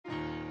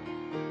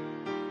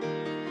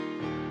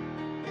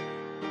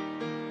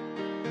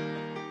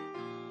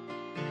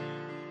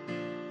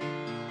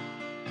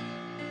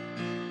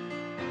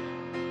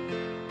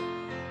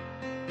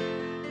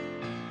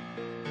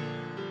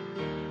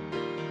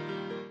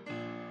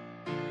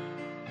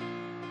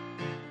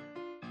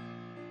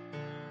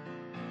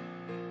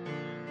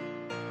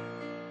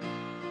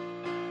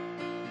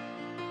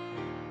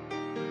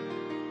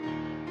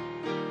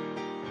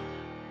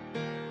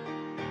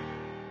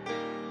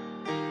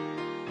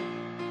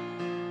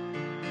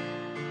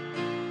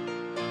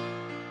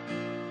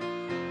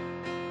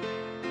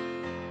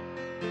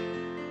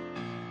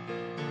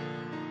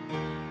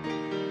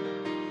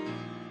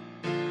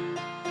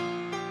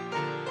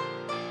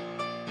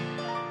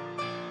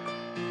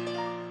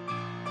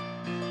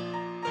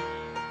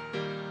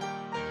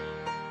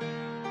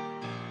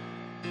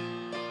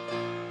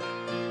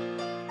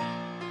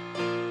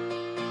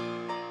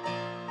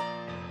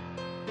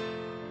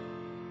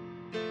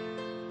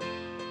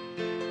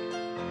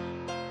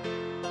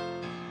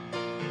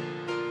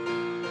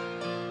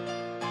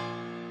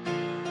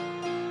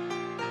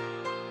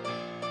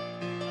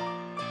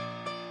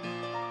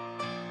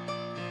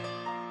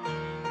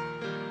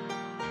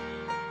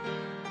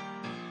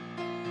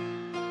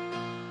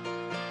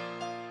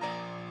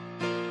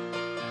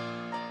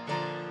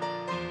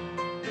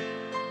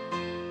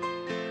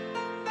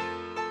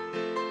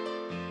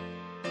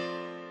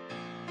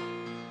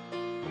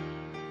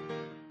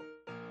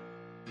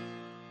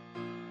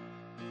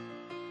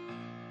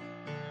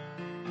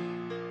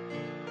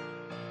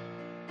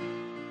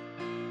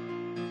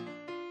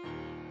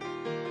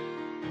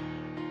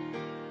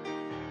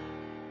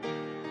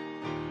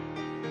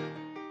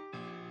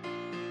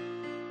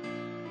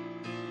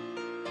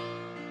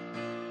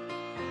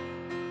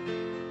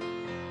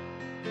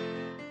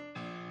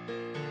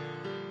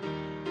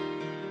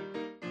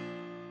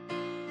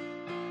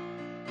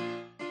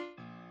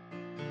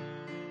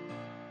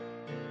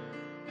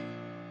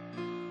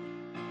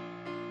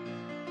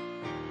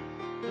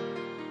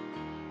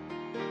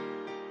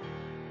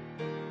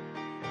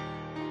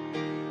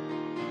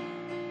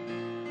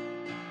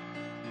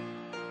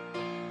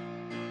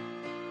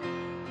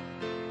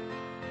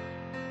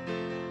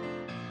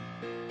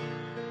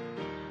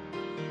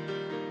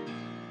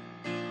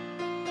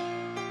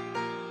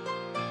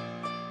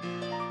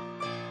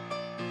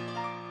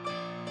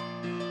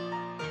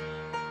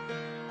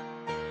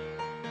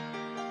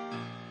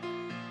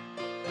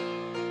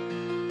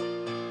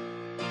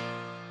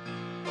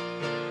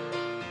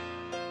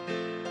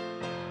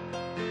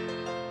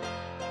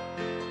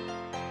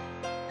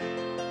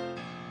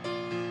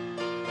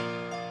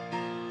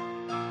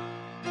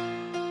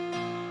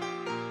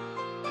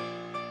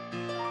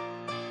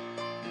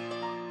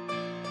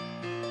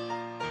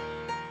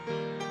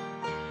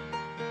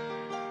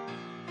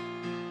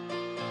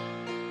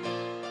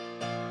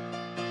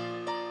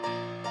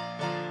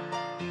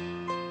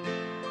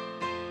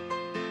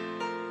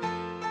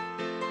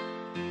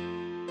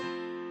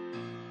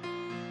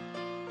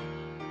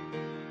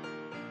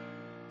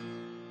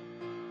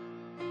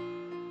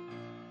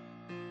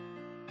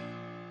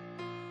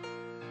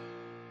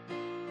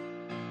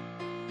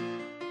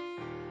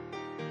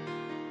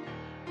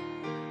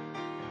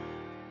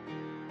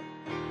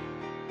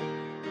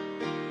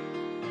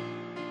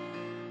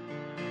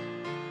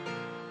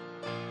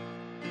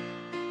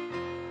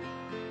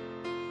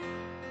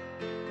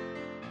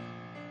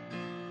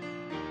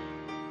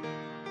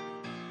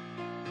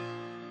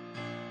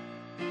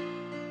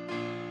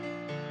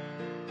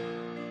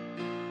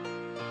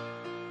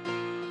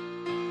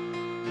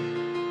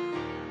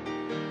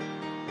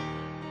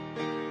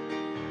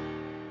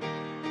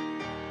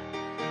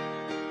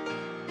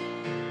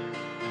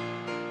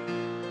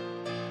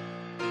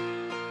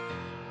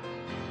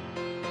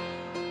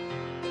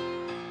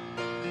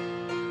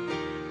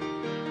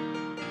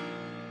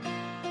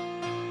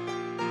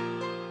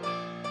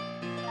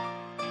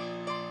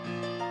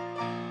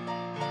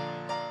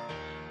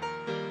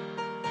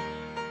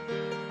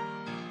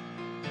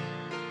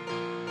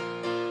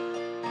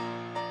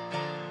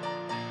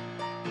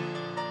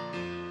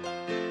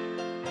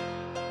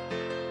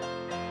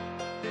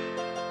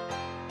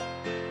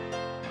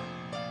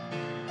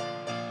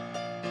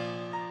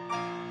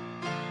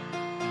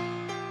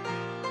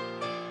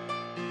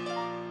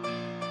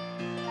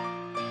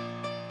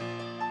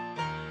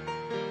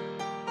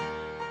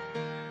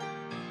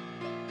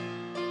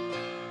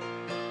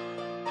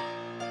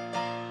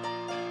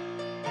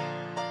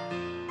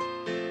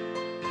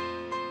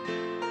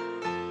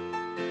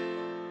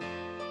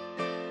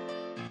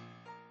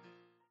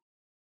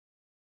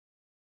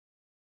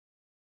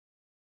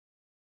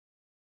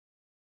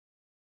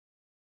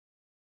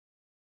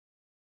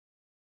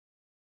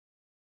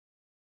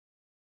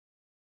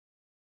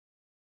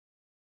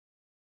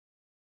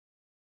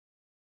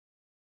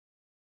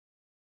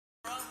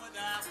Run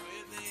without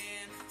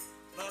within,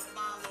 but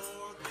my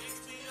Lord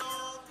leads me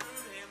on.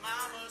 Through him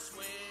I must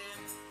win.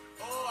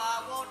 Oh,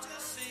 I want to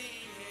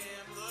see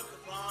him, look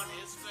upon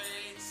his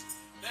face,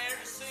 there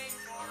to sing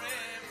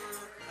forever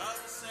of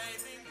the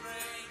saving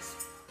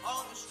grace.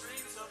 On the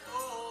streets of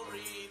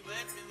glory,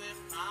 let me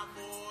lift my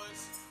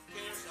voice.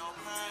 Cares all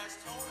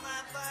past, home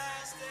at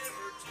last,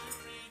 ever to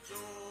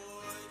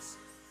rejoice.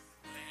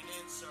 When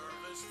in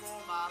service for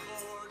my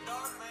Lord,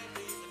 dark may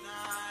be the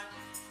night,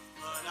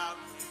 but I'll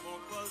keep more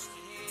close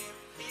to him,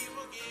 he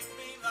will give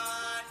me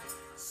light.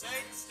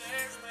 Satan's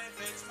snares may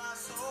vex my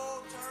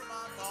soul, turn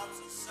my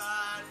thoughts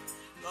aside,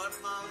 but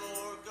my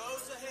Lord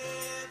goes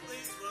ahead,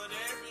 leads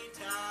whatever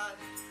betide.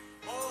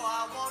 Oh,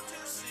 I want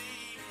to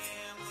see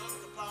him,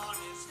 look upon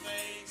his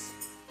face,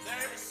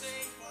 there to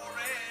sing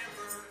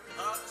forever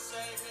of the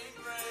saving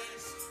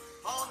grace.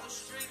 On the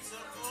streets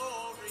of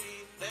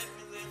glory, let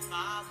me lift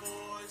my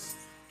voice.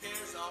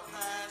 Cares all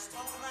past,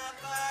 home at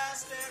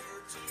last,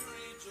 ever to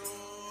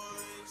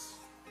rejoice.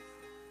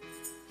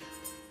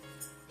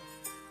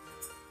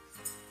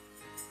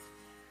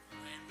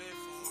 When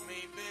before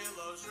me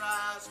billows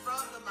rise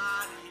from the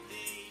mighty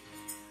deep,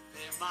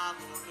 then my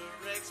Lord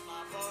directs my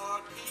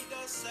bark, he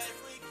does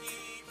safely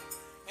keep,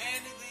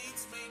 and he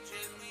leads me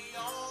gently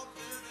on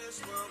through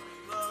this world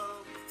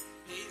below.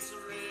 He's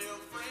a real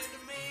friend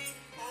to me,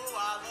 oh,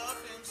 I love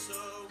him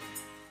so.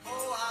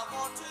 Oh, I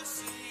want to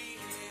see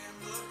him,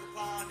 look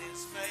upon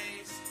his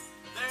face,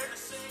 there to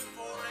sing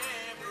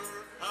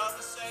forever of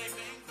the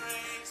saving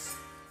grace.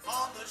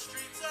 On the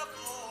streets of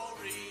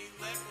glory,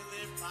 let me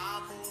lift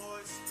my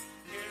voice.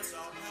 Cares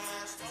all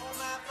past,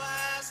 home at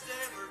last,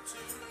 ever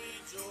to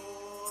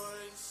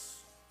rejoice.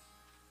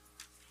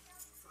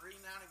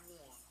 391.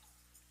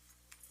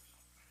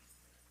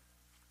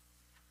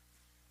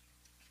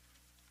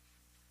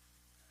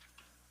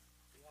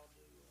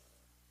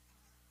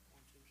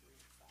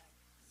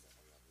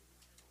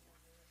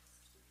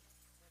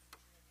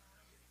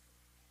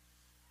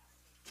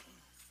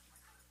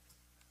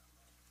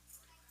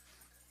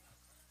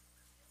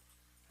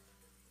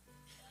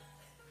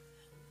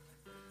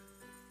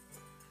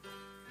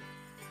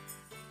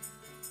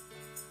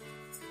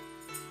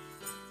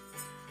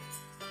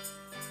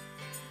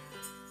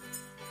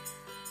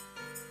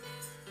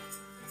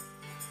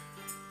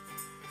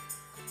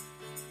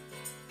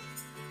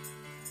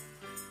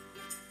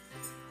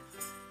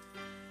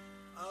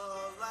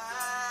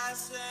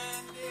 Alas,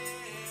 and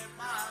did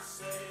my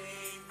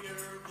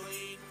Savior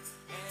bleed,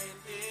 and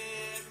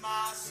did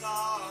my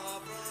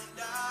sovereign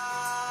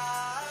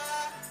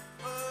die?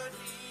 Would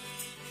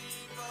he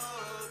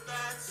devote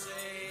that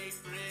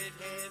sacred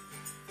head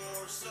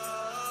for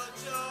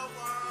such a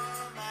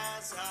worm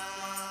as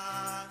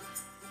I?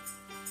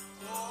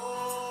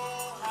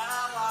 Oh,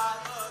 how I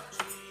love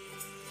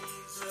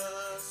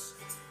Jesus.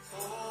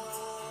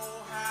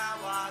 Oh, how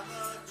I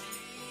love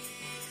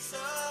Jesus.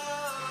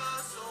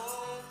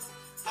 Oh,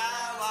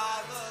 how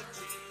I love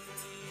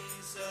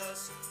Jesus,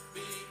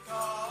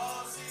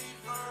 because he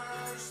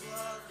first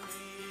loved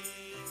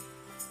me.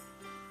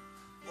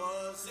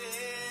 Was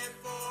it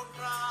for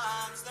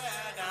crimes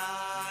that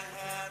I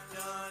have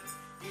done,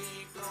 he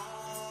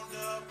groaned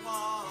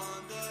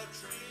upon the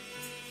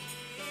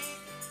tree?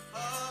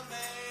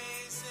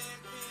 Amazing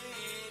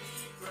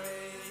pity,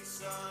 grace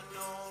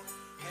unknown,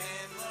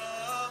 and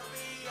love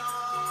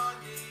beyond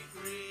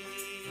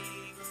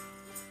degree.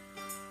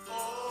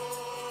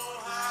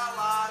 Oh, how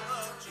I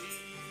love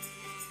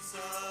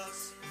Jesus.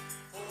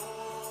 Oh,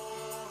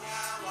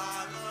 how I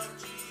love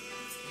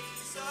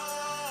Jesus.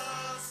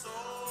 Oh,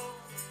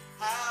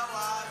 how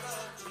I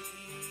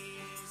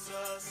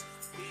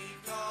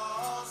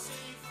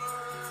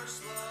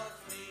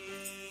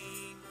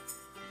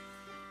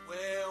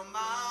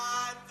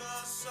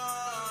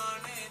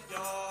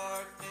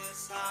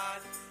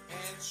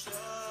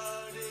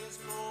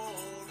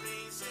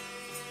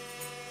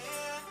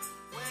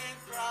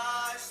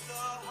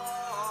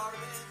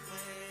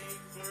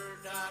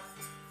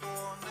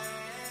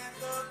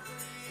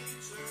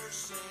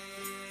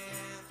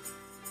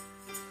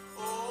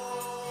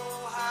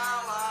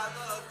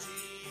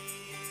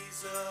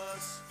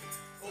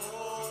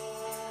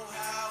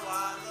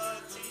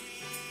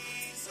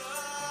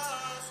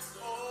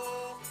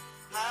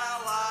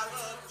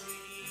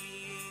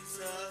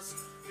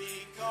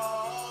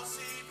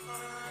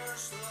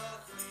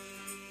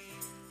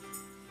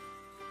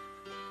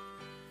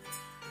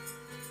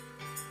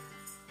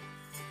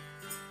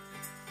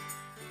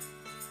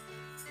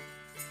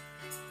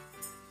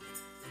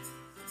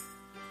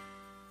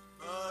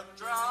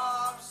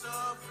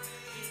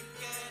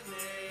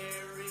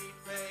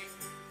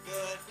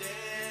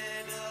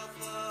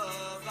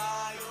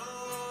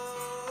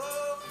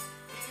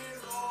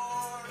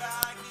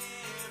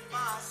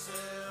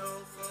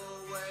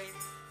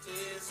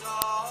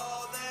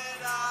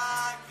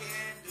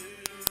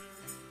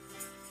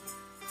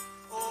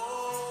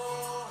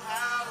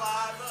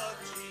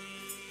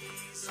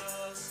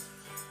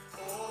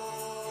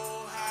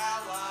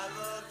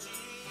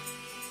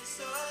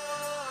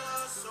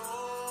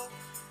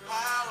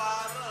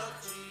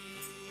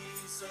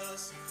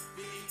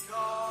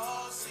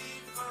because he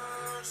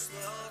first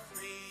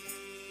loved me.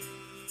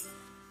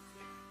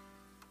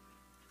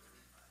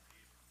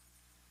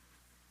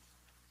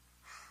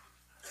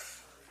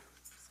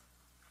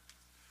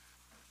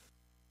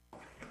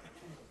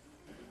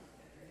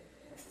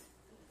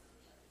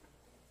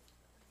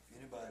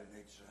 Anybody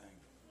needs to sing?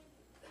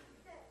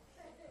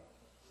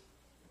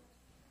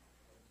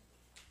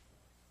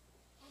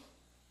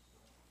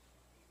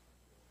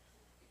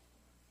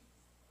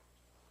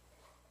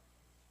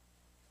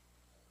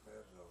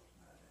 Crab's off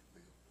tonight, ain't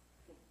Bill?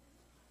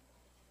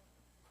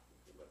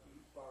 Still let the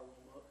youth choir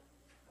warm up.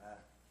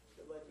 Huh?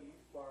 Still let the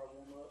youth choir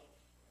warm up.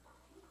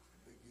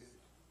 Be good.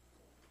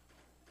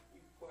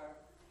 Youth choir.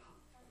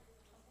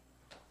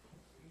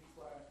 Youth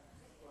choir.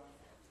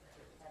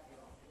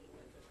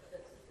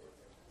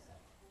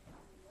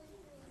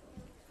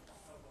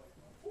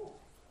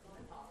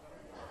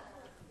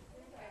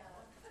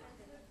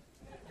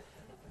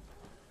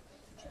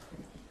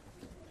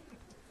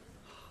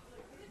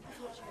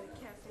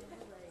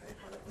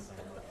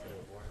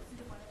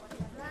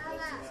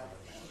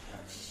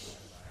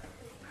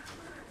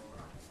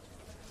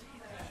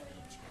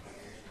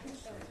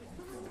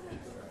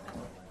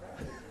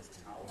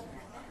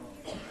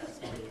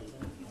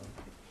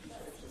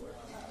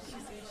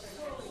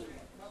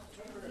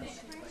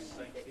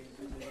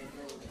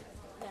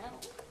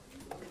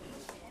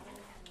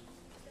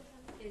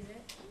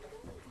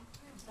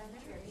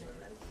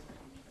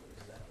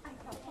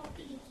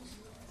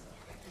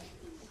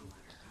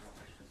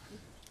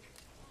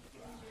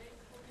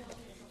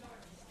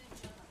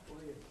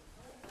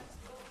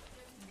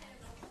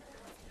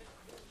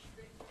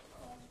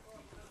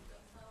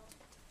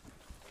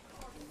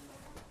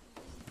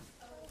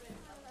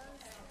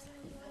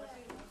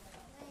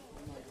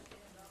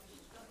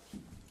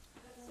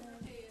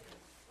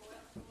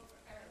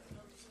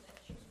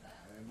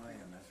 Amen,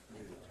 that's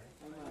good.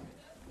 Amen.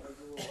 Praise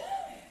the Lord.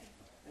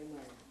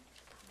 Amen.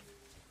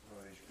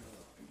 Praise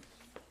God.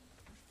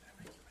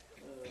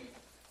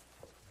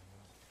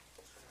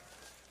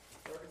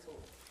 34.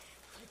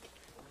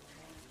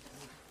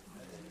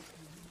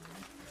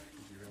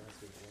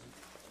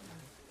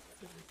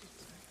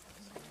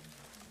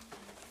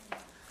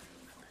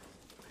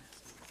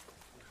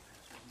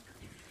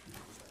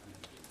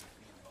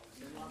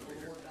 You're not the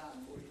Lord died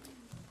for you.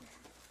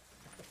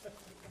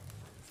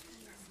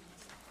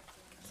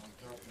 On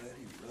top of that,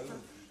 he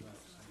rose.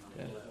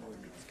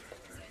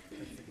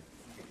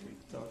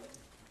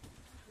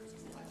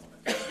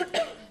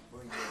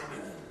 Where you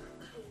at?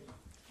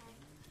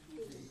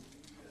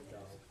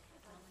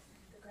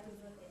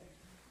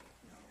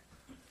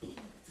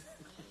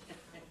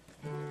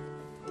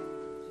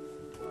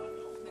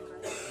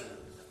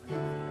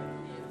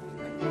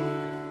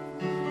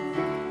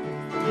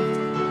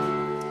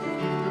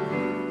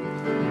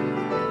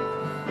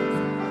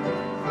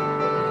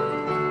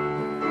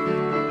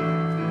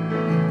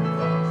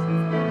 Thank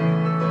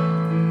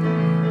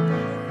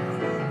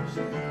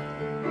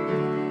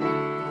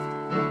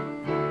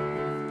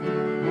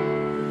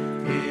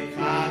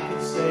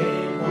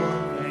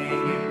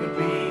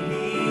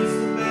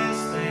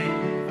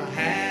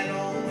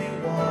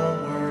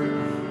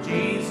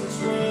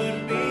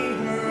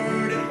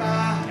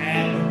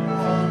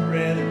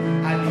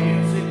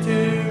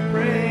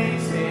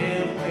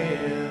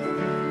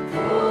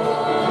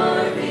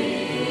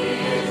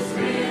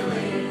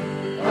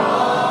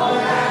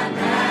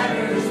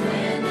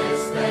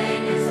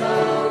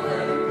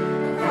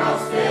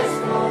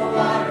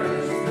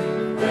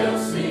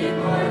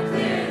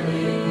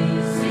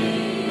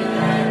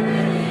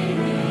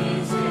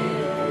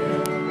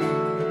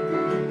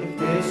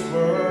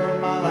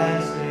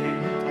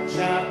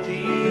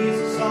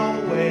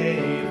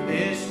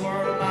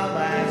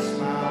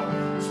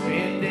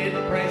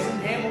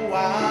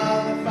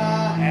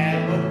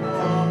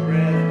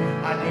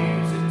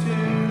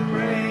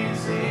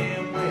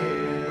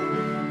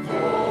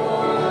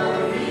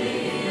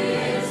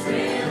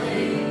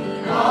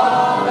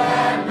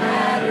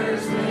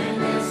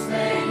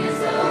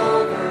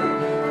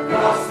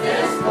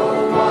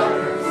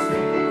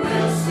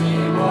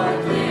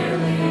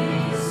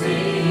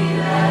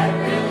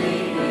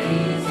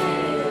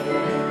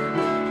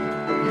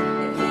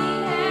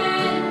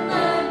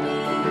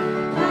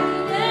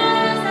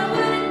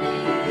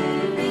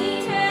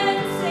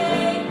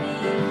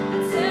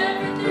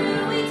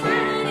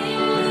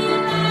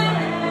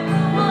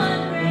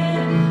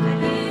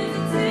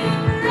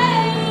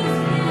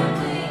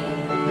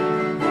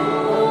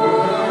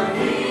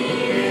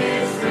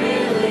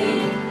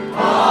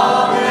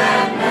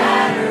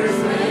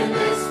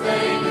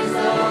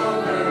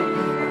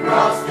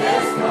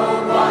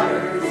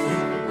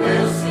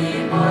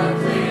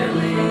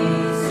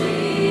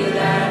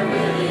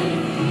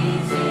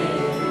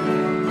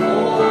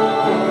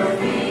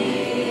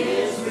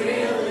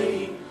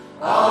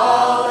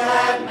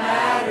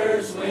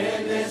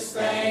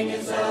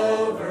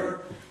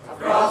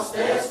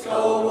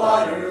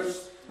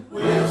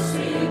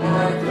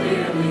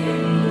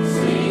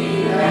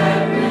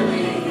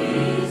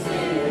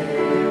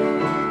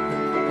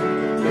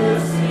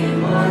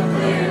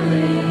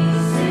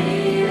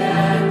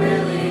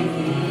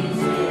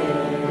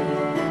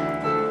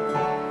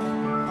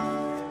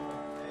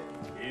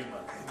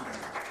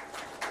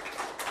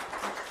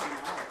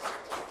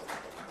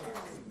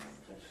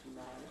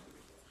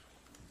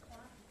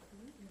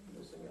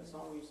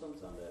song you sung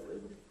Sunday at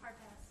Liberty? Hard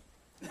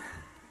pass.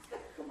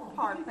 Come on.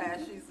 Hard pass,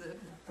 she said.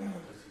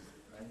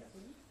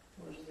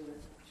 Where's the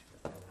next?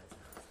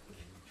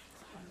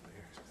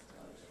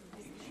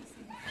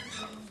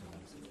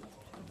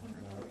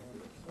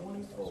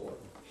 24.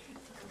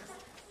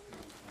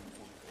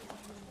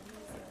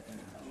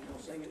 You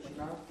gonna sing it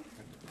tonight?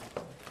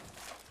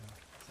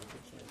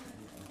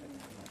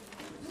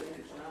 Sing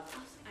it tonight?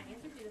 I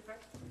answered you the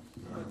first.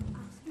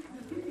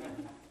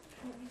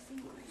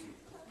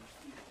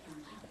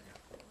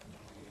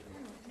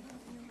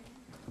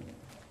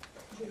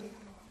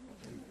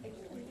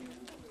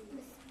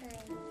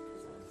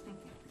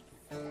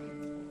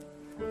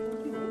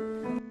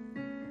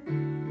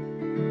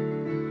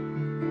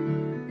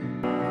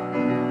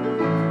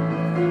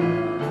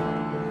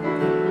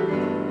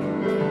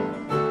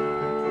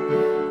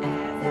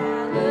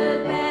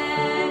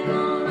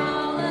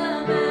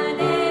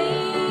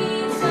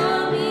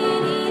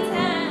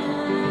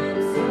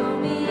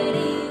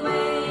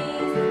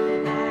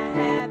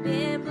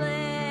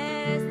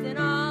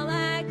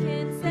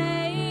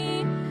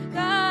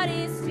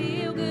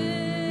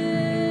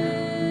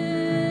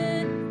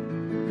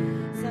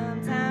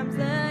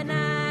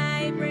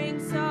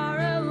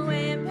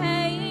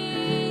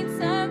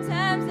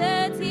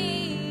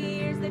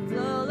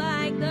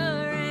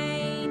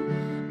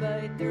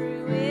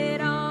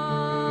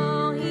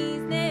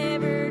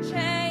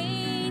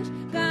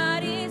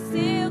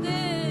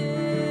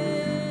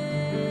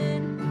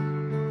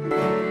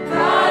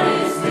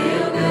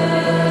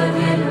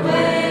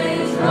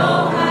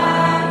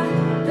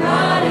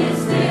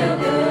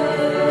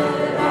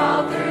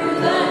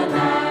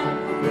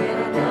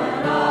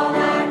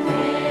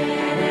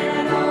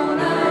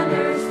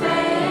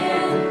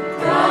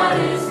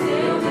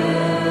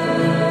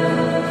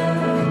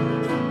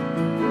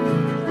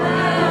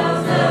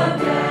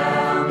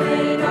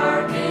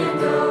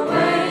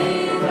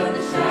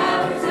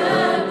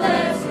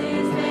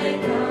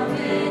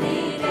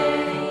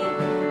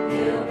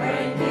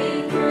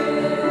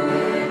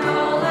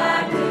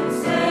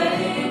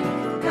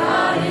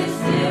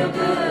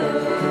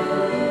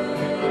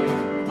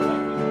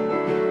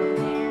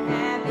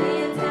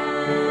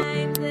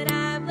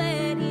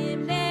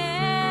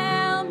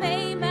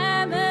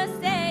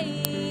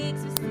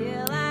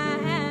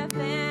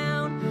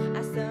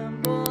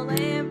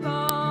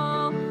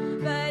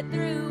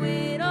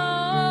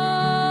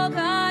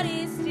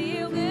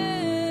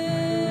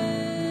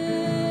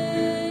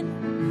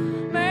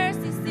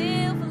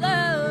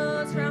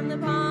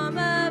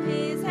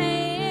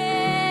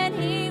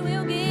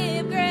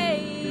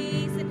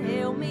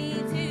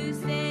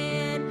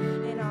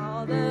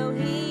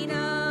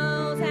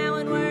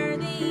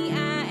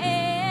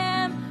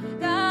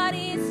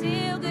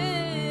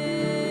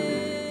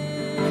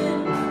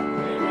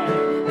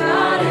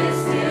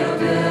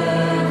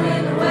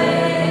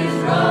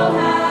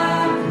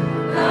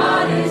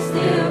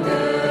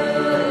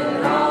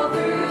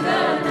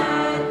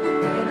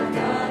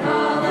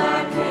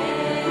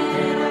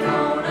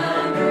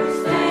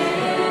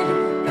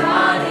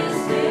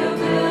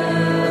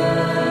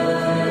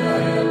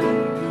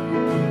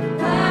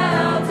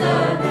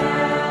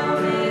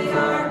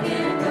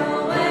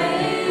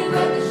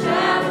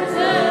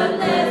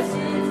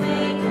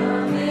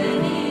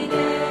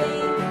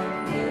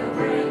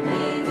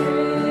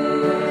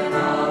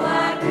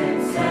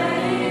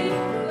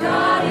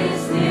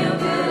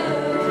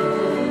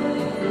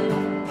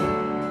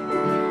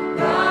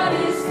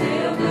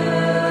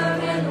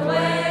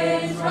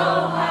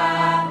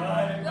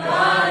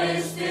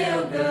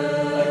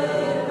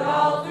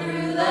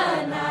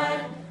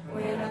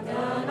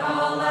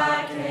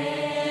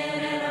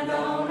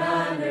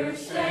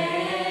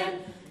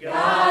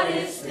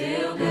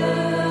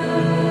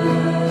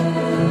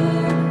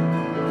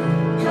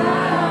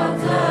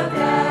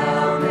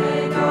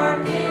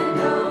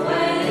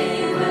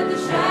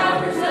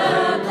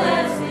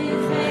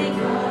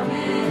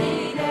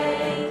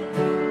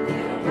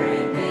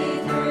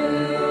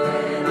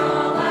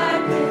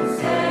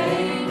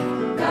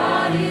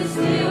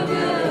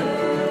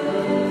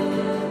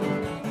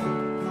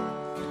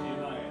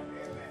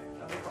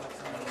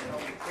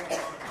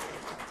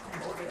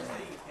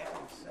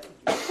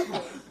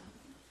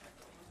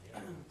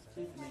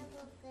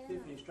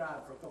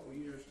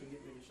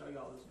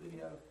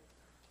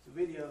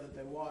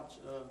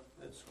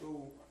 At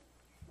school.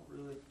 Don't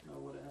really know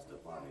what it has to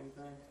apply to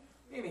anything.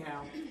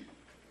 Anyhow,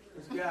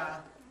 this guy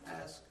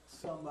asked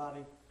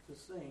somebody to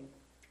sing,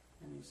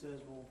 and he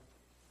says, well,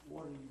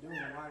 what are you doing?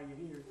 Why are you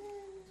here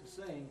to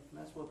sing? And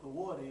that's what the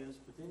what is,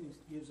 but then he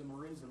gives him a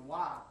reason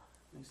why.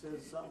 And he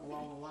says something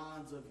along the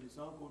lines of his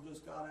uncle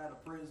just got out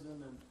of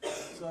prison and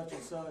such,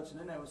 and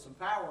then there was some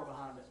power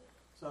behind it.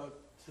 So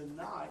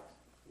tonight,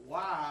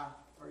 why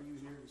are you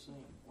here to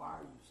sing?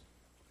 Why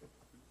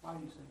are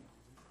you singing?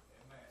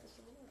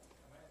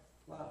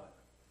 Why?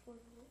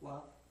 Why?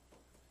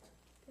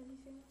 Why are you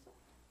singing?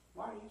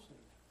 Why? Why do you sing?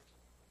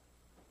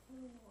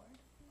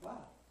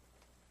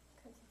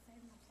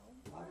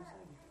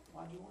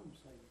 Why do you want him to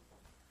sing?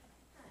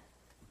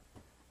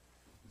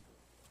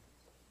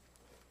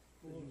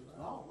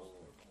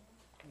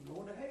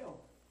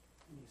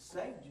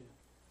 saved you.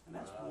 And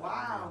that's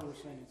why we're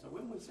singing. So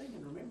when we're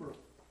singing, remember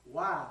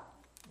why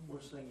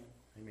we're singing.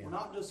 Amen. We're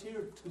not just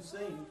here to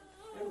sing.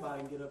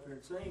 Everybody can get up here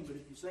and sing, but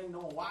if you sing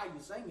knowing why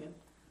you're singing,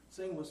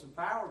 sing with some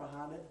power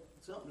behind it,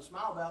 something to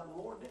smile about. The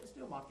Lord didn't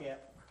steal my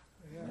cap.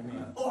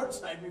 Amen. The Lord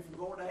saved me from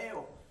going to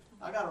hell.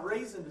 I got a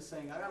reason to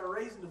sing. I got a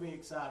reason to be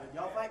excited.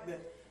 Y'all think that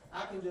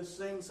I can just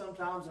sing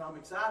sometimes and I'm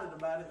excited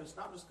about it? It's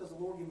not just because the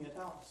Lord gave me a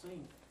talent to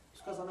sing.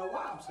 It's because I know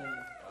why I'm singing.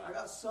 I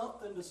got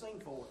something to sing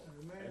for it.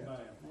 Amen. Amen.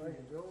 Praise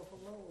the joyful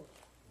Lord.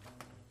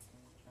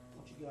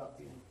 What you got,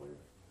 feeling clear?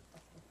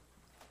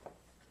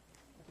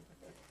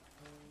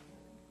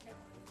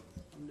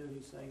 I knew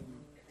He saved me.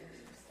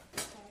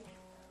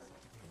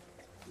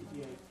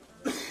 58.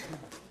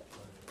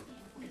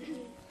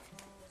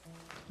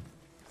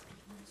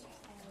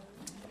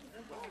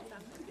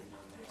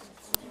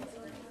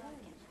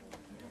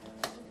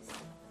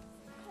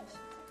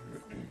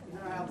 You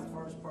know how the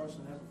first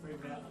person ever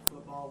figured out that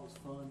football was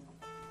fun,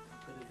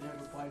 that had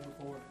never played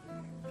before?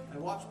 They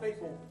watched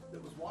people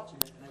that was watching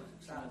it and they was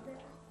excited.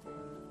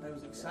 They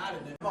was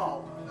excited that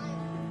football.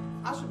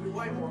 I should be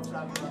way more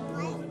excited about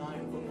the Lord than I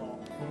am football.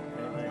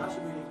 I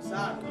should be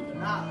excited.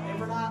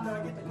 Every night that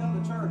I get to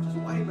come to church is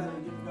way better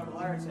than getting to go to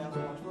Larry's house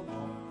and watch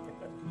football.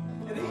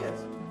 It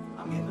is.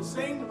 I'm getting to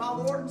sing to my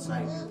Lord and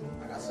Savior.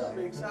 I got something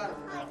to be excited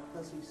about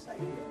because He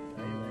saved me.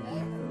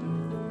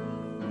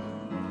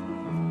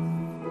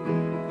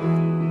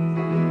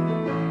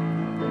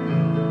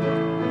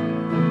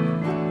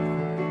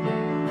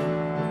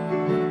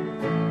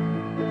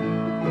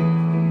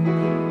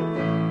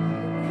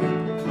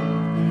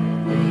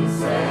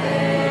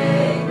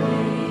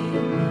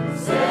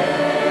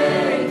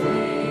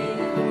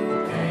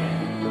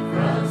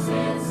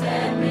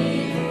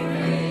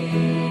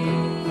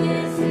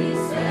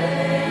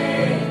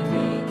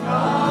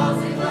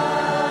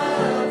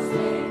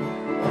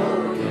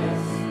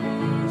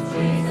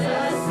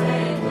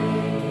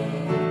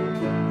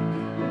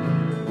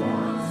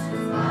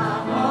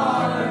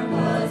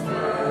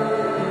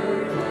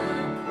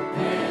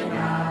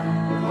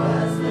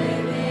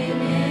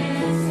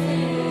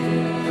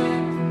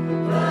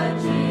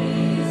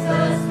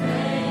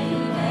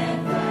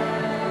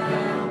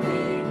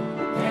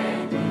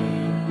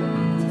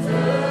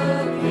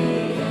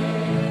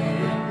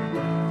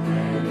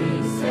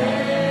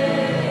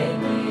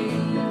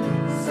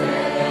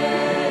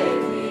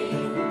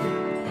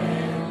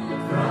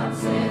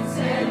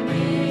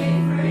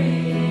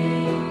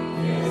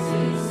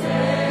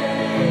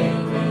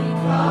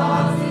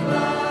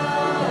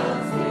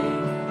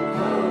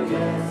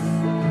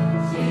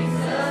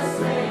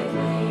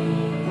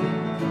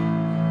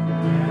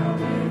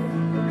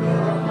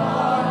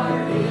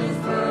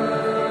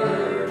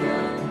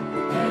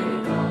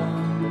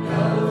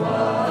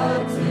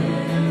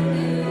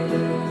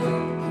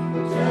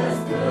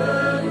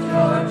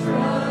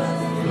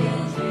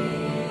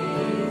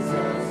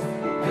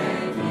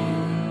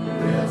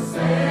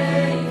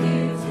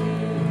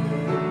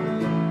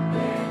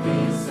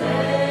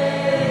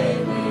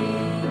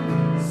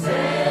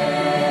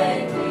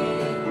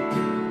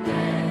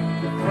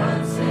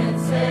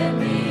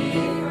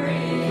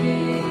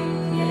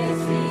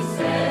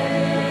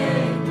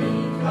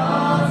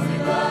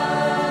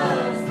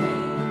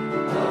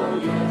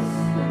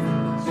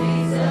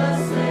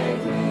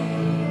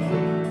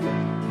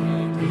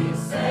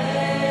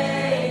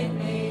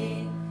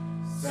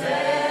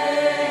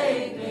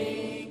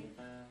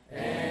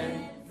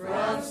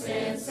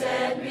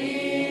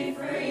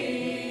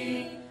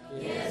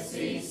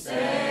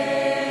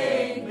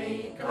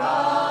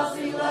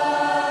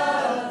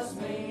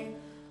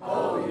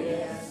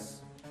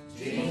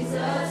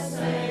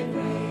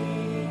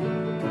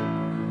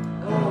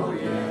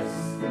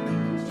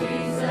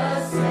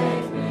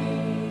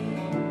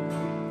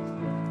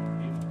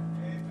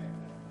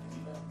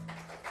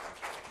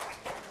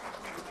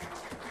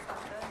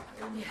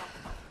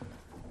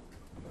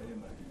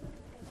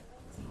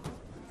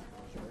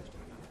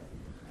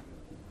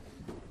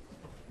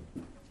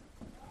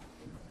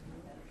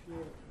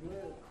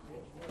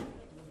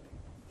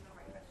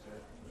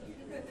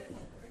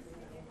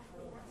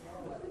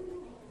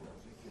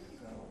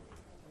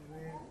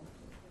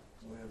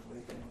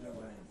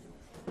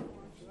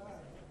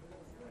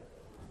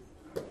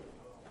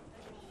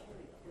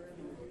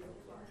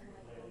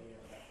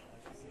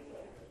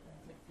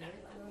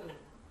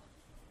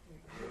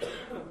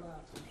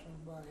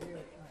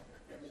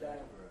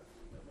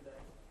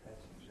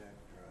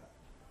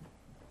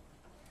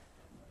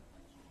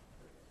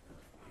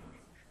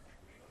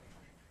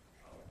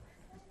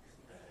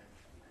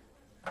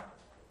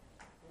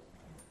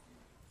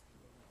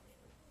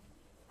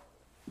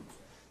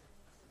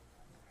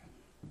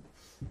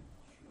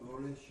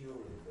 Surely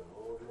the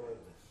Lord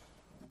loves us.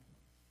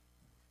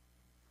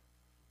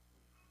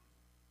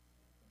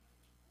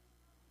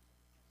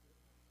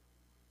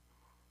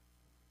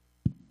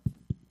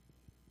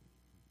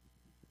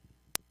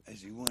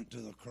 As He went to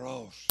the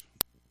cross,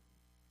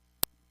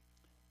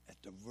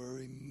 at the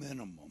very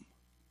minimum,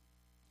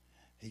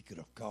 He could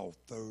have called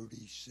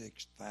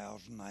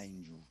 36,000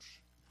 angels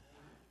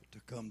to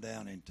come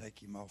down and take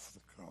him off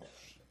the cross.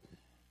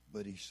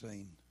 But he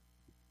seen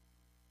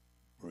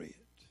Brett.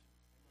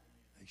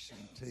 He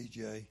seen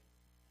TJ.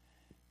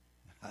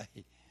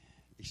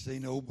 He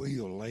seen old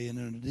Bill laying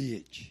in a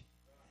ditch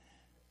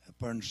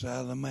up on the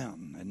side of the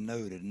mountain and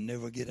knowed he'd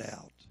never get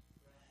out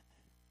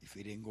if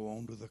he didn't go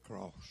on to the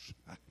cross.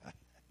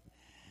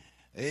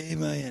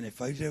 Amen. If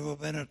there's ever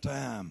been a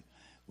time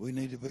we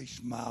need to be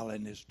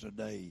smiling, it's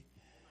today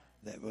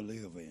that we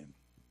live in.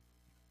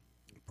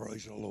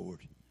 Praise the Lord.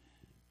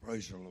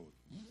 Praise the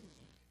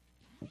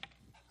Lord.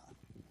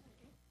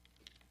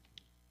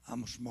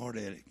 I'm a smart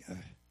aleck,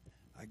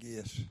 I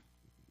guess.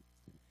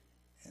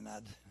 And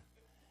I'd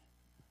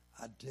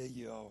tell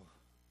you all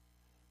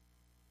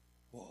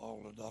what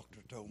all the doctor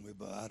told me,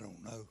 but I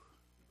don't know.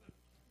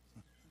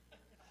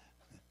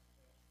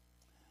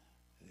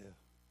 Yeah.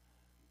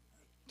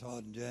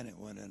 Todd and Janet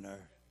went in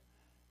there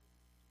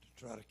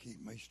to try to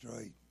keep me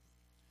straight.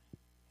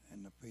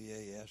 And the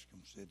PA asked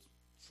them, said,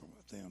 for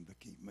them to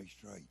keep me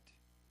straight.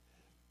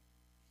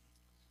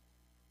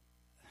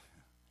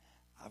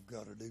 I've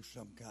got to do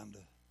some kind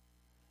of,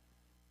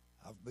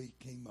 I've beat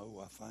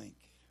chemo, I think.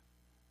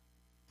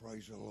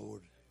 Praise the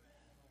Lord.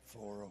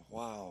 For a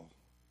while.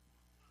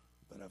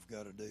 But I've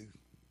got to do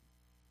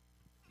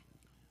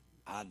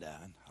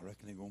iodine. I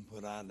reckon they're going to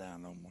put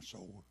iodine on my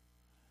sore.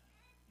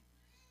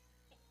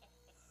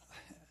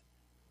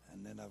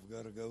 And then I've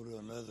got to go to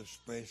another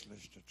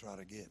specialist to try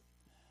to get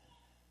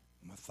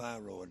my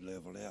thyroid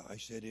leveled out. They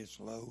said it's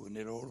low, and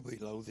it ought to be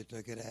low. They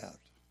took it out.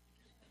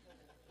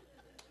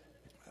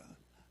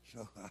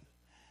 So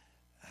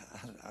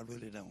I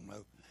really don't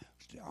know.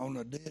 On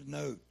a dead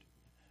note,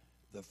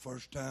 the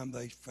first time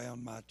they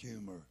found my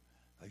tumor,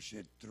 they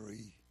said 3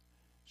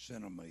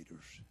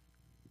 centimeters.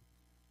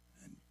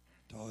 And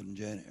Todd and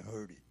Janet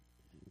heard it.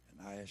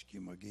 And I asked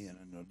him again,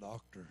 and the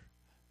doctor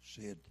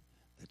said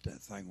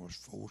that thing was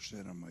 4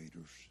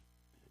 centimeters.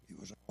 It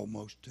was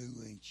almost 2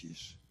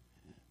 inches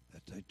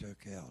that they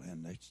took out.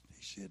 And he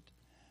said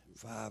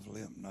 5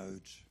 lymph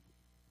nodes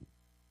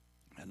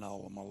and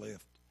all of my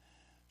left.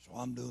 So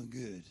I'm doing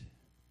good.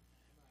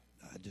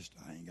 I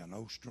ain't got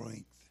no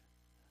strength.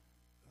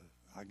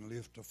 I can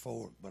lift a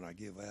fork, but I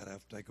give out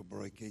after I take a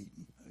break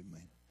eating.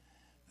 Amen.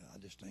 I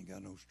just ain't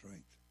got no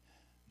strength.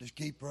 Just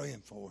keep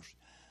praying for us.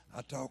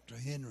 I talked to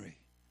Henry.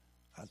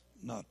 I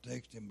not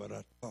text him, but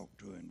I talked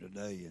to him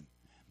today,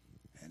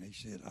 and he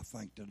said, I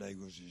think today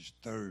was his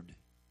 3rd.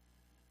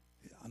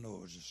 I know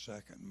it was his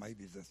 2nd,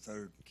 maybe the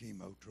 3rd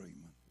chemo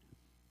treatment.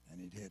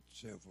 And he'd had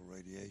several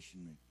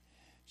radiation.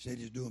 He said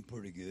he's doing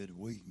pretty good.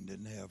 Wheaton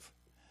didn't have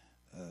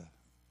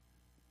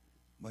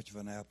much of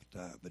an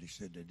appetite, but he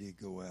said they did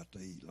go out to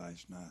eat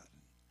last night.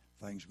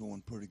 Things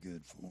going pretty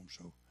good for him,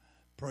 so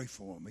pray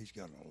for him. He's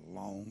got a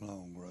long,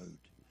 long road.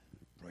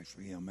 Pray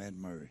for him and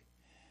Mary.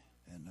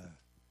 And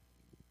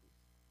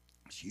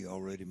she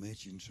already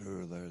mentions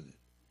her there that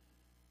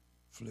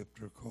flipped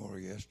her car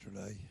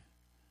yesterday.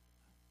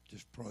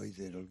 Just pray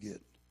that it'll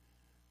get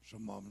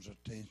some of them's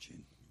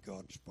attention.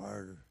 God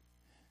spared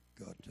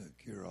her. God took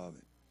care of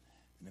it.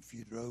 And if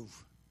you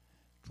drove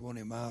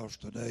 20 miles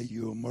today,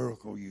 you're a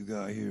miracle you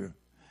got here.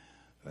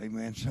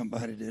 Amen.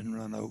 Somebody didn't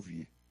run over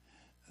you.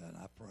 And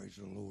I praise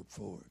the Lord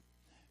for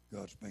it.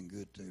 God's been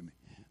good to me.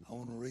 I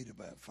want to read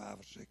about 5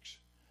 or 6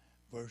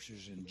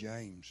 verses in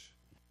James.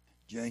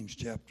 James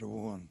chapter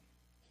 1.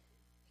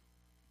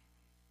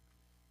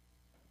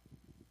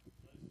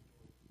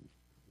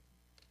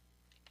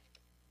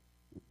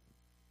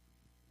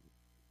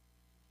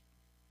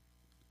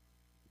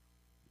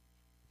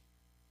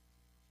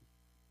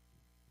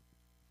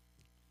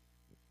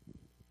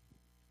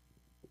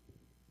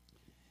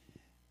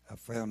 I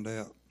found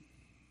out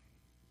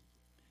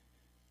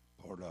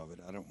part of it.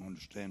 I don't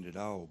understand it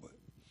all, but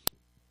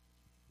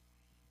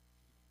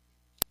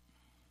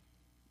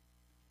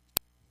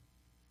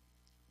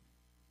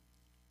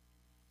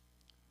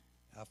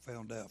I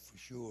found out for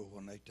sure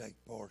when they take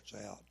parts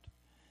out,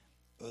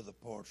 other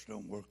parts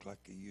don't work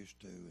like they used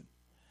to. And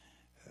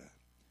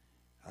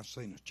I've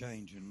seen a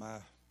change in my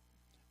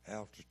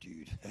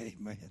altitude.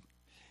 Amen.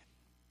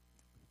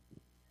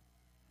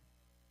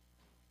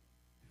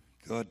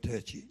 God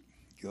touch it.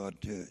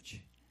 God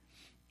touch.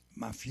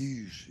 My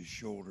fuse is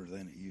shorter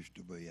than it used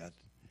to be. I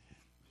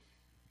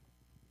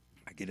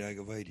get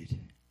aggravated.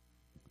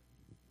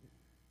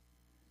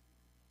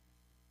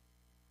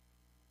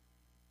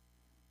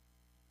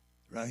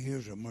 Right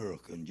here's a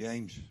miracle. And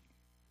James,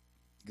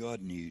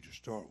 God knew to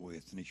start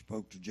with, and he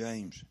spoke to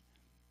James.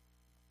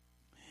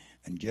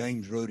 And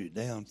James wrote it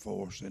down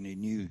for us, and he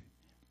knew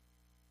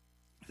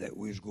that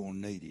we was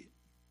going to need it.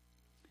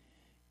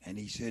 And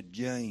he said,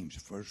 James,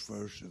 first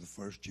verse of the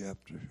first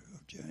chapter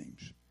of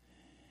James.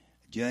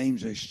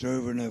 James, a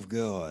servant of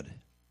God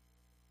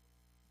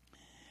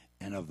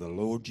and of the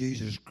Lord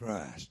Jesus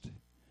Christ,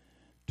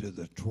 to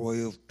the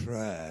 12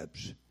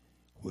 tribes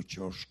which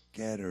are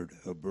scattered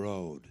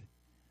abroad.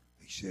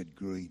 He said,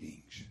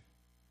 greetings.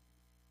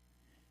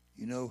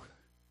 You know,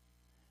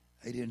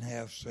 they didn't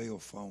have cell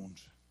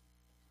phones.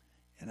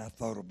 And I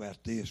thought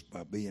about this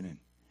by being in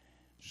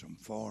some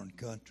foreign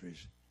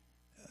countries.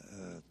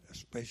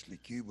 especially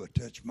Cuba,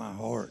 touched my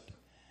heart.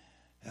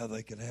 How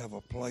they could have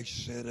a place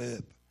set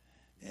up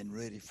and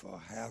ready for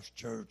house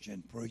church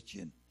and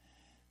preaching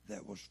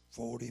that was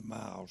 40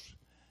 miles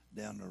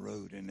down the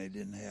road, and they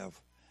didn't have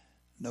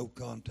no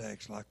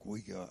contacts like we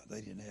got.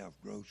 They didn't have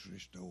grocery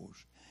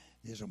stores.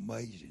 It's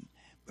amazing.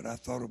 But I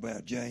thought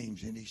about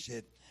James, and he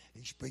said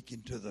he's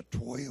speaking to the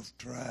 12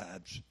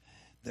 tribes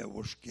that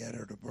were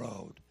scattered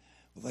abroad.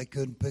 Well, they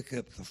couldn't pick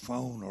up the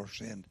phone or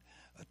send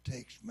a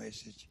text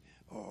message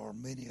or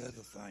many other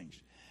things.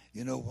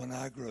 You know, when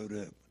I grew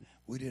up,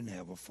 we didn't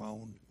have a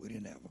phone. We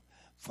didn't have a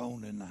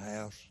phone in the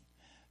house.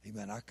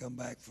 Amen. I come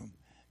back from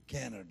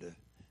Canada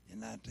in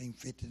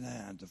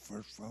 1959, the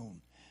first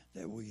phone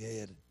that we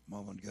had.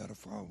 Mama got a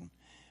phone.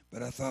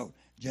 But I thought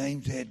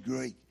James had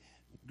great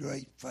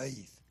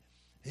faith.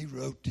 He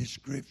wrote this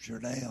scripture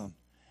down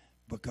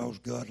because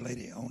God laid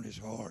it on his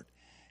heart,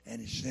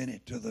 and he sent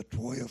it to the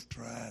 12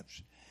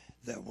 tribes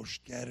that were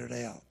scattered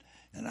out.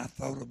 And I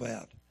thought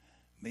about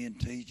me and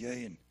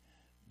TJ and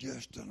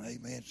Justin.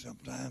 Amen.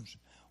 Sometimes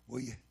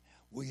we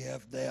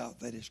have doubt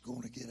that it's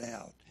going to get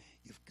out.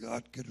 If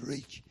God could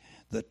reach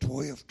the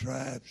 12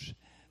 tribes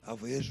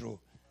of Israel,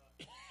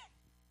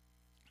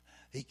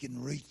 he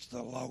can reach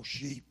the lost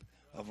sheep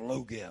of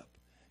Logap.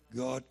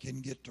 God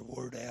can get the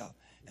word out.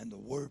 And the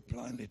word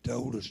plainly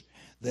told us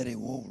that it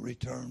won't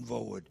return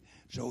void.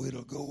 So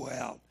it'll go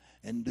out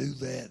and do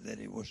that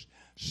it was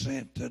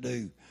sent to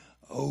do.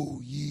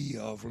 O ye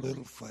of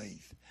little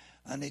faith.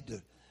 I need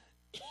to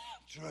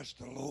trust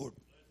the Lord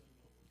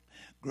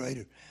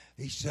greater.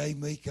 He saved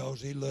me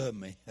because he loved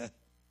me.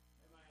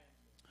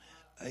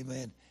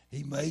 Amen.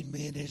 He made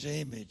me in his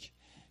image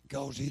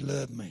because he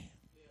loved me.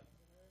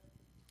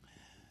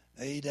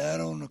 He died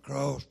on the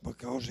cross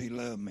because he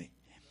loved me.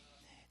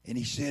 And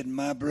he said,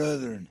 my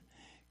brethren,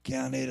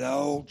 count it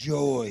all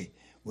joy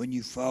when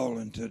you fall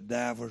into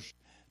divers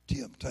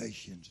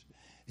temptations.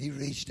 He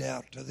reached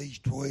out to these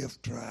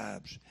 12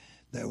 tribes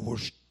that were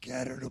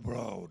scattered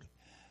abroad.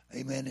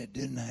 Amen. It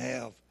didn't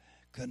have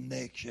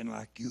connection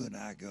like you and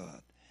I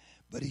got.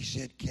 But he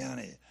said, count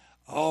it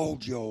all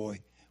joy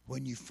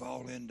when you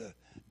fall into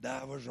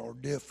divers or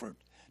different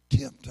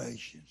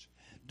temptations.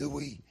 Do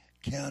we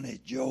count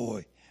it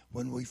joy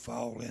when we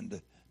fall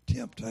into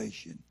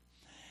temptation?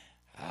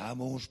 I'm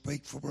going to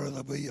speak for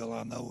Brother Bill.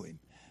 I know him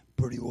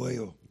pretty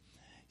well.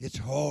 It's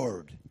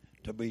hard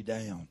to be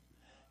down.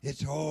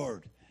 It's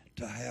hard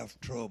to have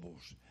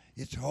troubles.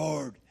 It's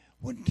hard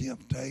when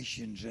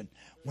temptations and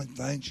when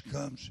things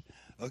comes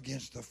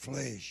against the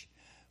flesh.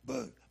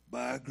 But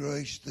by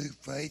grace through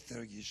faith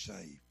are you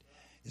saved.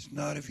 It's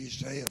not of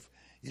yourself.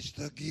 It's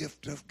the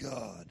gift of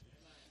God.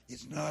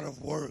 It's not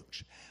of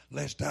works,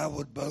 lest I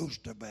would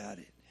boast about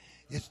it.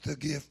 It's the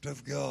gift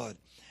of God.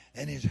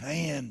 And his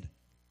hand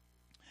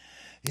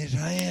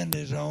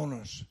is on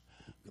us.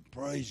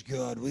 Praise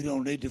God. We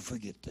don't need to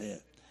forget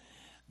that.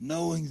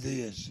 Knowing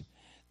this,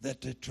 that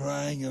the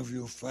trying of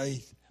your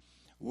faith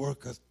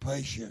worketh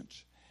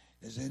patience.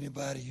 Has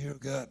anybody here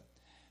got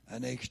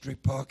an extra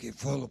pocket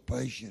full of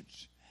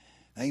patience?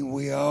 Ain't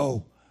we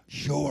all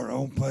short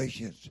on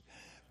patience?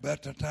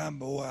 About the time,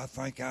 boy, I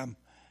think I'm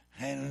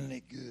handling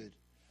it good.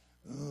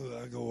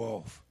 I go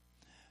off.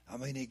 I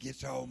mean, it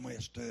gets all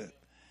messed up.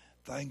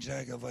 Things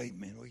aggravate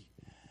me.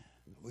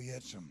 We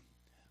had some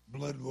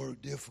blood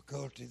work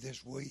difficulty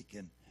this week,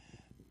 and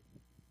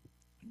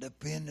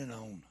depending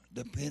on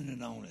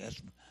it,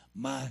 that's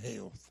my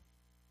health.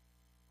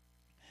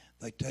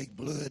 They take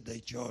blood, they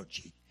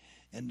charge you,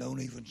 and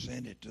don't even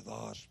send it to the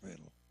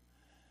hospital.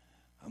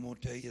 I'm going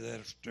to tell you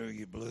that'll stir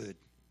your blood.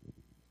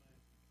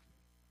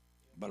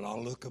 But I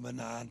look them in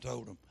the eye and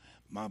told them,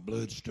 my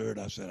blood stirred.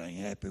 I said, I ain't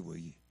happy with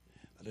you.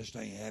 I just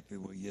ain't happy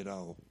with you at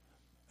all.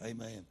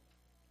 Amen.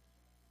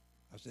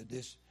 I said,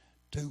 this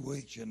 2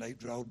 weeks and they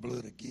drawed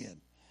blood again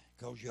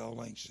because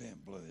y'all ain't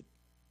sent blood.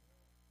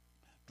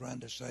 Trying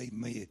to save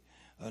me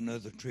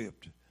another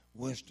trip to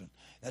Winston.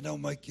 That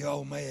don't make you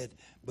all mad,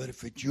 but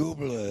if it's your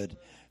blood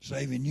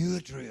saving you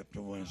a trip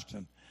to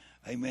Winston,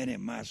 amen, it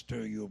might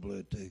stir your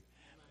blood too.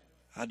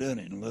 I done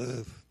it in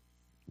love.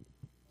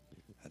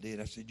 I did.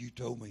 I said, you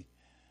told me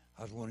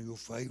I was one of your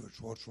favorites.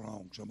 What's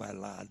wrong? Somebody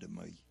lied to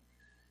me.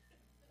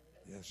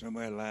 Yeah,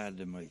 somebody lied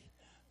to me.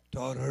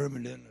 Todd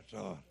Herman didn't I,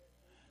 Todd?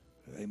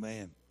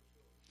 Amen.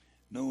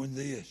 Knowing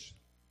this,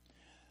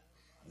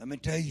 let me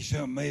tell you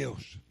something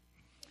else.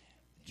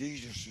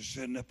 Jesus is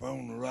sitting up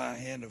on the right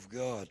hand of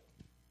God.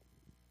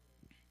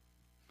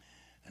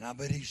 And I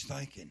bet he's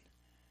thinking,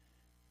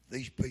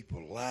 these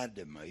people lied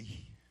to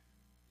me.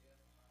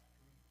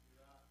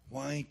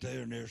 Why ain't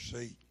they in their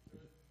seat?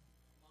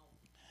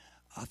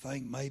 I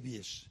think maybe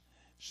it's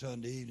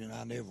Sunday evening.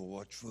 I never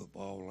watch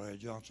football. Larry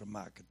Johnson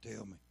might could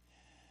tell me.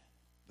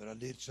 But I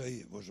did say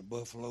it was a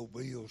Buffalo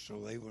Bills, so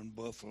they were in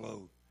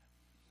Buffalo,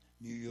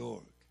 New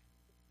York.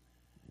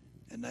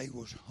 And they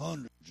was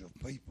hundreds of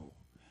people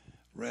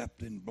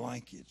wrapped in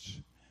blankets,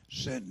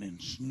 sitting in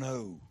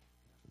snow,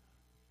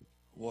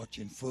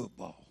 watching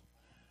football.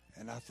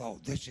 And I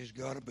thought, this has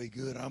got to be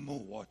good. I'm going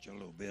to watch a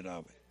little bit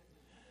of it.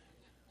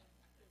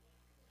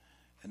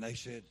 And they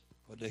said,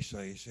 what'd they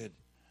say? He said,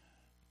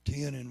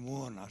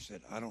 10-1. I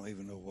said, I don't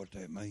even know what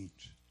that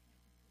means.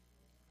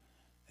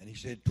 And he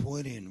said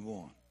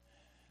 20-1.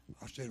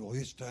 I said, well,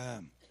 it's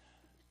time.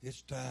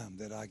 It's time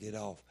that I get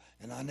off.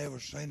 And I never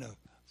seen a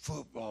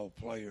football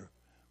player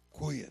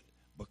quit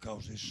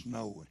because it's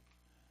snowing.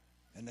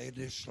 And they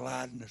just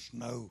slide in the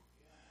snow.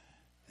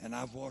 And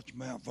I've watched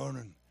Mount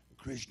Vernon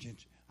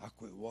Christians. I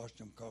quit watching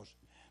them because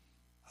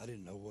I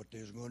didn't know what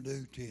they was going to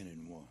do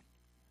 10-1.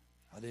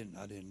 I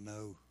didn't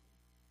know.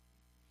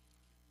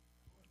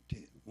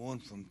 1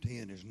 from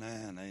 10 is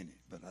 9, ain't it?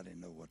 But I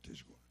didn't know what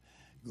this was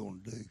going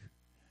to do.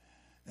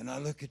 And I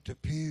look at the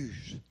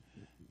pews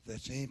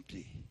that's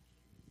empty.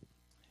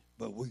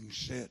 But we can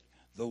sit,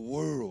 the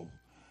world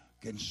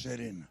can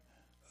sit in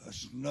a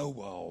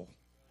snowball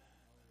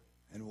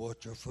and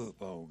watch a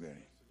football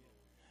game.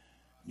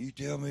 You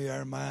tell me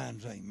our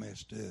minds ain't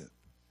messed up.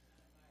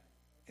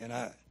 And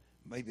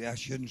maybe I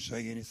shouldn't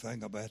say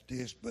anything about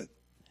this, but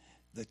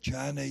the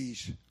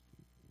Chinese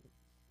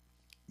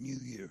New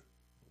Year,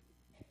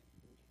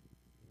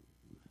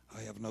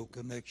 I have no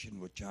connection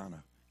with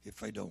China if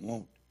they don't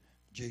want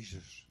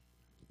Jesus.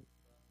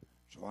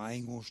 So I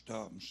ain't going to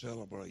stop and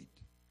celebrate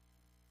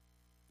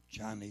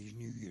Chinese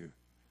New Year.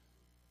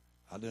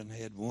 I done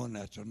had one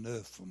that's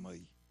enough for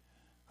me.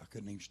 I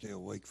couldn't even stay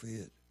awake for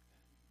it.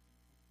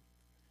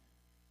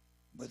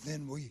 But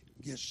then we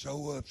get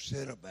so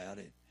upset about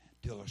it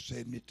till a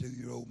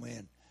 72-year-old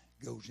man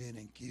goes in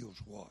and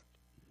kills what?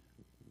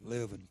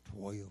 11,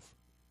 12.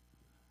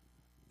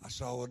 I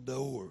saw a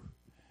door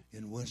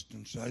in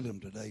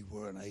Winston-Salem today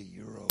where an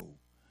 8-year-old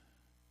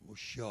was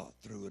shot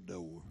through a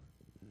door.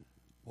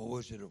 What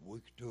was it, a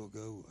week or two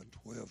ago? A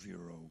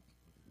 12-year-old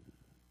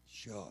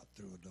shot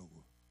through a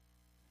door.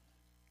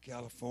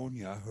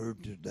 California, I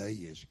heard today,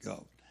 has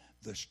got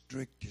the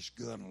strictest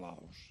gun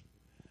laws.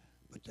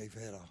 But they've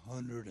had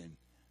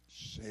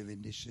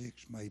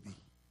 176 maybe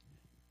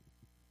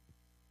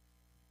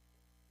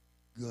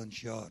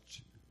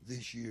gunshots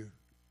this year.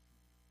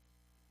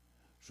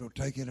 So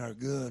taking our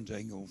guns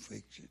ain't going to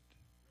fix it.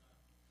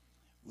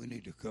 We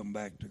need to come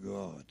back to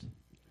God.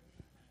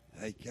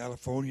 Hey,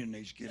 California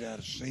needs to get out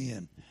of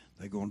sin.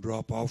 They're going to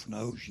drop off in the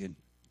ocean.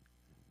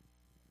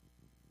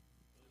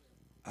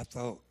 I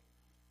thought,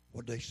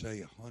 what'd they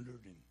say,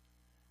 100 and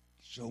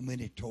so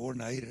many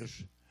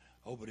tornadoes?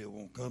 Oh, but it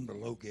won't come to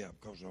Low Gap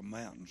because the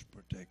mountains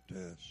protect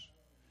us.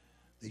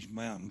 These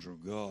mountains are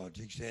God's.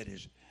 He's had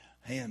his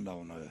hand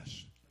on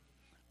us.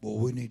 Boy,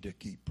 we need to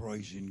keep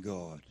praising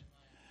God.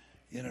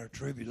 In our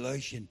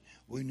tribulation,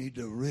 we need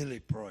to really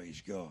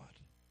praise God.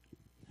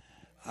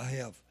 I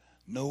have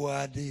no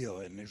idea,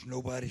 and there's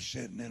nobody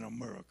sitting in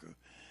America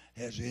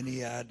has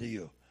any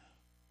idea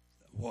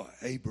what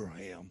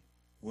Abraham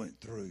went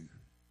through.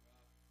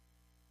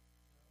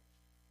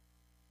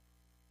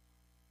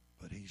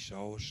 But he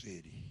saw a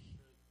city.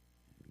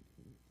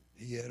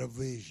 He had a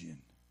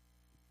vision.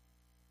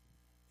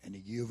 And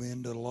he gave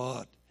in to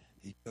Lot.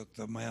 He took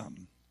the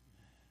mountain.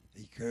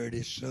 He carried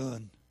his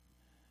son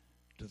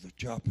to the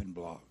chopping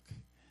block.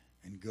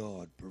 And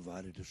God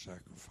provided a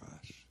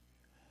sacrifice.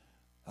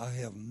 I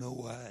have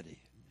no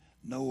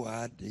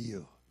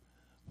idea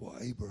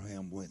what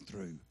Abraham went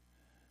through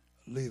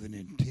living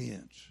in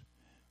tents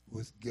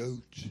with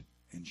goats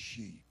and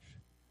sheep.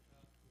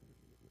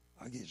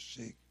 I get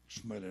sick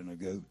smelling a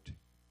goat.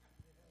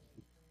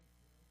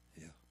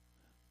 Yeah.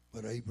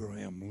 But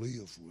Abraham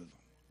lived with them.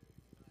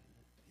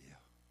 Yeah.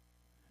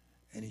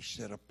 And he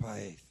set a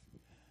path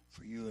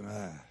for you and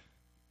I.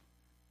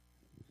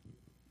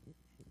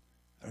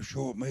 Our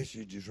short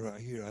message is right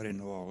here. I didn't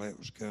know all that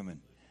was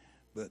coming.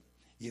 But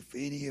if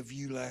any of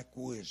you lack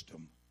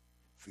wisdom,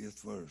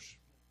 5th verse.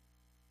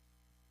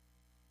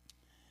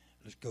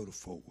 Let's go to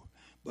 4.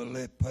 But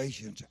let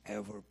patience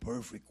have her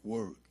perfect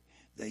work,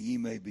 that ye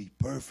may be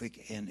perfect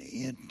and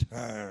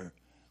entire,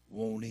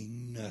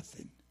 wanting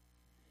nothing.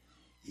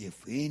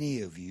 If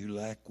any of you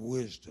lack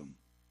wisdom,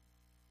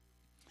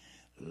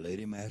 let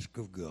him ask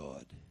of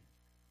God,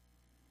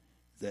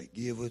 that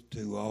giveth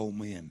to all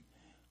men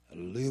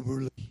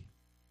liberally,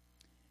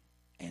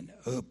 and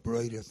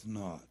upbraideth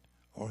not.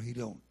 Or he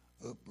don't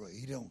upbraid.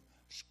 He don't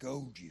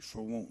scold you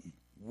for wanting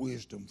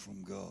wisdom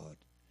from God.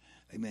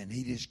 Amen.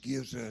 He just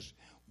gives us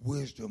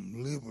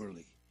wisdom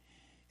liberally.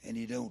 And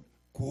he don't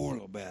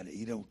quarrel about it.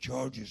 He don't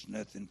charge us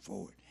nothing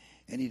for it.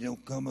 And he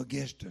don't come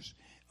against us.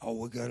 All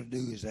we got to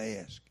do is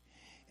ask.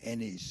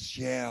 And it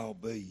shall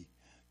be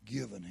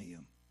given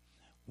him.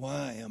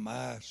 Why am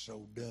I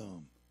so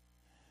dumb?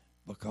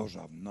 Because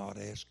I've not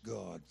asked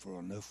God for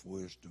enough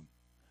wisdom.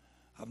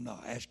 I've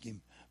not asked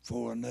him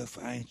for enough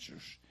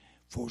answers,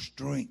 for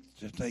strength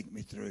to take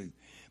me through.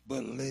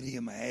 But let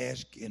him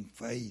ask in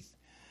faith,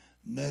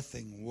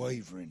 nothing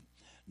wavering.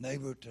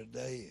 Neighbor,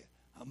 today,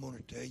 I'm going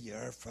to tell you,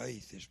 our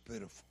faith is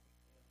pitiful.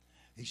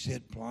 He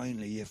said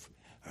plainly, if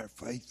our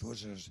faith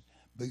was as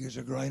big as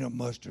a grain of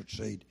mustard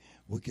seed,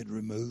 we could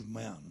remove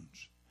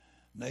mountains.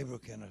 Neighbor,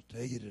 can I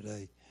tell you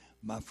today,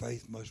 my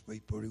faith must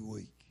be pretty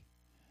weak.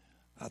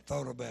 I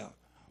thought about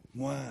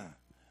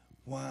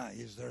why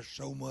is there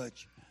so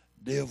much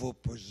devil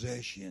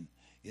possession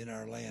in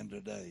our land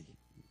today?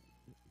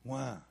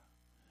 Why?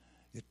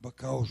 It's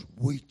because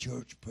we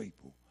church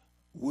people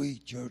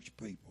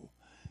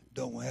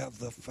don't have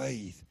the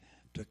faith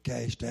to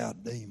cast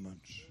out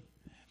demons.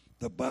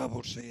 The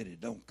Bible said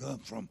it don't come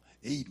from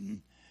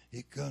eating.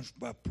 It comes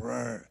by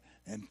prayer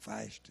and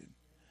fasting.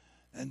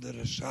 And the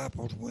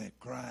disciples went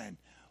crying,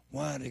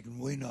 why did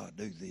we not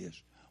do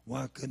this?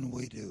 Why couldn't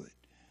we do it?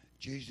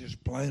 Jesus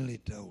plainly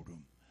told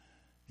them,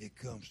 it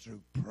comes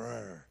through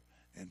prayer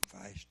and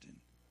fasting.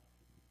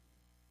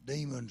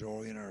 Demons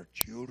are in our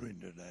children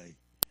today.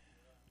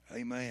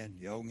 Amen.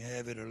 Y'all can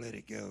have it or let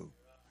it go.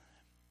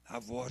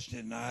 I've watched it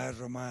in the eyes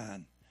of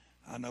mine.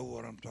 I know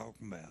what I'm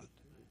talking about.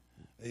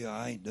 Yeah,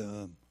 I ain't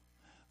dumb.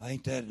 I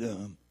ain't that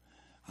dumb.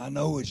 I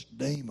know it's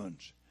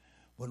demons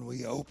when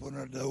we open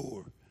a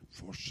door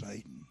for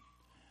Satan.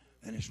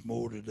 And it's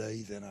more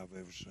today than I've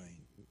ever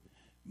seen.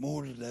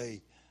 More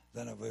today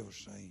than I've ever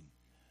seen.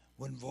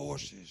 When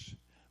voices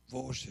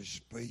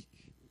speak.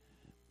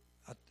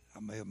 I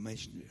may have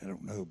mentioned it, I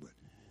don't know, but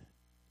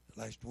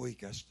last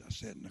week I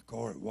sat in the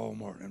car at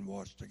Walmart and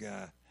watched a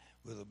guy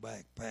with a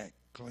backpack,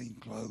 clean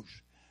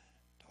clothes,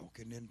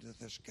 talking into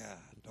the sky,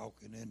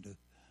 talking into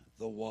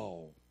the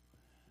wall.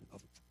 A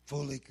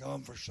fully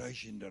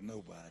conversation to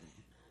nobody.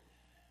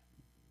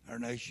 Our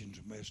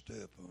nation's messed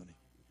up, honey.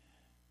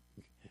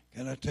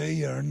 Can I tell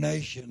you, our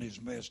nation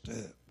is messed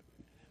up.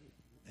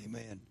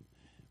 Amen.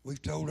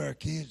 We've told our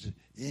kids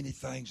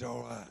anything's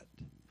all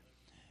right.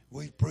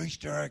 We've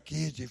preached to our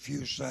kids, if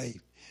you're saved,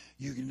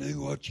 you can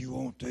do what you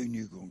want to and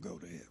you're going to go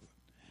to heaven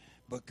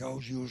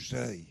because you're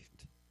saved.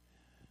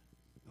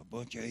 A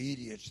bunch of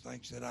idiots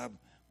thinks that I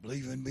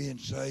believe in being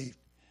saved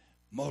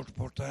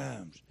multiple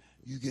times.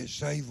 You get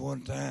saved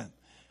one time,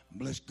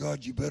 bless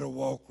God, you better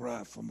walk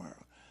right from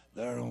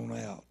there on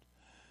out.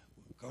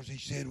 Because he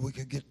said we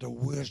could get the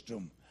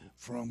wisdom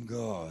from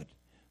God.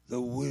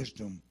 The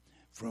wisdom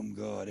from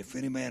God. If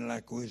any man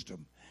lack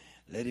wisdom,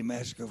 let him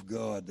ask of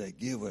God that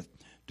giveth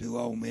to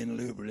all men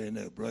liberally and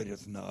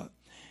upbraideth not,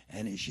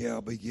 and it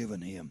shall be given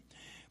him.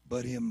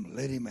 But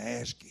let him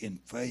ask in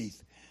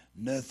faith,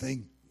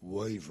 nothing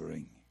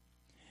wavering.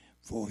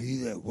 For he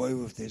that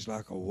wavereth is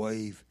like a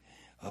wave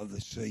of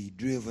the sea,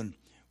 driven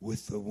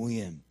with the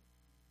wind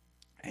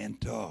and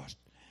tossed.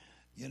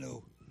 You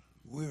know,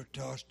 we're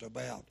tossed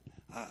about.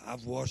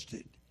 I've watched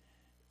it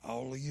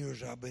all the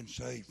years I've been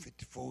saved,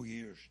 54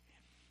 years.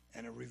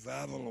 And a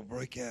revival will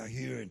break out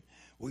here, and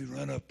we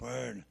run up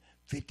there, and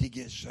 50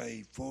 get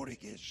saved, 40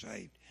 get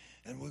saved,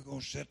 and we're going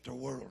to set the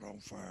world on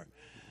fire.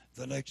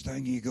 The next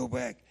thing you go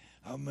back,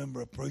 I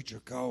remember a preacher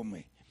called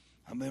me.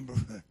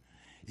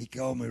 He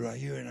called me right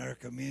here in our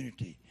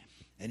community,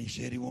 and he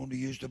said he wanted to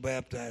use the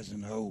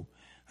baptizing hole.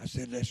 I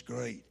said, that's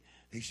great.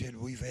 He said,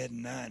 we've had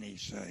 90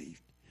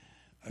 saved.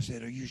 I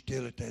said, are you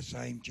still at that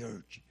same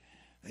church?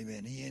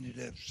 Amen. He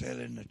ended up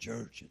selling the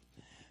church.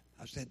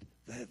 I said,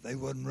 there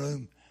wasn't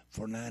room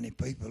for 90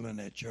 people in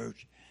that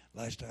church.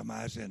 Last time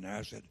I was in there,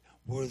 I said,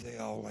 where are they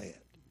all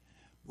at?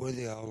 Where are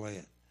they all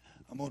at?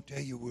 I'm going to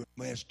tell you, we're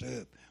messed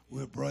up.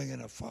 We're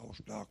bringing a false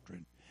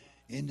doctrine.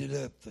 Ended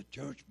up, the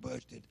church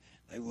busted.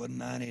 They wasn't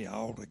 90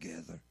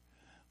 altogether.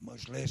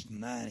 Much less than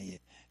 90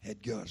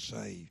 had got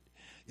saved.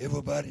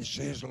 Everybody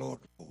says, Lord,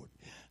 Lord,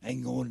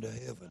 ain't going to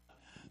heaven.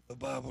 The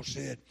Bible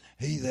said,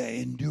 he that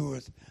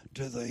endureth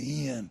to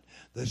the end,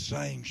 the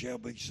same shall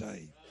be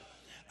saved.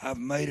 I've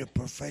made a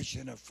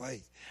profession of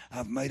faith.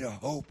 I've made a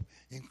hope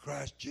in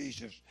Christ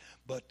Jesus.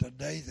 But the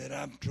day that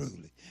I'm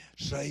truly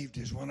saved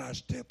is when I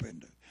step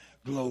into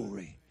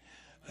glory.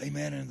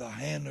 Amen. And the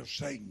hand of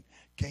Satan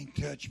can't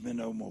touch me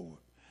no more.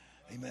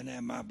 Amen.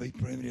 That might be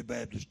primitive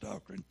Baptist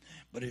doctrine,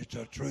 but it's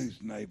the truth,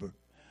 neighbor.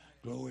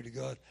 Glory to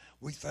God.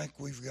 We think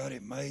we've got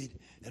it made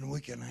and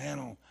we can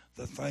handle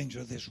the things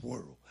of this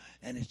world,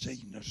 and it's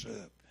eating us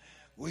up.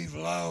 We've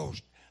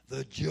lost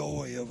the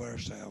joy of our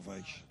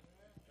salvation.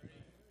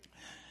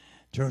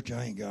 Church,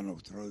 I ain't got no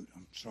throat.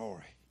 I'm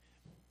sorry.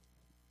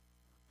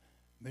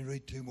 Let me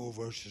read 2 more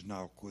verses and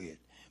I'll quit.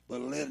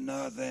 But let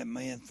not that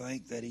man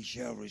think that he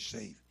shall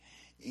receive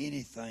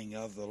anything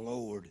of the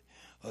Lord.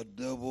 A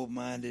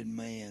double-minded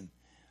man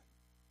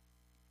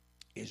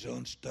is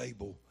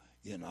unstable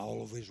in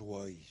all of his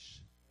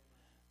ways.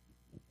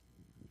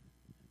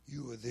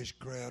 You are this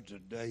crowd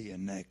today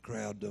and that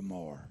crowd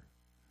tomorrow.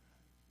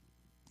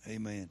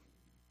 Amen.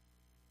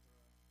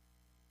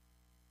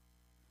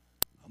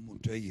 I'm going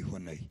to tell you,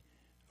 when they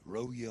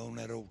roll you on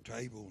that old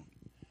table,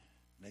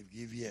 and they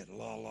give you that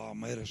la-la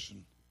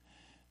medicine,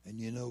 and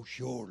you know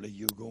shortly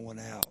you're going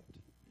out,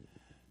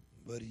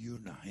 buddy, you're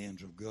in the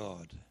hands of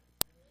God.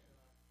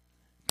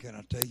 Can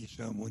I tell you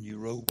something? When you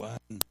roll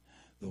behind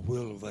the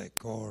wheel of that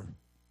car,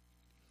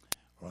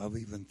 or I've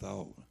even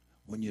thought,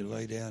 when you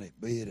lay down at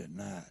bed at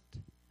night,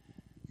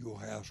 your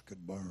house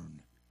could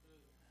burn.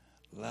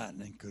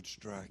 Lightning could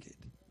strike it.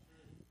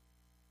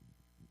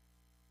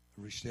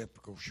 A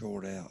receptacle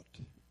short out.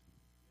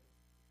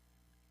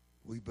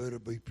 We better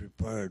be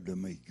prepared to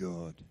meet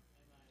God.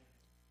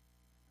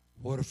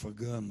 What if a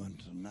gunman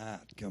tonight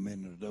come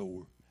in the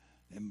door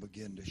and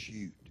begin to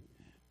shoot?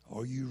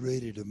 Are you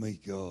ready to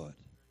meet God?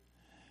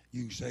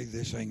 You can say,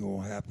 this ain't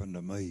going to happen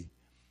to me.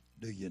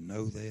 Do you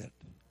know that?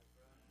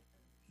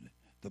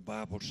 The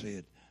Bible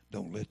said,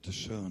 don't let the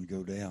sun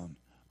go down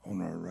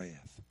on our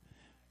wrath.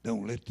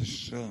 Don't let the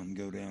sun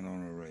go down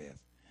on our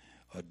wrath.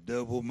 A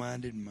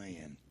double-minded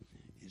man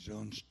is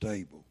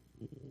unstable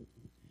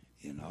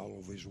in all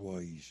of his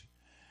ways.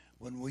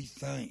 When we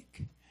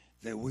think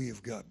that we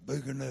have got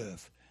big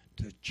enough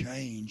to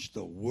change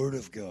the Word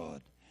of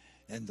God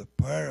and the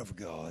power of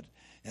God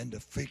and to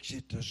fix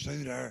it to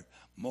suit our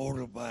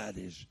mortal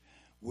bodies,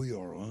 we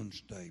are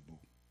unstable.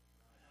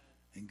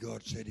 And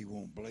God said He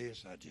won't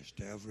bless. I just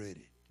have read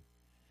it.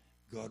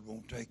 God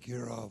won't take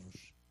care of us.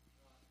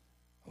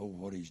 Oh,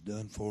 what He's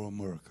done for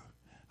America.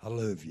 I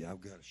love you. I've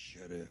got to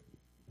shut up.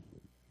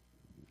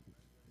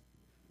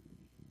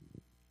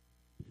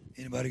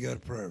 Anybody got a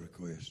prayer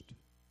request?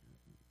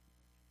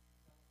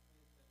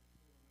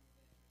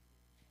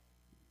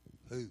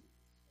 Who?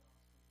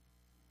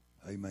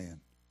 Amen.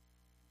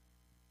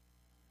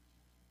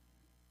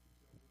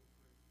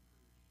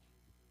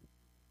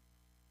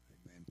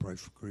 Amen. Pray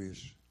for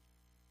Chris.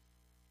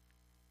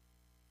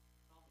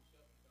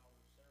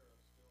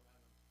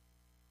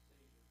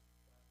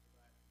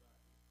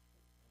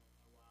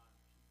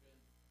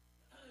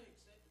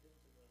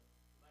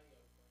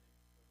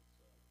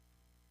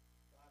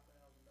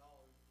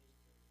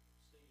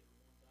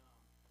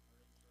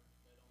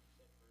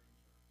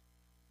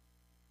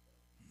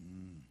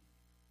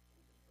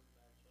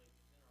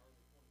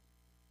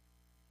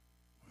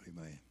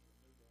 Amen.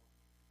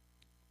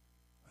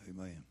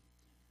 Amen.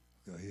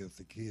 We've got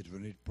healthy kids. We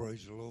need to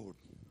praise the Lord.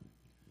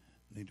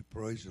 We need to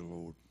praise the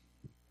Lord.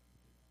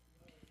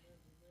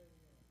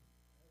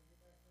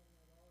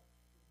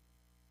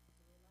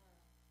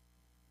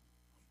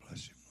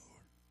 Bless Him,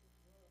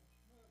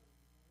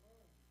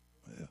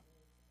 Lord.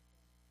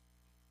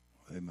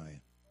 Yeah.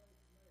 Amen.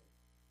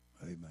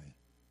 Amen.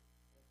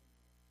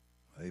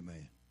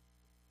 Amen.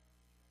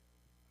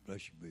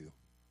 Bless you, Bill.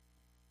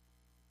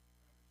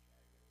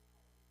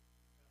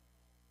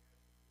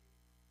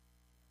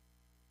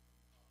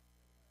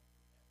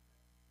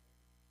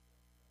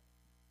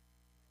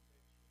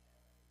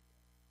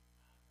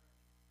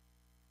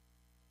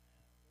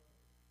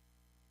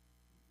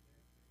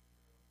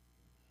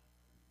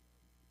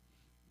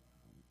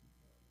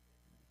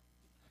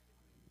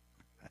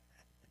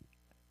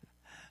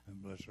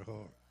 And bless her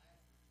heart.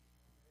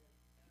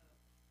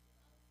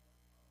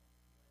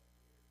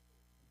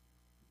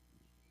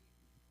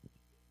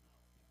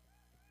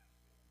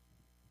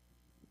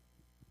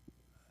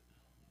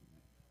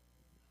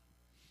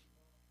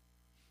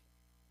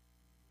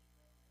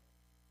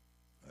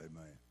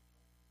 Amen.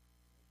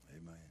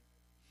 Amen.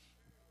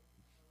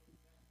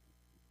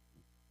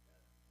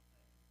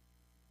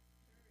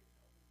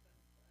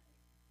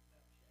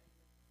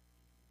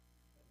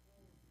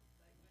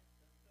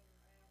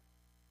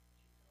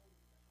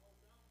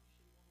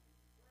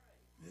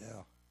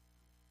 Yeah.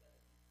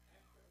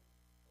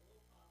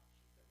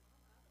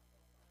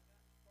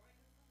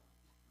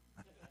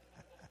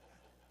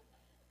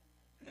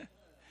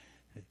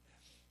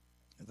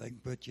 They can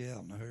put you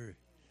out in a hurry.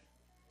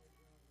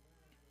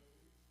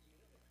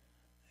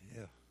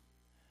 Yeah.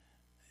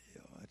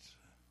 Yeah,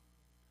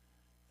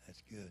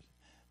 that's good.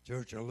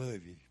 Church, I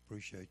love you.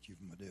 Appreciate you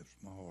from the depths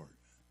of my heart.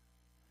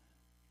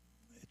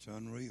 It's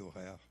unreal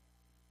how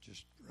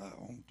just right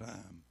on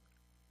time.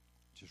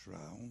 Just right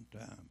on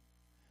time.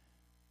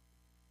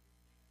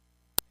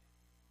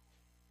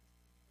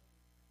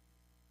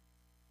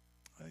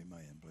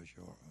 Amen. Bless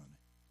your heart, honey.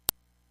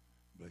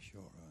 Bless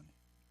your heart, honey.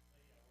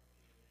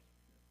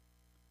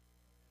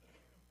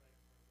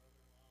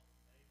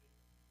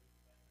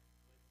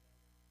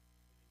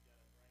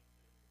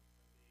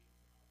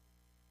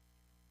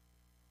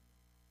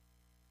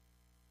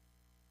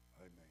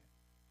 Amen.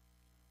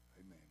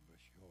 Amen.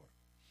 Bless your heart.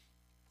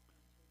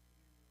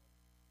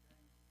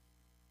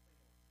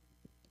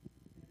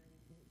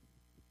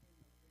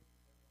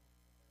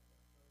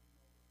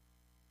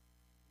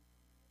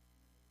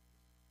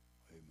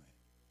 Amen.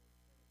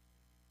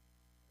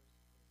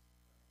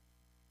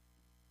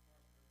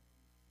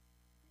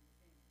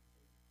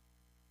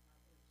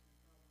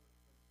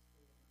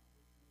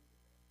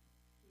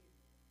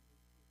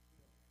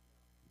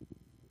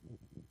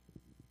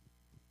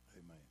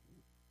 Amen.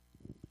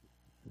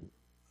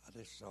 I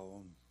just saw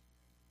them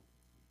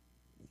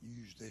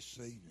use this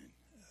evening.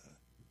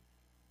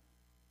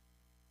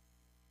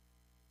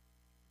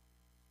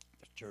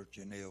 The church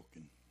in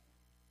Elkin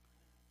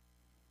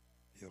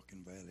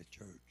Valley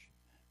Church,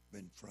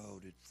 been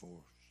frauded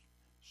for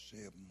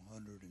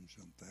 $700 and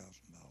some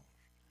thousand dollars,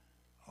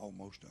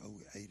 almost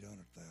 $800,000.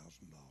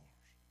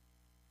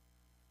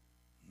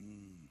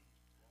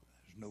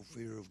 There's no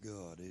fear of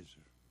God, is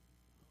there?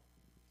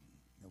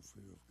 No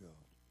fear of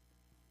God.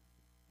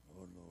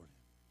 Oh, Lord.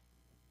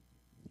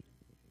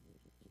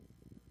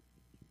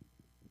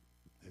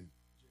 Who?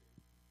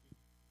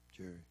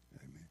 Jerry.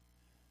 Amen.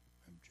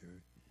 I'm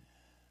Jerry.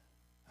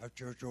 Our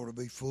church ought to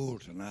be full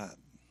tonight.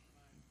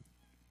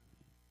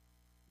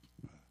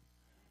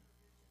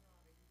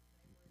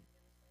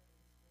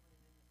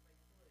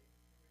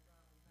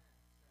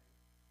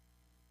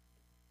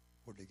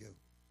 Where'd they go?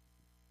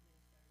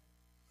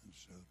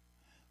 Minnesota.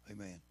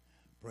 Amen.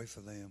 Pray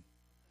for them.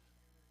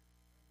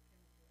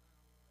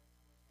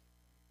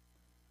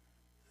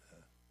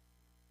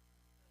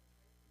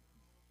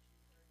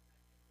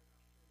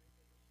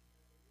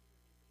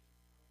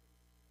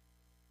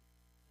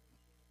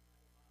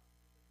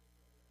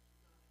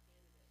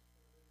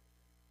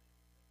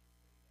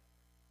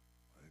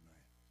 Amen.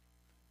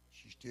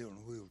 She's still in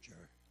a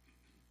wheelchair.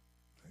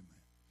 Amen.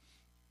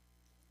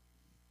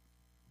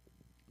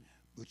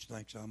 Butch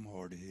thinks I'm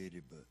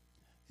hard-headed, but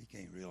he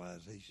can't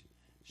realize he's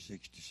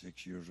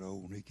 66 years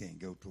old and he can't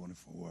go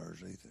 24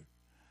 hours either.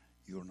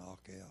 You'll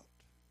knock out.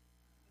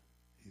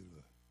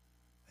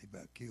 He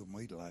about killed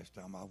me the last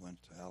time I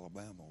went to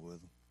Alabama with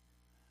him.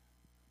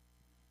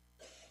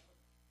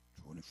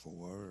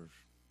 24 hours.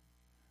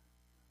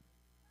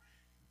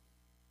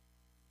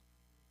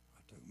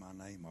 I took my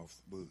name off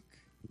the book.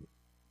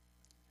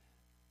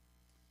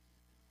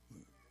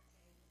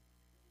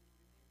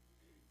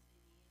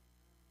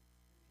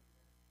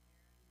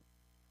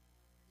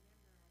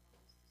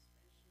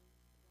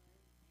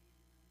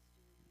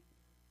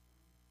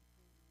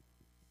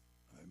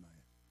 Amen.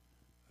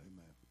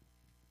 Amen.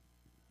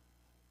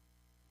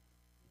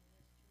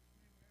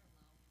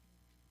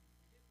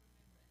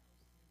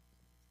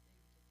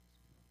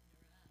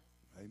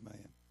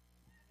 Amen.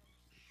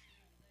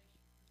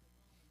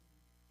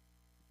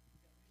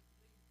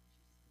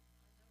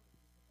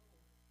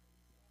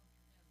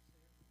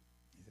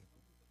 Yeah.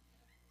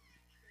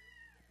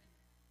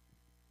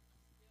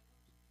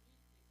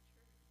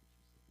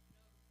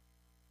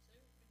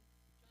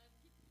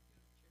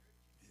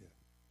 Yeah.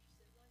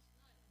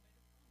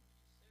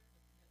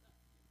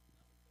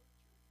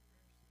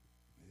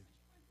 Yeah.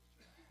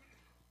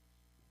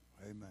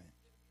 Amen.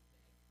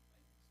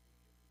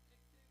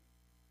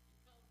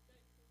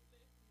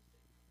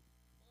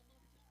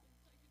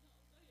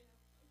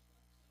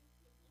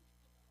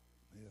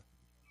 Yeah.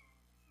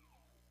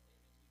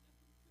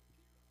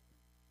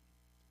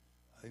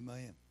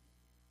 Amen.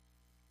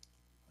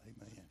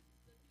 Amen.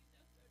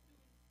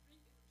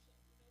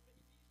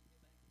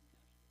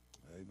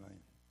 Amen.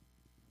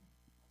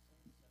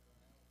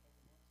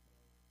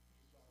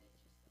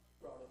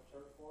 Brought up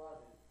church before I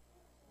did.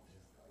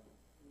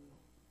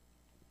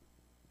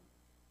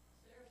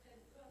 Sarah's had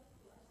it rough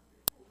the last 3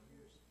 or 4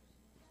 years.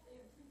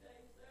 Staying 2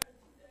 days there and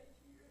 2 days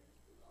here.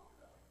 It's a long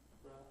ride.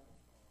 Right.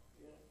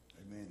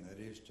 Yeah. Amen.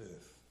 That is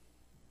tough.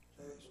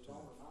 That Church is was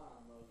on tough. her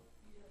mind, though.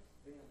 Yes.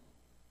 Then.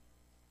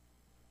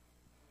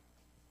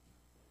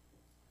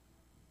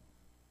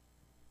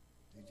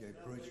 DJ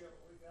preach.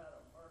 We got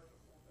a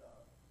merciful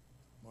God.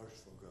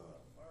 Merciful God.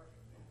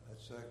 Merciful.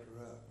 That's exactly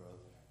right,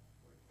 brother.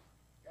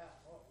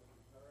 Got what we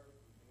deserve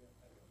to be in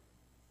heaven.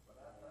 But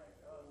I thank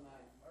God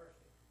for His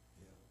mercy.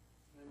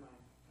 Yeah. Amen.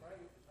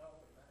 Praise His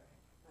holy name.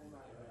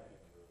 Amen.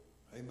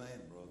 Amen,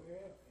 brother.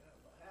 Yeah. You know,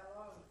 but how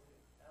long is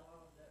it? How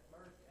long is that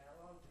mercy? How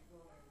long is He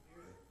going to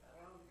endure it?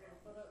 How long is He going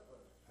to put up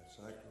with it? That's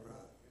exactly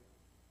right.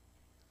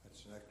 That's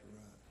exactly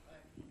right.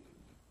 Thank you.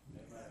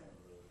 Amen.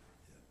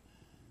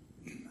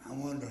 I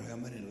wonder how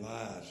many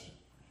lies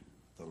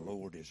the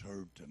Lord has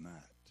heard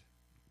tonight.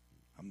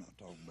 I'm not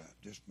talking about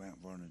just Mount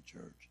Vernon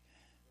Church,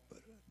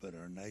 but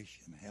our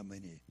nation. How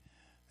many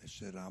have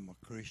said, I'm a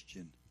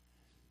Christian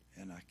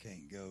and I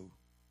can't go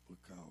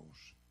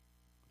because,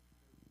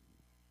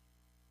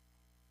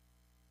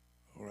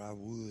 or I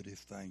would if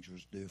things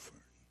was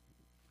different,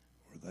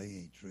 or they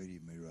ain't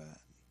treated me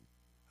right.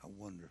 I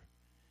wonder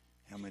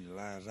how many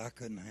lies. I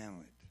couldn't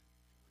handle it.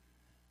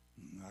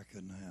 I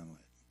couldn't handle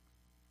it.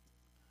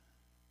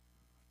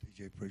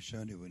 TJ preached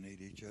Sunday, we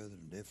need each other,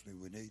 and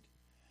definitely we need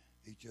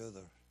each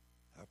other.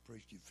 I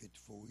preached it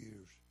 54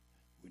 years.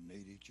 We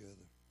need each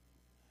other.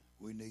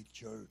 We need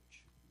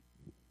church.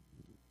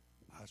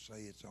 I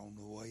say it's on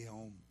the way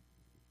home.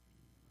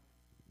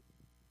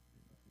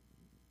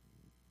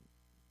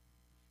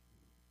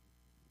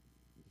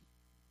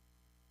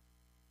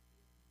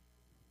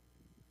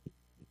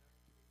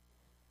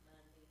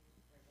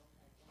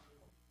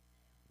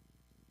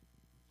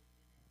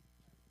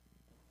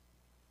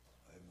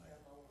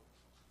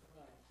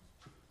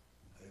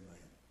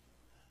 Amen.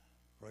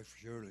 Pray for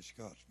Shirley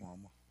Scott's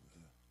mama. I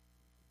think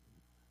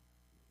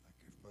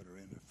they've put her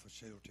in a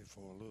facility for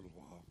a little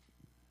while.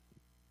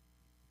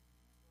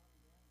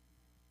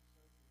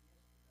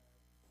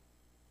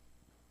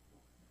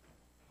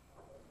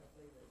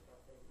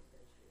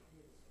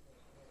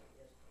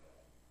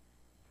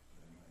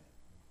 Amen.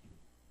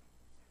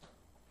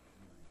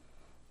 Amen.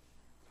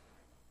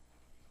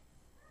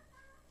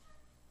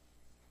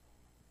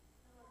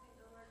 I want to thank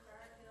the Lord for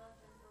our health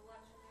and for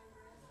watching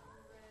over us on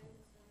the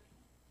roads. And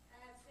I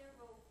have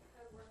several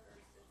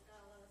co-workers that's got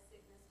a lot of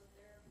sickness with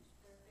their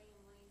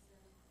families,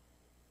 and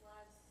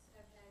wives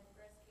have had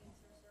breast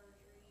cancer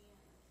surgery, and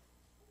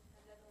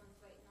another one's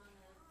waiting on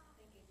I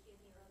think a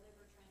kidney or a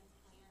liver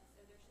transplant.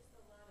 So there's just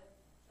a lot of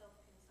health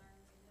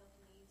concerns and health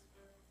needs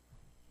for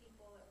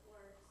people at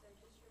work. So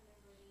just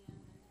remember them,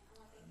 and I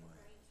want to thank you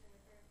for answering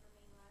a prayer for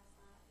me last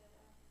night that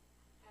I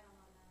had on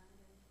my mind,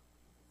 and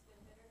it's been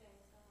a better day,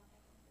 so I want to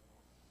thank you for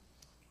that.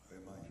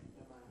 Amen.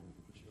 Amen.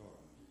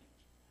 Sure.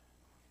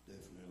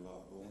 Definitely a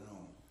lot going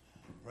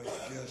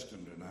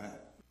Justin tonight.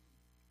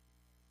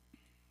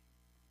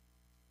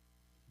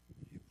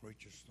 You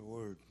preach us the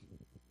word.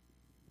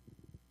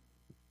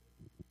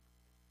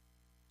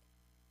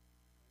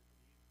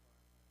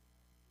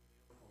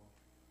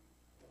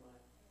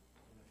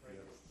 Friday,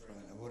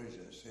 what is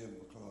that, 7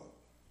 o'clock?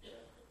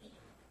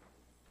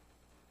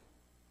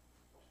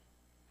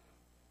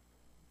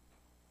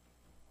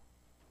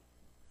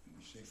 Let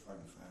me see if I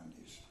can find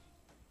this.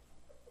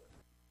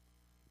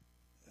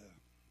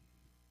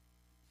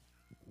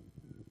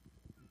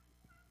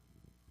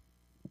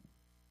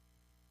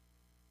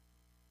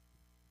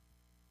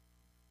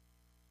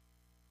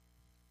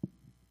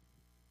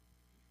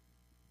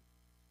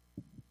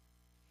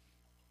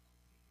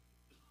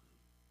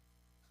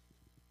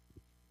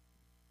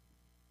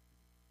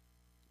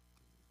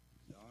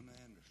 Don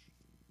Anderson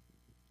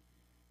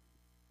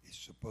is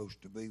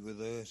supposed to be with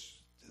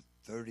us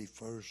the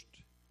 31st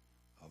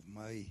of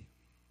May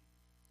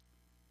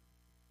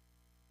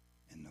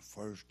and the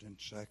 1st and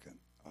 2nd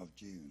of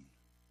June.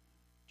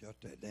 Jot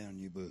that down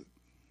in your book.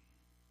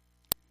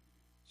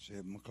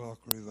 7 o'clock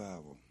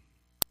revival.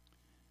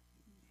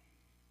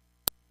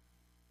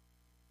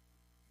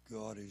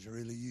 God has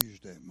really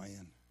used that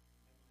man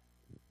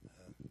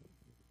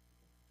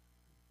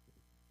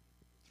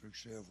through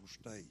several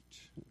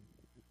states.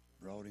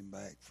 Brought him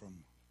back from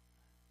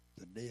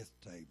the death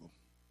table.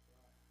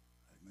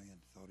 Amen.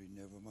 Thought he'd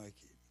never make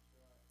it.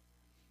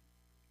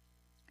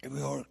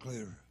 Every heart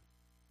clear.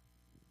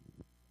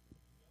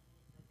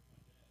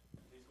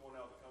 He's going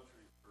out of the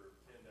country for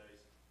 10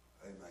 days.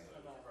 Amen.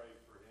 So just pray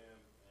for him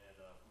and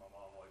for my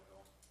mom while he's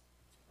gone.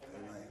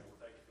 Amen. And we'll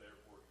take it to the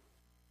airport.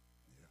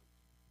 Yeah.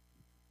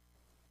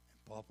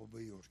 And Papa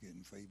Bill's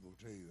getting feeble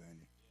too, ain't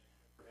he?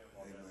 For him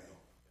while Dad's Amen.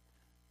 gone.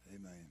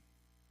 Amen.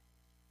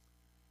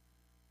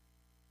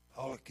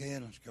 All the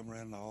cannons come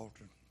around the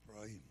altar and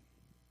pray.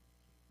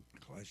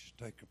 Classes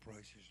take their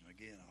places. And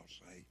again, I'll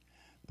say,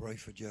 pray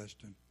for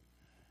Justin.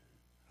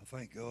 I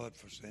thank God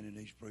for sending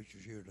these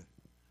preachers here to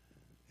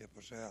help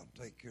us out and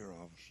take care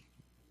of us.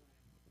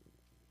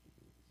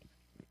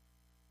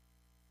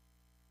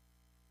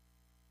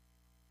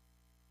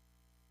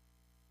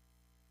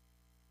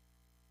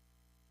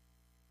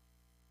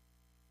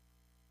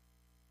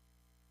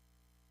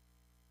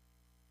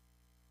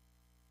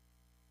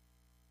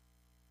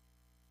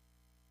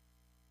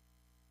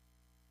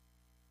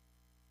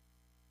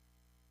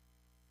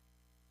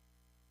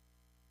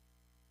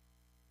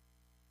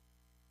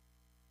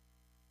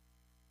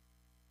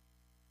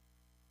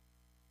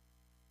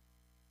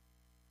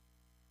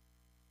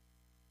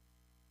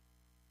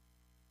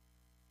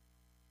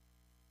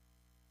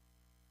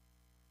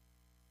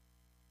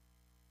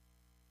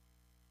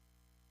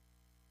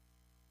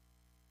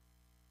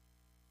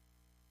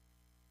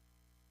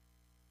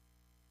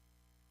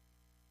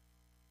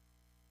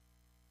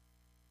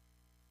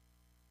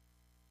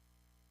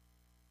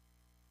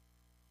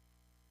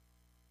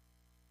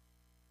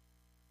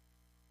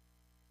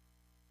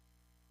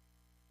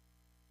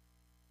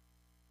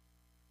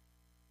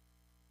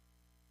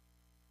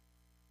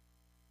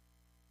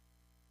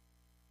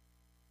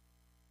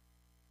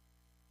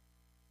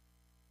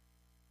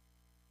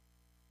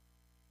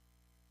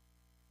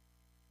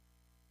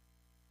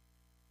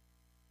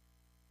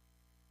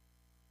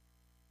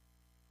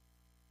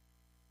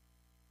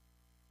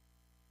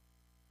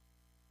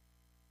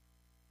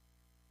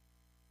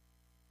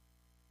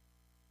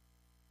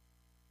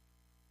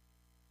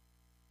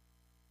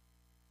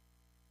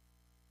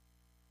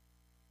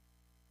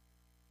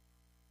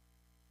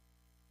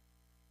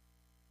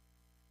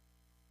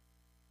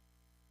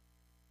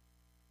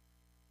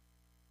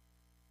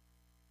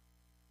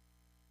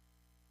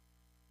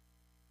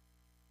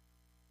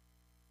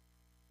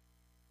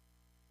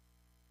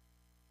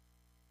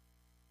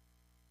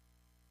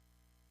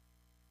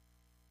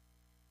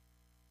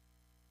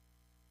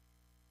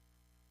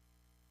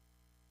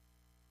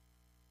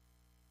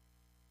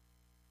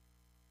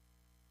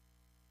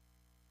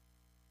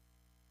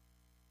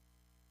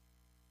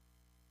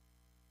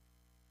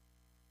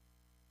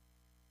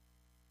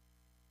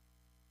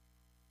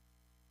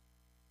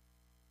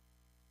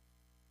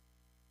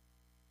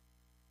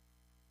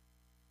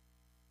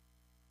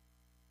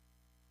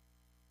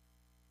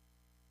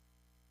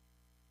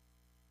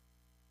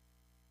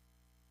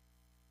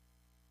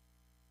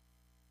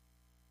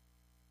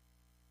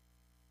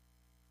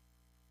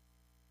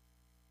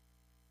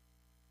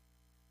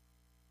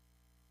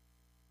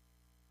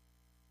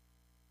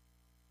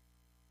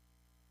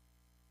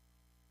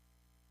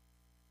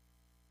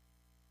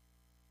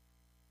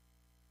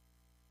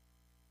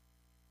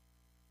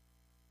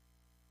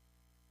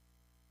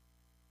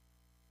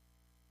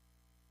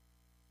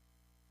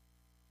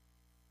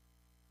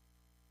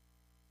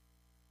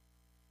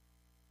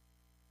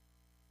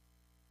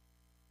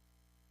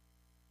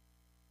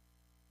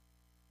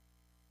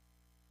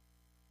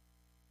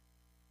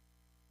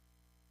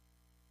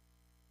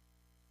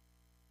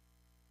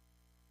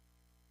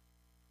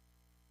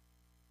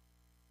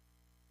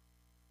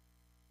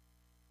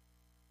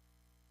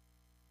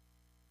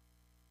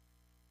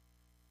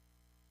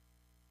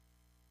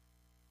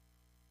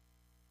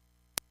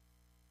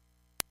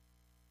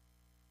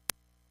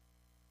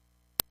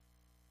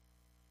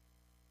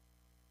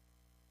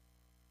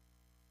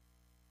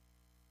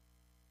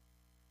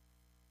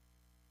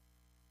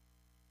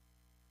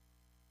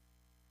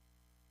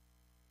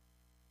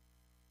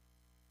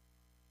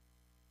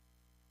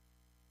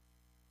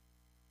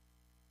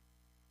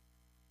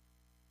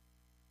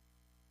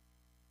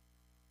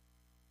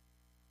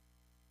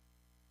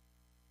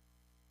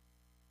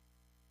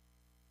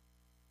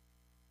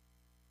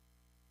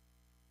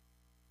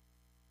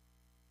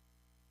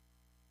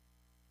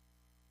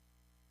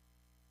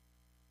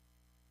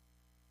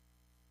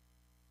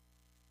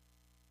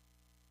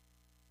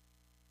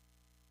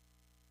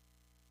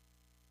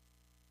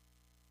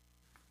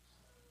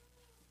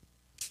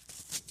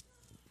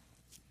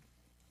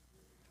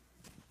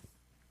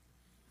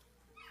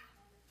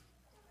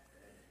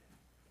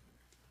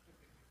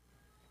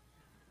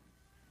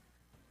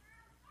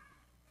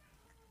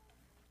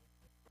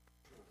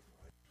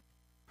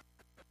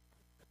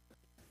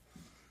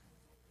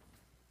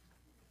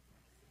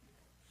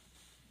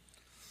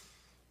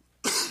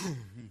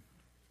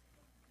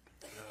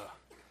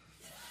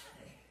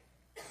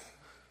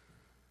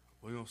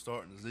 we'll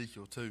start in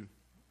Ezekiel 2.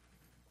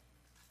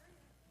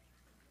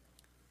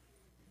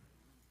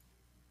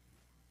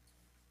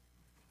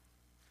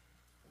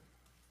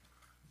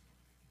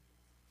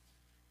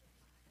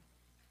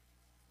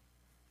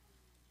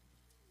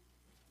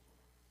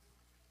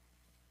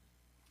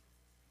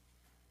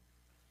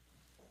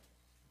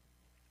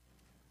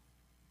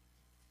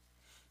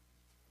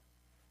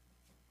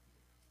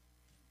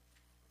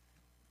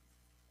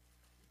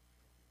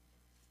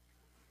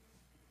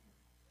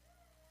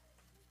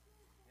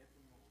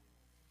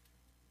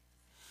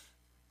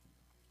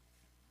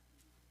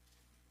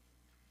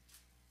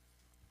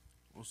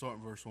 We'll start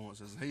in verse 1. It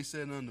says, He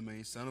said unto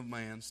me, Son of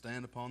man,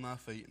 stand upon thy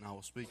feet, and I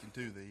will speak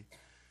unto thee.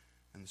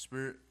 And the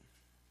Spirit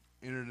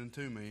entered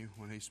into me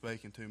when he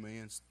spake unto me,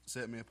 and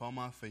set me upon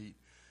my feet,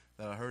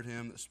 that I heard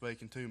him that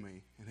spake unto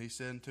me. And he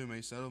said unto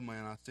me, Son of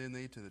man, I send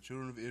thee to the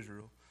children of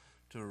Israel,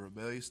 to a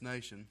rebellious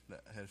nation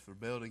that hath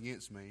rebelled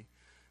against me.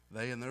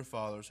 They and their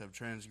fathers have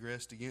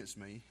transgressed against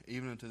me,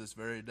 even unto this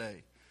very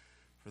day.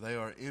 For they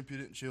are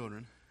impudent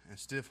children, and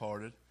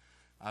stiff-hearted.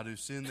 I do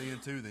send thee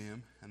unto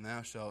them, and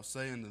thou shalt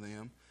say unto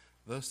them,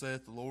 Thus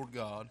saith the Lord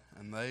God,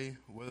 and they,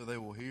 whether they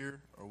will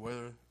hear or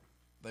whether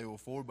they will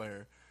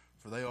forbear,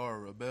 for they are a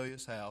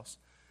rebellious house,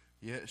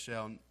 yet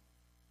shall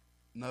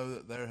know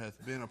that there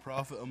hath been a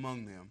prophet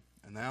among them.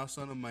 And thou,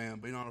 son of man,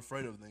 be not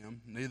afraid of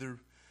them, neither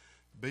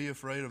be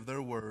afraid of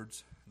their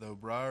words, though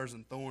briars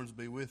and thorns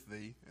be with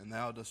thee, and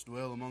thou dost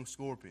dwell among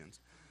scorpions.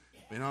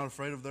 Be not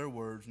afraid of their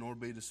words, nor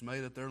be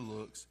dismayed at their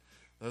looks,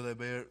 though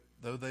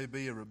they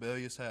be a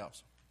rebellious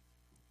house.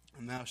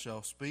 And thou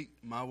shalt speak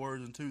my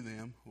words unto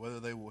them, whether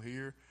they will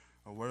hear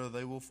or whether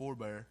they will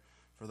forbear,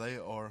 for they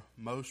are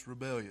most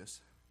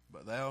rebellious.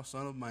 But thou,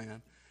 son of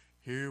man,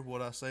 hear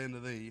what I say unto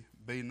thee.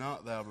 Be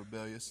not thou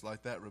rebellious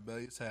like that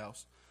rebellious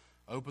house.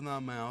 Open thy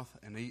mouth,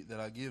 and eat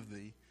that I give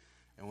thee.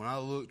 And when I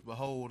looked,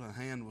 behold, a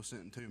hand was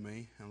sent unto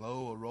me, and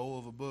lo, a roll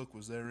of a book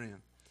was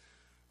therein.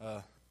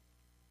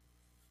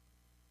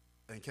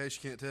 In case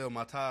you can't tell,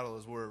 my title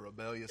is We're a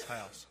Rebellious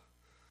House.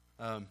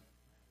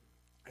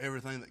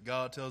 Everything that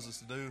God tells us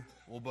to do,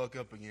 we'll buck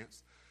up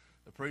against.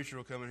 The preacher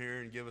will come in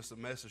here and give us a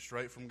message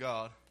straight from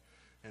God,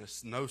 and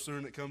it's no sooner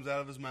than it comes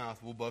out of his mouth,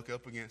 we'll buck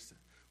up against it.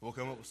 We'll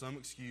come up with some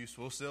excuse.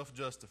 We'll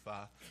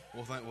self-justify.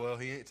 We'll think, well,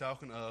 he ain't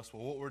talking to us.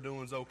 Well, what we're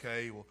doing is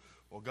okay.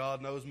 Well,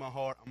 God knows my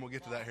heart. I'm going to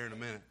get to that here in a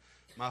minute.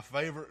 My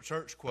favorite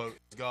church quote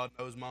is, God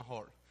knows my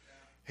heart.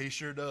 He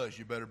sure does.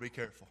 You better be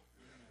careful.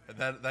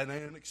 That ain't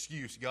an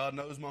excuse. God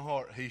knows my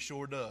heart. He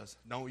sure does.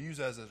 Don't use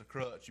that as a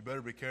crutch. You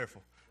better be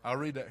careful. I'll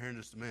read that here in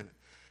just a minute.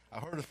 I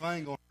heard a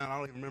thing going around. I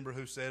don't even remember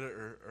who said it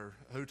or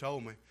who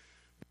told me.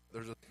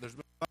 There's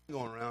been a thing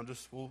going around.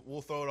 Just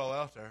we'll throw it all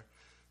out there.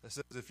 That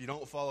says if you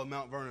don't follow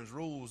Mount Vernon's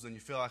rules, then you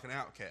feel like an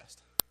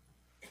outcast.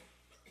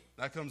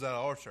 That comes out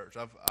of our church.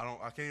 I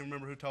can't even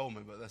remember who told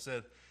me, but they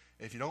said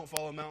if you don't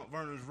follow Mount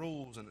Vernon's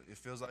rules, and it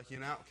feels like you're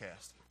an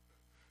outcast.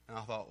 And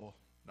I thought, well,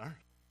 darn,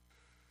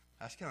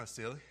 that's kind of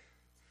silly,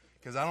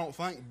 because I don't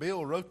think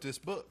Bill wrote this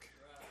book.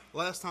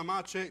 Last time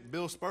I checked,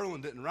 Bill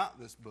Sperling didn't write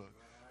this book.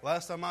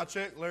 Last time I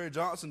checked, Larry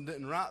Johnson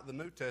didn't write the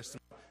New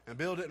Testament, and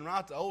Bill didn't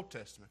write the Old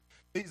Testament.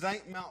 These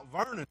ain't Mount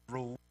Vernon's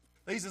rules.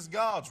 These is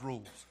God's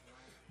rules.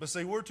 But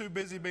see, we're too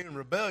busy being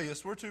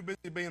rebellious. We're too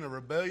busy being a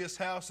rebellious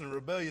house and a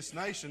rebellious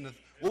nation that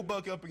we'll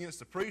buck up against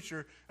the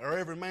preacher or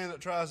every man that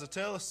tries to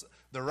tell us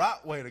the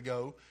right way to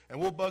go, and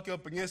we'll buck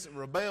up against it and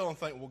rebel and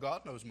think, well,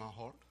 God knows my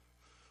heart.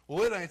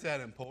 Well, it ain't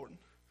that important.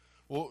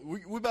 Well,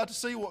 we're about to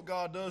see what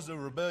God does to a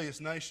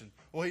rebellious nation.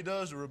 Well, he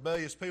does to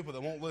rebellious people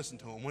that won't listen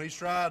to him. When he's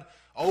tried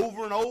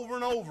over and over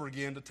and over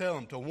again to tell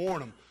them, to warn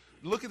them.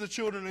 Look at the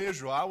children of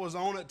Israel. I was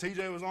on it.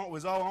 TJ was on it. We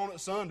was all on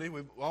it Sunday.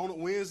 We were on it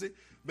Wednesday.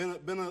 Been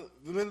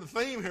the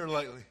theme here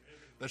lately.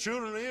 The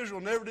children of Israel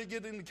never did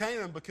get into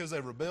Canaan because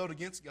they rebelled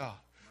against God.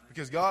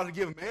 Because God had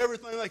given them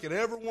everything they could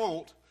ever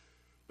want.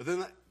 But then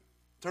that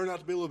turned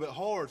out to be a little bit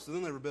hard, so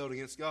then they rebelled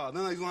against God.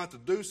 Then they're going to have to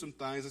do some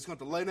things. It's going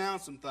to have to lay down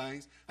some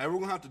things. And we're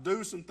going to have to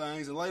do some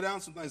things and lay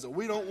down some things that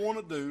we don't want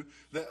to do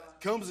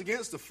that comes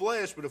against the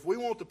flesh. But if we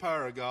want the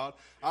power of God,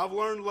 I've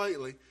learned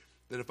lately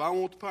that if I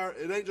want the power,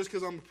 it ain't just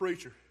because I'm a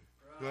preacher.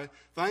 Okay?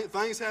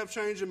 Things have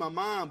changed in my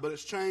mind, but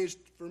it's changed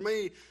for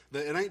me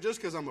that it ain't just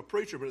because I'm a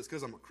preacher, but it's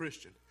because I'm a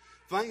Christian.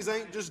 Things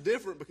ain't just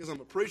different because I'm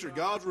a preacher.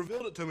 God's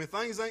revealed it to me.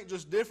 Things ain't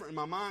just different in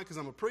my mind because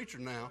I'm a preacher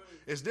now.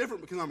 It's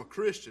different because I'm a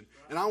Christian,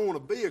 and I want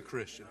to be a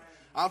Christian.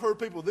 I've heard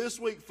people this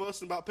week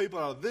fussing about people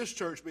out of this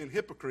church being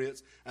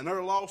hypocrites, and they're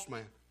a lost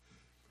man.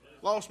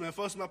 Lost man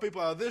fussing about people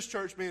out of this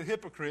church being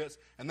hypocrites,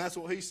 and that's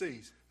what he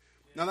sees.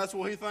 Now, that's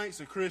what he thinks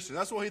of Christians.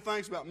 That's what he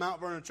thinks about Mount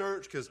Vernon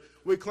Church, because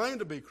we claim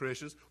to be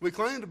Christians. We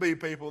claim to be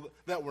people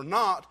that we're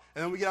not,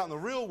 and then we get out in the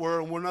real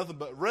world and we're nothing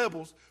but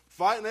rebels,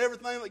 fighting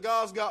everything that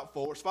God's got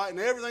for us, fighting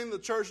everything the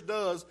church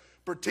does,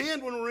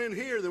 pretend when we're in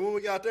here that when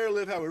we get out there,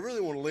 live how we really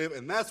want to live,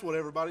 and that's what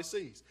everybody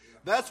sees.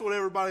 That's what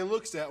everybody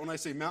looks at when they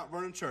see Mount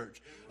Vernon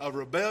Church, a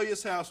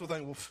rebellious house. We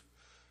think, well,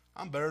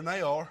 I'm better than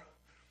they are.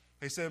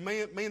 He said,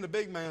 me and the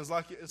big man's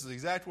like, this is the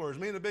exact words,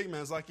 me and the big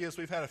man's like, yes,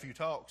 we've had a few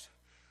talks.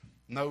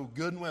 No,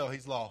 good and well,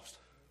 he's lost.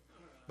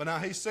 But now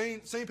he's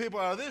seen people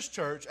out of this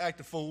church act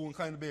a fool and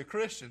claim to be a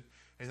Christian.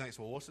 He thinks,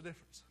 well, what's the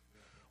difference?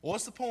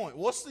 What's the point?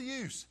 What's the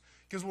use?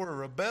 Because we're a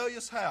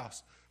rebellious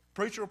house.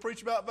 Preacher will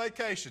preach about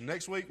vacation.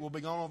 Next week we'll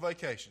be gone on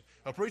vacation.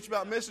 He'll preach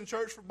about missing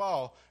church for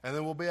ball, and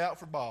then we'll be out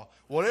for ball.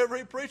 Whatever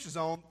he preaches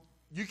on,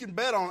 you can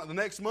bet on it the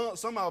next month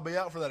somebody will be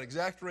out for that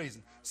exact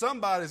reason.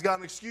 Somebody's got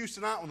an excuse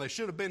tonight when they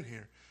should have been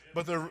here.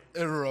 But they're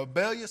a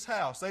rebellious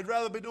house. They'd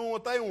rather be doing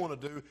what they want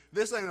to do.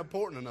 This ain't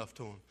important enough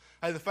to them.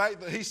 Hey, the fact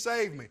that he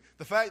saved me,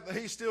 the fact that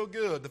he's still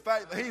good, the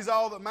fact that he's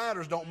all that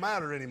matters don't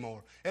matter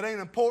anymore. It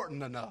ain't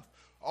important enough.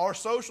 Our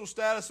social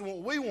status and what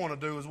we want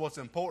to do is what's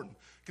important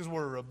because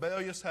we're a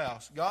rebellious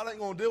house. God ain't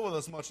going to deal with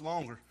us much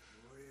longer.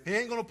 He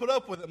ain't going to put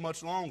up with it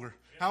much longer.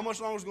 How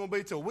much longer is it going to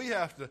be till we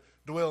have to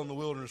dwell in the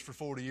wilderness for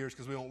 40 years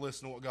because we don't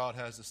listen to what God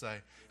has to say?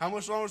 How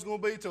much longer is it going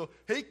to be till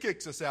He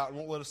kicks us out and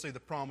won't let us see the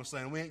promised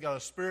land? We ain't got a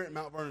spirit in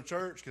Mount Vernon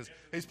Church because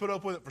He's put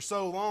up with it for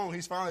so long,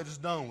 He's finally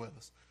just done with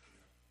us.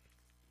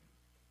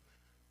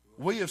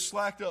 We have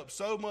slacked up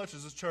so much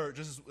as a church.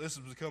 This has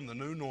become the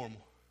new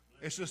normal.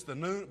 It's just the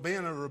new,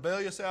 being a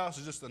rebellious house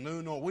is just the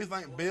new normal. We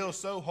think Bill's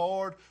so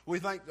hard. We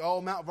think,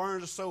 Mount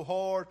Vernon's is so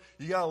hard.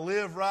 You got to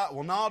live right.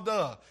 Well, nah,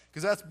 duh,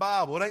 because that's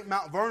Bible. It ain't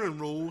Mount Vernon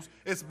rules.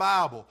 It's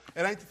Bible.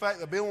 It ain't the fact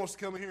that Bill wants to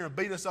come in here and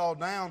beat us all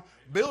down.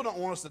 Bill don't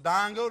want us to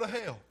die and go to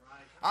hell.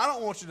 I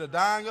don't want you to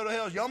die and go to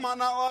hell. Y'all might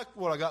not like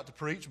what I got to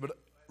preach, but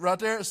right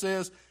there it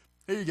says,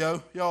 here you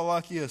go. Y'all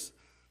like this.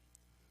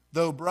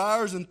 Though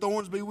briars and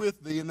thorns be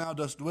with thee, and thou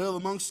dost dwell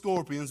among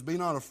scorpions, be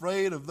not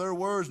afraid of their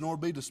words, nor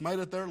be dismayed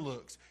at their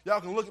looks. Y'all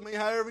can look at me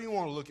however you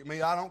want to look at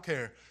me. I don't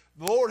care.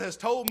 The Lord has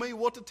told me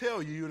what to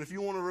tell you, and if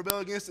you want to rebel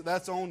against it,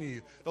 that's on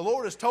you. The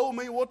Lord has told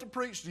me what to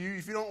preach to you.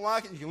 If you don't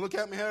like it, you can look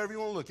at me however you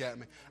want to look at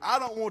me. I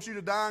don't want you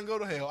to die and go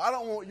to hell. I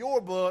don't want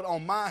your blood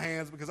on my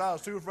hands because I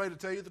was too afraid to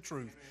tell you the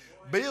truth.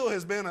 Bill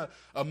has been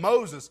a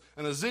Moses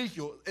and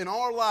Ezekiel in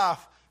our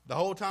life the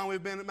whole time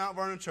we've been at Mount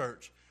Vernon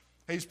Church.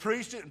 He's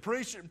preached it and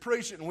preached it and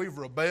preached it, and we've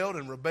rebelled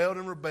and rebelled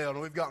and rebelled,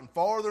 and we've gotten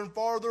farther and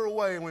farther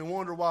away, and we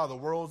wonder why the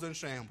world's in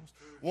shambles.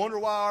 Wonder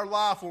why our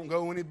life won't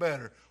go any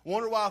better.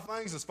 Wonder why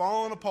things is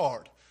falling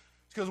apart.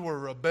 It's because we're a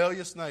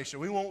rebellious nation.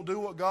 We won't do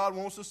what God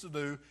wants us to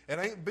do. It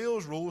ain't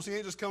Bill's rules. He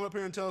ain't just come up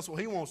here and tell us what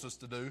he wants us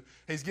to do.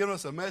 He's giving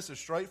us a message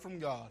straight from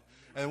God,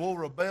 and we'll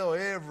rebel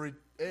every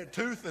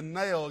tooth and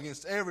nail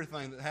against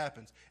everything that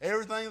happens.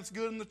 Everything that's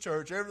good in the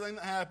church, everything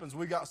that happens,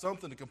 we got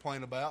something to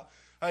complain about.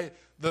 Hey,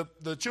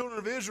 the children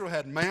of Israel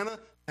had manna,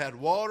 had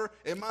water.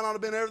 It might not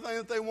have been everything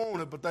that they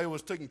wanted, but they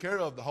was taken care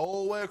of the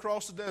whole way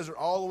across the desert,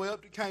 all the way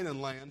up to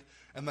Canaan land,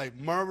 and they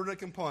murmured and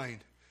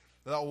complained.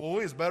 They thought, well,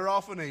 we was better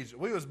off in Egypt.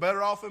 We was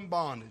better off in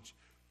bondage.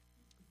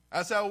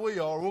 That's how we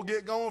are. We'll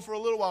get going for a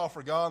little while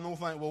for God, and we'll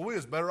think, well, we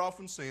was better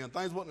off in sin.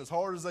 Things wasn't as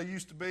hard as they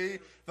used to be.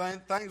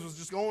 Things was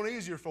just going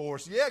easier for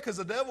us. Yeah, because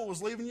the devil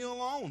was leaving you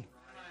alone.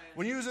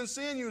 When you was in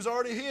sin, you was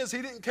already his.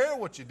 He didn't care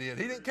what you did.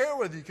 He didn't care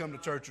whether you come to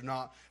church or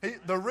not.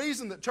 The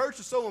reason that church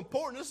is so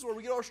important, this is where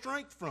we get our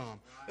strength from.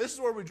 This is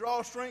where we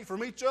draw strength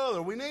from each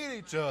other. We need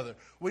each other.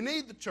 We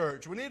need the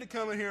church. We need to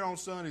come in here on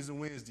Sundays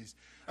and Wednesdays.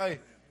 Hey,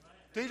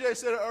 TJ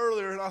said it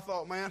earlier, and I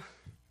thought, man,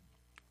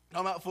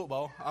 talking about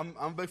football. I'm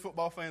a big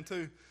football fan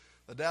too.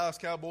 The Dallas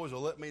Cowboys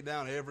will let me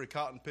down every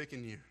cotton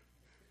picking year.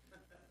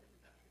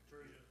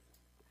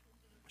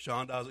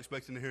 Shonda, I was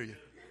expecting to hear you.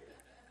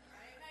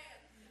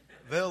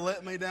 They'll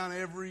let me down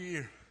every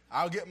year.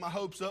 I'll get my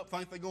hopes up,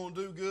 think they're going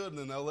to do good, and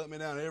then they'll let me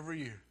down every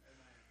year.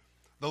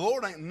 The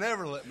Lord ain't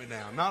never let me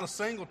down, not a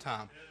single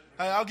time.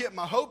 Hey, I'll get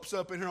my hopes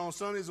up in here on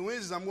Sundays and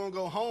Wednesdays. I'm going to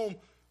go home,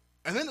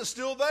 and then it's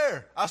still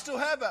there. I still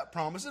have that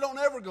promise. It don't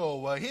ever go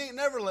away. He ain't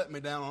never let me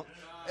down.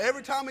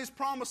 Every time He's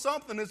promised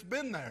something, it's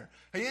been there.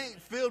 He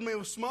ain't filled me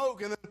with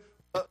smoke, and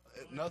then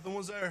nothing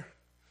was there.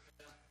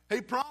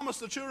 He promised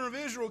the children of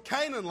Israel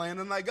Canaan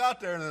land, and they got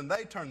there, and then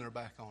they turned their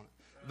back on it.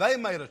 They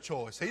made a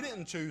choice. He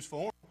didn't choose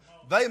for them.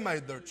 They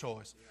made their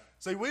choice.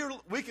 See,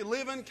 we can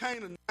live in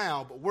Canaan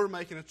now, but we're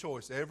making a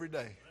choice every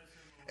day.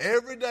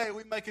 Every day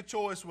we make a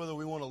choice whether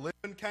we want to live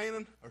in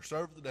Canaan or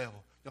serve the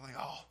devil. You're like,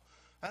 oh,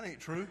 that ain't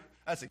true.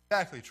 That's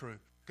exactly true.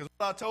 Because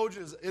what I told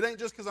you is it ain't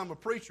just because I'm a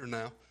preacher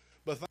now,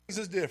 but things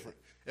is different.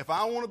 If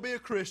I want to be a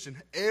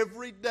Christian,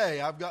 every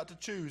day I've got to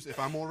choose if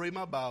I'm going to read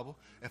my Bible,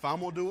 if I'm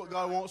going to do what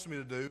God wants me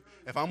to do,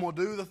 if I'm going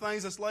to do the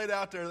things that's laid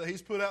out there that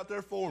He's put out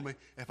there for me,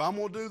 if I'm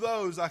going to do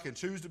those, I can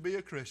choose to be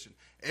a Christian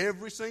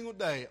every single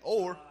day,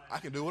 or I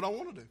can do what I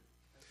want to do.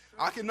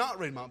 I cannot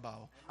read my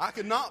Bible. I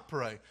cannot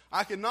pray.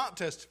 I cannot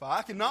testify.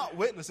 I cannot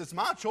witness. It's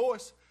my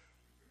choice.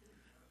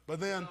 But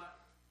then,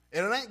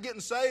 and it ain't getting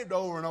saved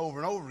over and over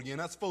and over again.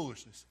 That's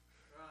foolishness.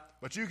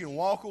 But you can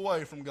walk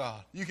away from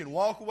God. You can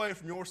walk away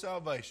from your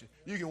salvation.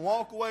 You can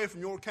walk away from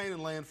your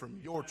Canaan land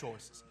from your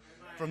choices,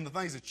 from the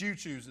things that you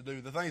choose to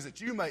do, the things that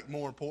you make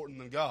more important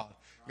than God.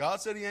 God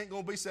said He ain't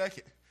going to be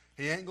second.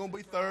 He ain't going to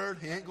be third.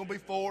 He ain't going to be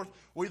fourth.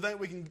 We think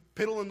we can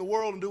piddle in the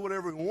world and do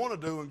whatever we want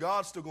to do, and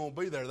God's still going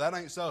to be there. That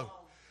ain't so.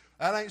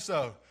 That ain't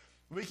so.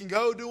 We can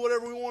go do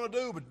whatever we want to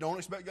do, but don't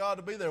expect God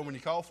to be there when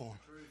you call for Him.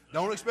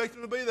 Don't expect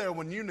Him to be there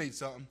when you need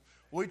something.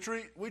 We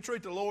treat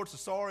the Lord so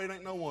sorry, it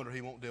ain't no wonder He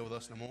won't deal with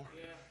us no more.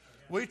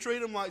 We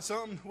treat them like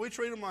something. We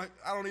treat them like,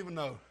 I don't even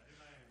know.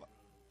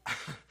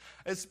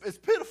 It's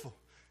pitiful.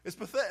 It's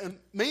pathetic, and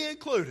me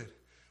included.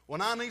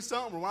 When I need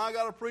something, or when I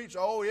got to preach,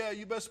 oh yeah,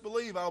 you best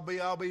believe I'll be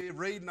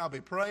reading, I'll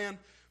be praying,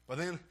 but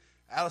then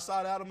out of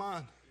sight, out of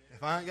mind.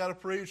 If I ain't got to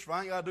preach, if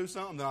I ain't got to do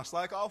something, then I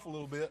slack off a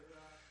little bit.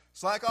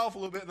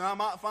 And then I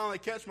might finally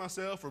catch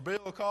myself, or Bill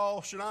will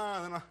call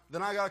Shania, and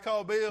then I got to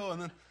call Bill,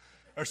 and then,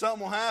 or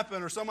something will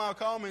happen, or somebody will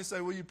call me and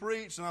say, will you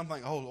preach? And I'm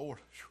thinking, oh Lord,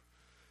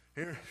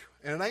 here.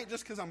 And it ain't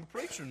just because I'm a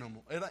preacher no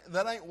more.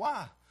 That ain't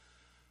why.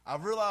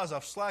 I've realized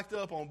I've slacked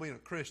up on being a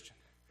Christian.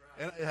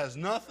 And it has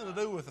nothing to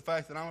do with the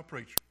fact that I'm a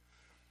preacher.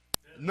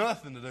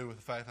 Nothing to do with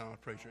the fact that I'm a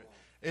preacher.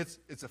 It's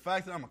the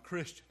fact that I'm a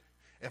Christian.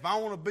 If I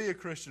want to be a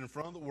Christian in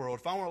front of the world,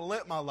 if I want to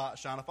let my light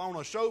shine, if I want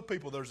to show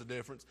people there's a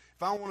difference,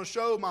 if I want to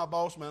show my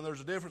boss man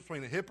there's a difference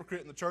between a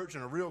hypocrite in the church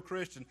and a real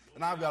Christian,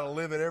 then I've got to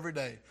live it every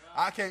day.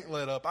 I can't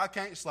let up. I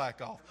can't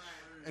slack off.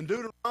 In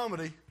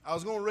Deuteronomy, I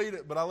was going to read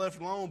it, but I left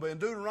it alone, but in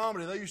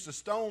Deuteronomy, they used to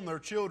stone their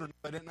children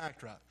if they didn't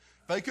act right.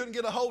 If they couldn't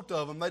get a hold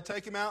of them, they'd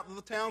take them out to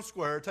the town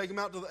square, take them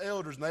out to the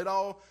elders, and they'd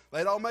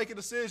all make a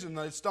decision, and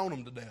they'd stone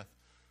them to death.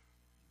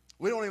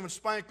 We don't even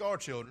spank our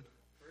children.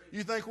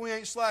 You think we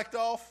ain't slacked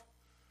off?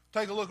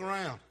 Take a look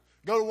around.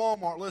 Go to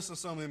Walmart, listen to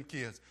some of them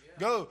kids.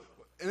 Go,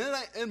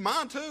 and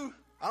mine too.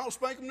 I don't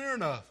spank them near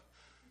enough.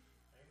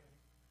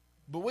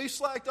 But we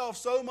slacked off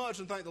so much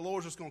and think the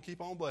Lord's just going to keep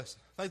on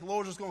blessing. Think the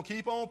Lord's just going to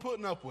keep on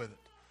putting up with it.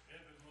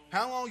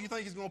 How long do you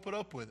think He's going to put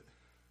up with it?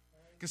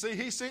 Because see,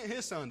 He sent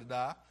His Son to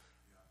die.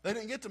 They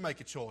didn't get to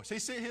make a choice. He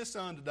sent His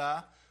Son to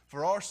die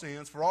for our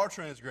sins, for our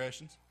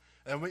transgressions.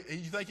 And you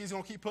think He's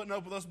going to keep putting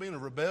up with us being a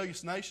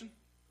rebellious nation?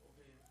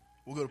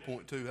 We'll go to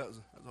point 2. That was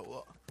a whole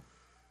lot.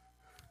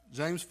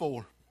 James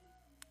 4.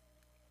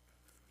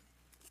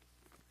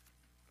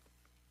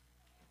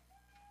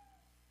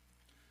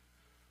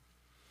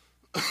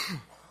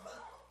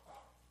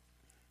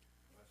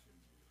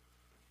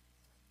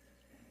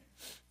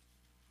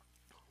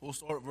 We'll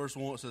start at verse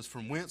 1. It says,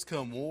 from whence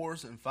come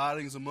wars and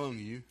fightings among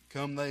you?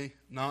 Come they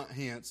not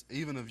hence,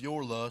 even of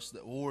your lust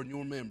that war in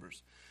your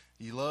members?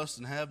 Ye lust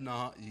and have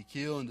not, ye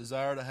kill and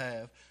desire to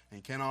have,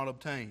 and cannot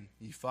obtain.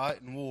 Ye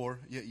fight and war,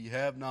 yet ye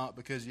have not,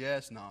 because ye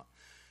ask not.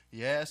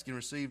 Ye ask and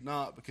receive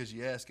not, because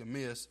ye ask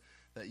amiss,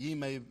 that ye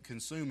may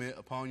consume it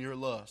upon your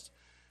lust.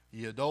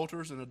 Ye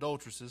adulterers and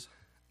adulteresses,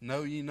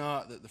 know ye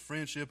not that the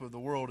friendship of the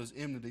world is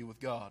enmity with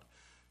God?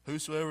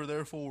 Whosoever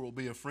therefore will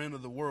be a friend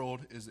of the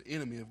world is the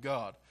enemy of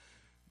God.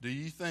 Do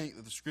ye think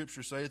that the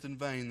Scripture saith in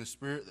vain, the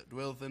Spirit that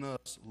dwelleth in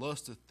us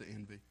lusteth to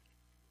envy?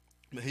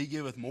 But He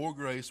giveth more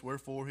grace,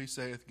 wherefore He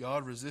saith,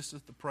 God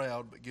resisteth the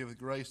proud, but giveth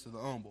grace to the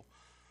humble.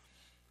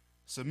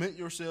 Submit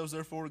yourselves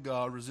therefore to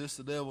God, resist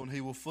the devil, and he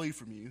will flee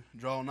from you.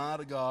 Draw nigh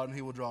to God, and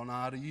He will draw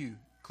nigh to you.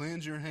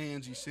 Cleanse your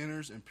hands, ye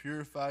sinners, and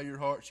purify your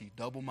hearts, ye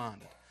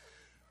double-minded.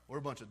 We're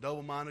a bunch of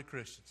double-minded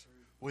Christians.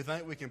 We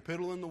think we can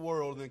piddle in the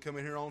world and then come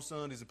in here on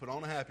Sundays and put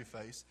on a happy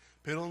face.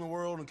 Piddle in the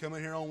world and come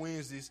in here on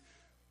Wednesdays,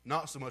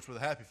 not so much with a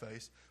happy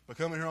face, but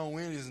come in here on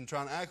Wednesdays and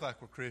trying to act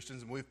like we're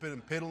Christians. And we've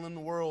been piddling in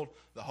the world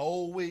the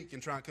whole week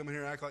and trying to come in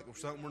here and act like we're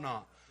something we're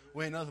not.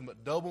 We ain't nothing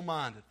but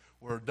double-minded.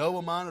 We're a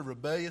double-minded,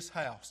 rebellious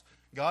house.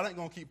 God ain't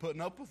going to keep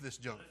putting up with this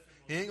junk.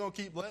 He ain't going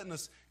to keep letting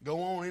us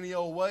go on any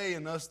old way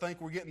and us think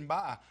we're getting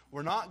by.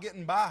 We're not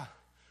getting by.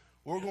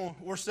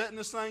 We're setting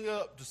this thing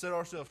up to set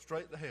ourselves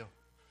straight to hell.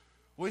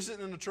 We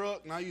sitting in the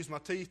truck, and I use my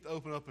teeth to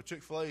open up a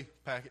Chick-fil-A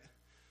packet.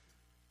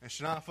 And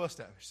Shania fussed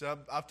at me. She said,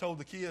 I've told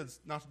the kids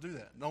not to do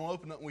that. Don't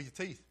open nothing with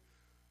your teeth.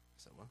 I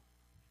said, well,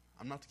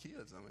 I'm not the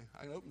kids. I mean,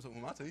 I can open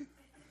something with my teeth.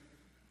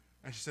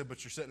 And she said,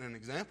 but you're setting an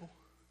example.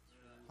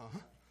 Uh-huh.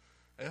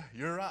 Yeah,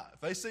 you're right.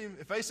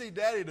 If they see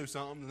Daddy do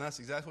something, then that's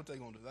exactly what they're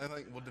going to do. They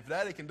think, well, if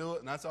Daddy can do it,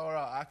 and that's all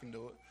right, I can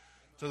do it.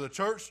 So the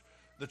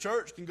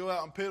church can go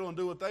out and piddle and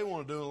do what they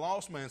want to do, and the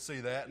lost man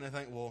see that, and they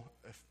think, well,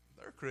 if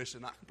they're a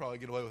Christian, I can probably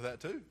get away with that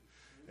too.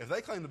 If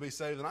they claim to be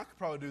saved, then I could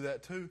probably do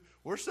that too.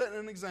 We're setting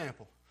an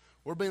example.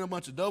 We're being a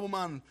bunch of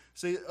double-minded.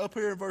 See, up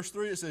here in verse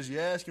 3, it says, ye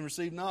ask and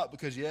receive not,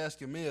 because ye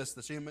ask amiss,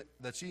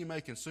 that ye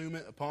may consume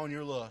it upon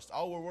your lust.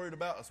 All we're worried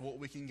about is what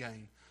we can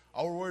gain.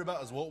 All we're worried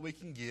about is what we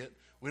can get.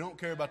 We don't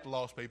care about the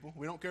lost people.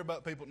 We don't care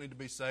about people that need to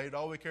be saved.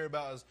 All we care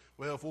about is,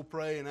 well, if we'll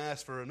pray and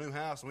ask for a new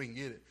house, we can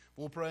get it. If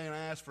we'll pray and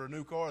ask for a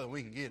new car, then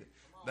we can get it.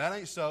 That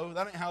ain't so.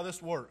 That ain't how this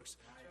works.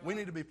 We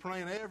need to be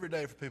praying every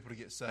day for people to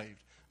get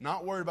saved.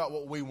 Not worried about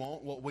what we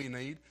want, what we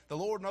need. The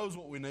Lord knows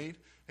what we need.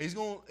 He's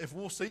going. If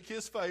we'll seek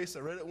His face, I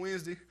read it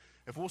Wednesday.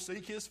 If we'll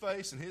seek His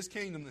face and His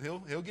kingdom,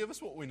 then He'll give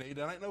us what we need.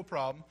 That ain't no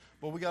problem.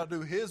 But we got to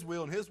do His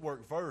will and His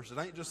work first. It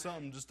ain't just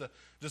something just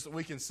that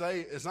we can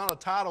say. It's not a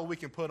title we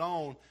can put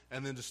on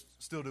and then just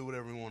still do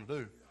whatever we want to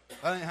do.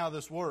 That ain't how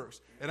this works.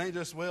 It ain't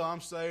just, well,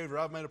 I'm saved or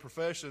I've made a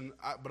profession,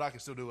 but I can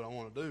still do what I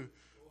want to do.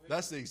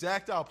 That's the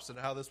exact opposite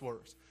of how this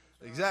works.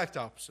 The exact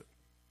opposite.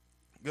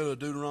 Go to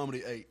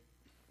Deuteronomy 8.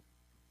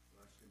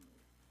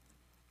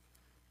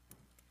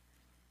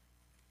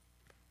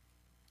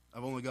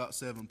 I've only got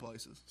 7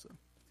 places, so.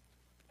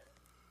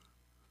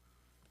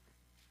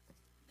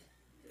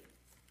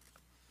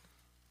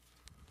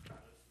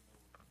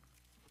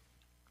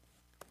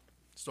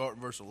 Start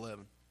in verse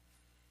 11.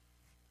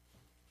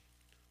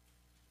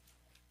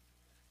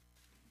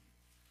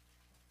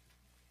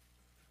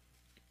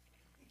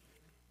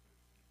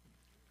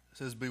 It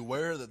says,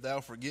 beware that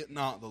thou forget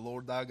not the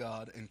Lord thy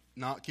God, and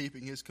not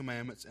keeping his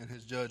commandments and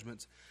his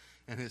judgments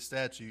and his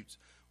statutes,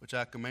 which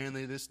I command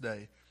thee this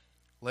day,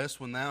 lest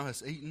when thou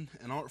hast eaten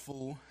and art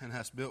full, and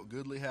hast built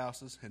goodly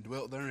houses, and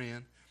dwelt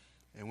therein,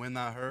 and when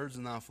thy herds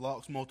and thy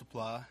flocks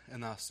multiply,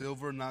 and thy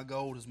silver and thy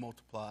gold is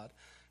multiplied,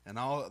 and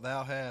all that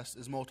thou hast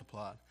is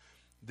multiplied,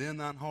 then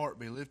thine heart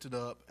be lifted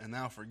up, and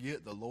thou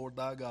forget the Lord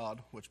thy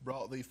God, which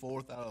brought thee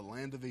forth out of the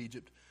land of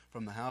Egypt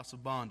from the house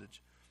of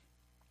bondage,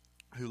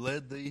 who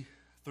led thee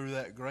through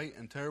that great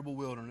and terrible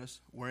wilderness,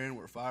 wherein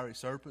were fiery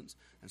serpents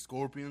and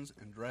scorpions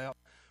and drought,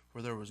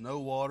 where there was no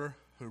water,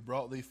 who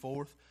brought thee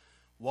forth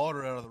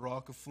water out of the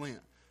rock of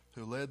flint,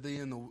 who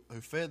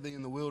fed thee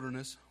in the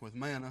wilderness with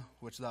manna,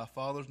 which thy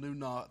fathers knew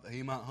not, that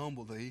he might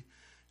humble thee,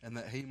 and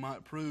that he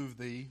might prove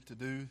thee to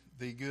do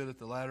thee good at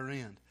the latter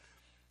end.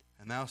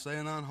 And thou say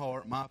in thine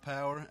heart, my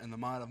power and the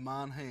might of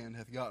mine hand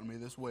hath gotten me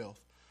this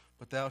wealth.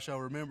 But thou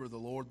shalt remember the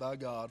Lord thy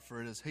God,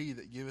 for it is he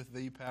that giveth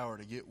thee power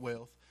to get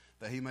wealth,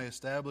 that he may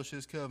establish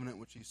his covenant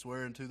which he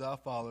sware unto thy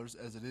fathers,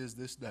 as it is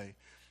this day.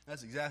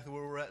 That's exactly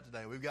where we're at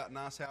today. We've got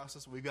nice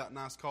houses, we've got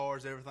nice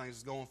cars,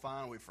 everything's going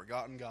fine. We've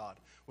forgotten God.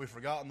 We've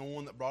forgotten the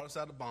one that brought us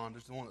out of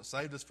bondage, the one that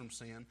saved us from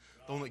sin,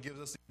 the one that gives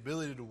us the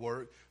ability to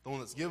work, the one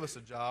that's given us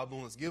a job, the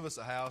one that's given us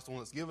a house, the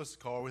one that's given us a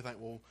car. We think,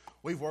 well,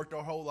 we've worked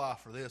our whole life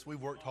for this. We've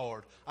worked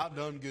hard. I've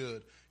done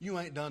good. You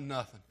ain't done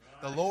nothing.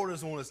 The Lord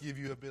is the one that's give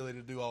you the ability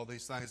to do all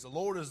these things. The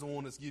Lord is the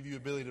one that's give you the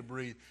ability to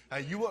breathe.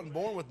 Hey, you wasn't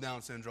born with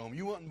Down syndrome.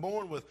 You wasn't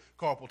born with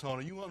carpal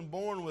tunnel. You wasn't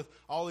born with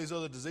all these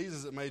other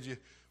diseases that made you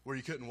where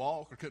you couldn't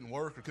walk or couldn't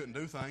work or couldn't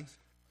do things.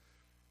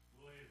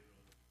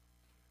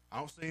 I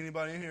don't see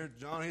anybody in here.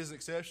 John, he's an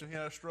exception. He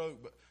had a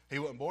stroke, but he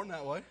wasn't born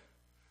that way.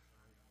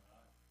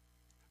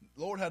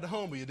 The Lord had to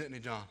humble you, didn't he,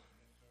 John?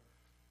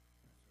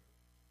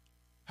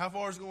 How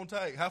far is it going to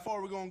take? How far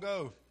are we going to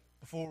go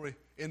before we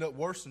end up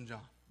worse than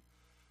John?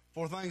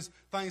 Before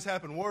things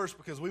happen worse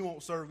because we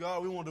won't serve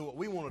God, we want to do what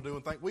we want to do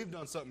and think we've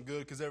done something good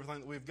because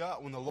everything that we've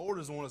got, when the Lord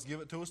is the one that's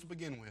given it to us to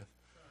begin with.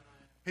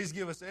 He's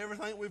given us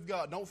everything we've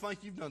got. Don't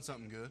think you've done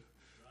something good.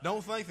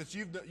 Don't think that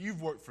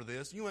you've worked for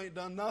this. You ain't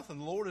done nothing.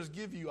 The Lord has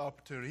given you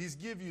opportunity. He's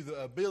given you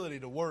the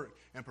ability to work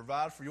and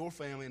provide for your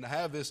family and to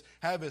have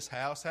this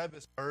house, have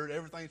this herd,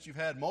 everything that you've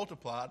had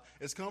multiplied.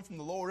 It's come from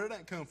the Lord. It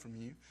ain't come from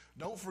you.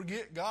 Don't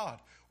forget God.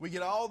 We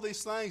get all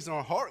these things and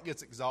our heart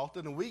gets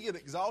exalted, and we get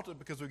exalted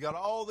because we got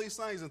all these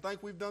things and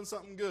think we've done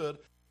something good,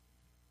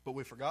 but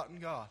we've forgotten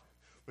God.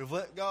 We've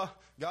let God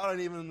ain't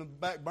even in the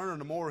back burner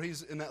no more.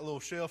 He's in that little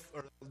shelf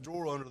or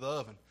drawer under the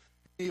oven.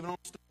 He ain't even on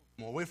the stove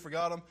no more. We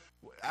forgot him.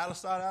 Out of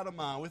sight, out of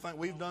mind. We think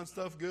we've done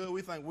stuff good.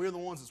 We think we're the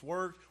ones that's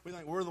worked. We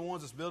think we're the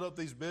ones that's built up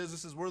these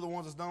businesses. We're the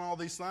ones that's done all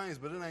these things,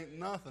 but it ain't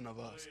nothing of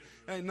us.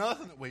 It ain't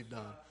nothing that we've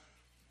done.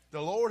 The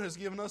Lord has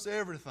given us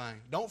everything.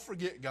 Don't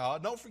forget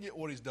God. Don't forget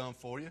what he's done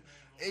for you.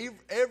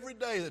 Every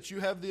day that you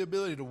have the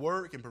ability to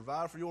work and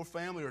provide for your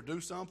family or do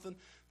something,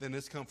 then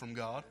it's come from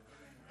God.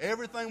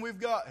 Everything we've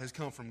got has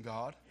come from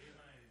God.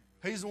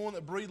 He's the one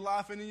that breathed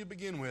life into you to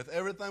begin with.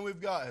 Everything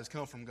we've got has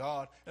come from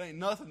God. It ain't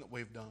nothing that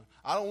we've done.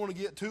 I don't want to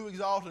get too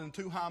exalted and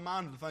too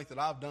high-minded to think that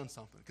I've done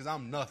something, because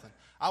I'm nothing.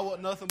 I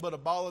wasn't nothing but a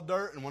ball of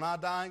dirt, and when I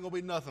die, I ain't going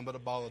to be nothing but a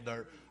ball of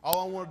dirt.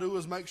 All I want to do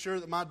is make sure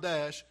that my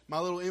dash, my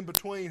little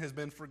in-between, has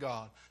been for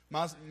God.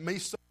 Me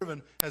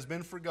serving has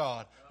been for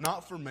God,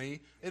 not for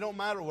me. It don't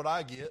matter what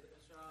I get.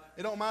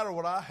 It don't matter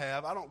what I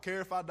have. I don't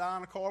care if I die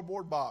in a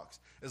cardboard box,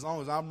 as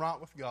long as I'm right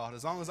with God,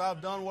 as long as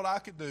I've done what I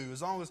could do,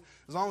 as long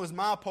as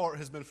my part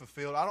has been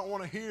fulfilled. I don't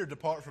want to hear,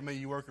 depart from me,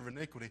 you worker of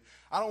iniquity.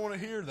 I don't want to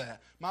hear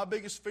that. My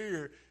biggest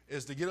fear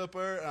is to get up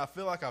there and I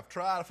feel like I've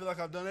tried, I feel like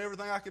I've done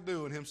everything I could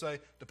do, and him say,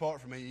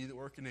 depart from me, you that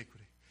work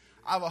iniquity.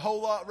 I've a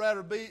whole lot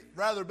rather be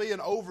an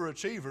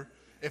overachiever,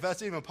 if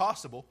that's even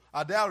possible.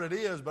 I doubt it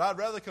is, but I'd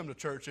rather come to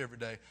church every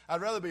day.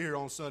 I'd rather be here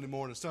on Sunday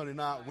morning, Sunday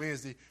night,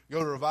 Wednesday,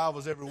 go to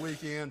revivals every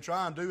weekend,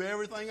 try and do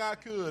everything I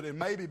could and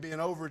maybe be an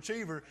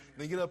overachiever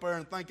than get up there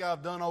and think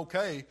I've done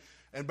okay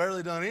and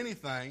barely done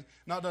anything,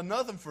 not done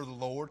nothing for the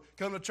Lord,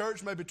 come to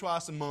church maybe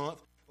twice a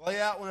month, lay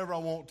out whenever I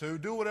want to,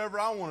 do whatever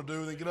I want to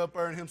do, then get up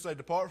there and him say,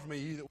 depart from me,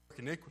 you that work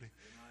iniquity.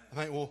 I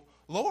think, well,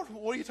 Lord,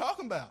 what are you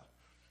talking about?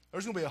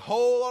 There's going to be a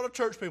whole lot of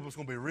church people that's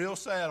going to be real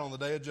sad on the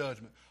day of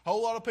judgment. A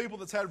whole lot of people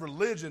that's had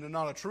religion and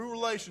not a true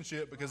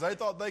relationship because they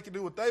thought they could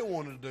do what they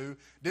wanted to do,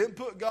 didn't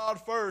put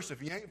God first.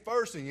 If you ain't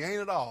first, then you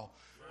ain't at all.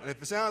 And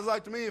if it sounds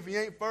like to me, if he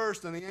ain't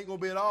first and he ain't going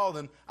to be at all,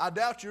 then I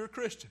doubt you're a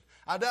Christian.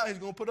 I doubt he's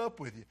going to put up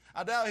with you.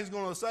 I doubt he's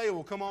going to say,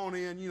 well, come on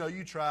in,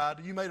 you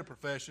tried, you made a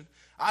profession.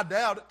 I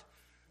doubt it.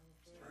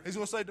 He's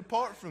going to say,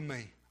 depart from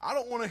me. I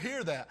don't want to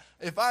hear that.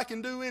 If I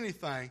can do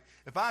anything,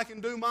 if I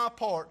can do my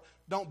part,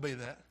 don't be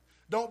that.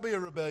 Don't be a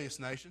rebellious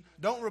nation.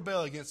 Don't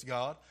rebel against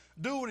God.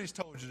 Do what he's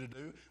told you to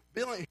do.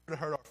 Bill ain't here to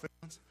hurt our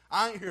feelings.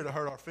 I ain't here to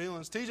hurt our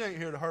feelings. TJ ain't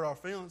here to hurt our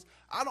feelings.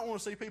 I don't want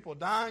to see people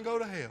die and go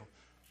to hell.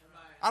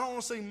 I don't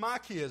want to see my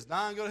kids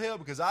die and go to hell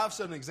because I've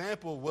set an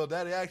example of, well,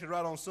 Daddy acted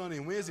right on Sunday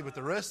and Wednesday, but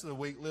the rest of the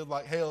week lived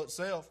like hell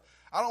itself.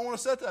 I don't want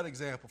to set that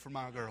example for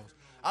my girls.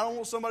 I don't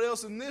want somebody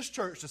else in this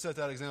church to set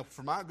that example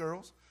for my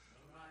girls.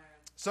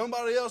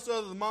 Somebody else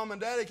other than Mom and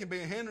Daddy can be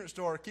a hindrance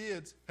to our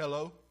kids.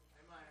 Hello?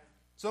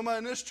 Somebody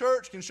in this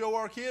church can show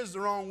our kids the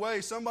wrong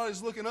way.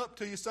 Somebody's looking up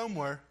to you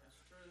somewhere.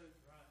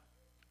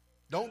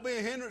 Don't be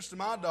a hindrance to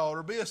my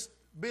daughter.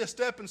 Be a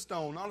stepping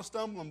stone, not a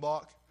stumbling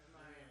block.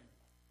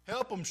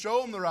 Help them.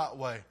 Show them the right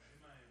way.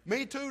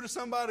 Me too to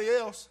somebody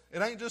else.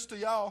 It ain't just to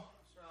y'all.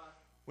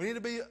 We need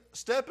to be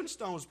stepping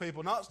stones,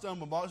 people, not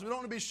stumbling blocks. We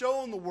don't need to be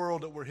showing the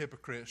world that we're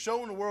hypocrites,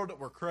 showing the world that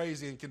we're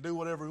crazy and can do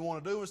whatever we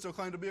want to do and still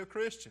claim to be a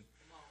Christian.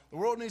 The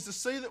world needs to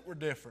see that we're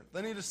different.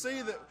 They need to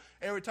see that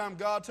every time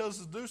God tells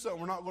us to do something,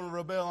 we're not going to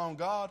rebel on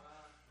God.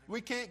 We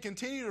can't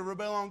continue to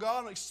rebel on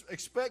God and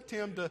expect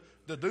Him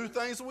to do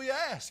things that we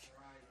ask.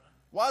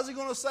 Why is He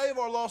going to save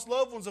our lost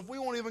loved ones if we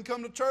won't even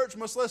come to church,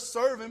 much less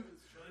serve Him,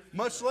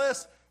 much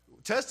less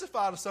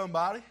testify to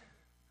somebody?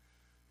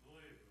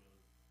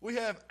 We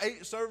have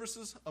 8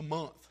 services a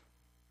month.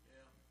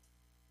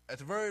 At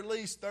the very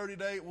least, 30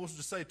 days, we'll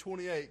just say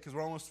 28 because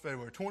we're almost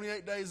February.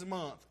 28 days a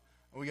month,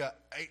 and we got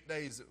 8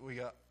 days that we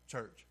got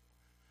church.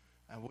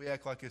 And we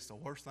act like it's the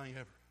worst thing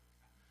ever.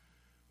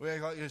 We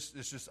act like it's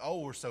just,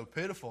 we're so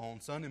pitiful on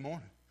Sunday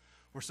morning.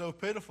 We're so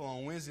pitiful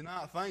on Wednesday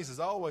night. Things is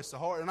always so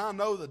hard. And I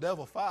know the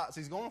devil fights.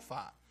 He's going to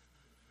fight.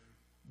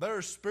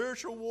 There's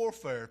spiritual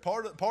warfare.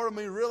 Part of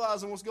me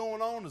realizing what's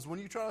going on is when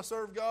you try to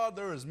serve God,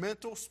 there is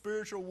mental,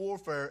 spiritual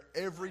warfare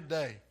every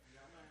day.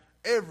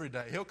 Every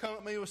day. He'll come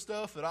at me with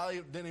stuff that I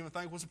didn't even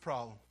think was a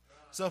problem.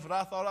 Stuff that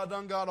I thought I'd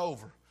done got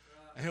over.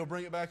 And he'll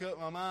bring it back up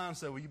in my mind and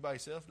say, well, you by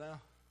yourself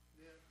now.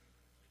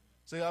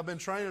 See, I've been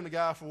training the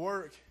guy for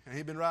work, and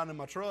he'd been riding in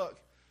my truck.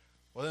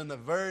 Well, then the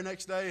very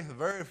next day, the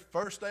very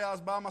first day I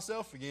was by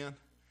myself again,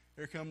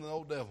 here comes the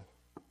old devil.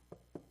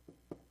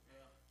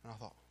 And I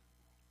thought,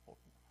 well,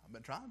 I've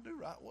been trying to do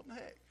right. What in the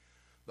heck?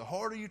 The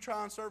harder you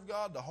try and serve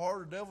God, the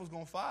harder the devil's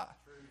going to fight.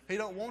 He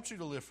don't want you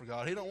to live for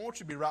God. He don't want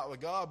you to be right with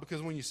God,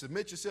 because when you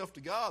submit yourself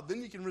to God,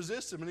 then you can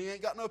resist Him, and He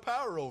ain't got no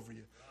power over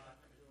you.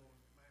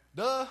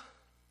 Duh.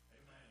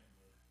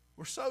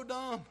 We're so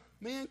dumb,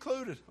 me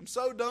included. I'm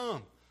so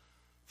dumb.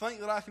 Think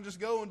that I can just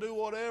go and do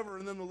whatever,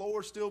 and then the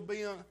Lord still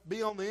be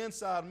on the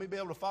inside and me be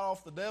able to fight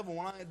off the devil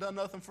when I ain't done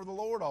nothing for the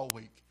Lord all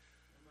week.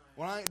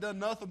 When I ain't done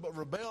nothing but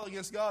rebel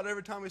against God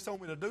every time He's told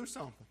me to do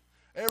something.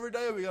 Every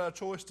day we got a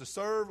choice to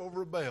serve or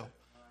rebel.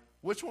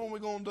 Which one are we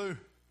going to do?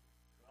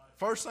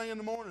 First thing in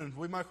the morning,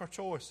 we make our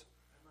choice.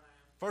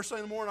 First thing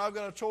in the morning, I've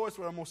got a choice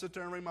where I'm going to sit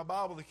there and read my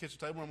Bible at the kitchen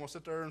table, and I'm going to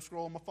sit there and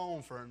scroll on my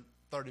phone for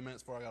 30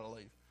 minutes before I got to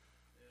leave.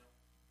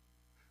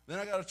 Then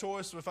I got a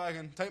choice if I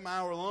can take my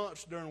hour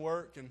lunch during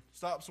work and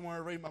stop somewhere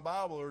and read my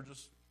Bible, or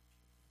just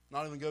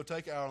not even go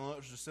take an hour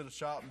lunch, just sit at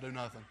shop and do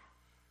nothing.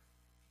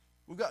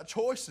 We've got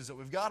choices that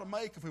we've got to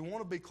make if we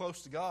want to be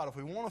close to God, if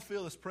we want to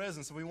feel His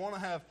presence, if we want to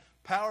have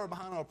power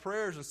behind our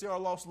prayers and see our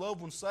lost loved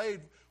ones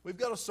saved. We've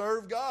got to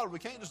serve God. We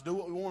can't just do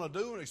what we want to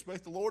do and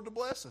expect the Lord to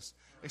bless us.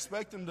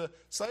 Expect Him to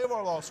save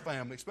our lost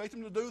family. Expect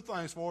Him to do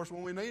things for us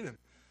when we need Him.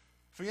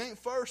 If He ain't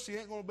first, He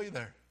ain't going to be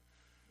there.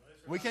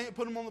 We can't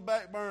put Him on the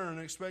back burner and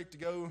expect to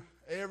go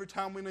every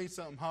time we need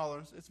something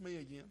hollering, it's me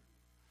again.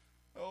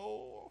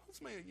 Oh,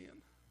 it's me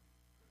again.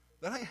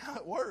 That ain't how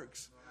it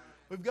works.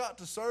 We've got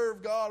to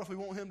serve God if we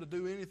want Him to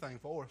do anything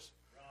for us.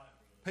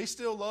 He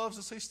still loves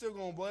us. He's still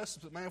going to bless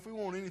us. But, man, if we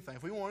want anything,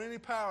 if we want any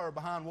power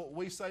behind what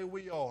we say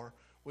we are,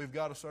 we've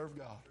got to serve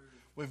God.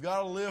 We've got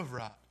to live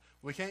right.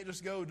 We can't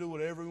just go do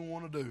whatever we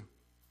want to do.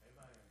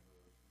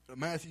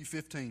 Matthew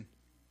 15.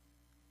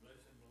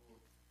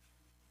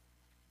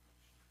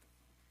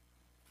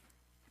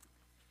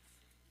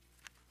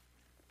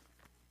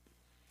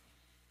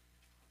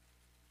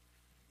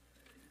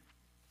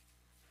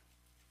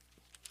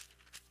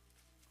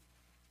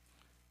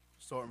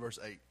 Start in verse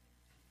 8.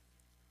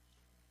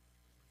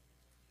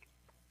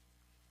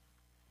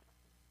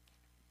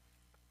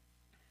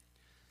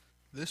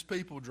 This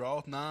people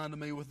draweth nigh unto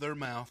me with their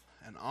mouth,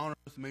 and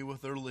honoreth me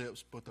with their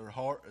lips, but their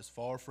heart is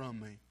far from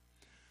me.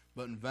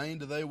 But in vain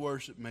do they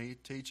worship me,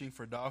 teaching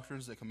for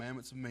doctrines the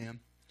commandments of men.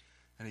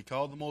 And he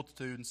called the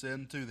multitude, and said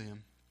unto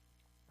them,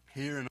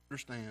 Hear and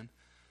understand,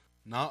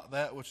 not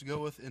that which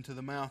goeth into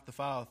the mouth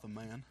defileth a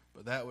man,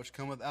 but that which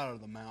cometh out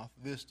of the mouth,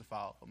 this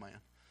defileth a man.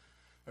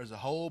 There's a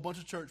whole bunch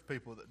of church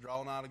people that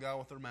draw nigh to God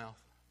with their mouth.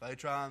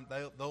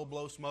 They'll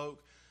blow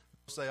smoke,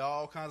 they'll say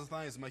all kinds of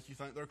things to make you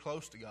think they're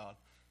close to God.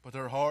 But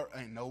their heart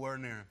ain't nowhere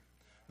near Him.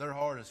 Their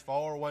heart is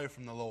far away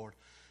from the Lord.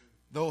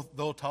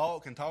 They'll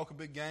talk and talk a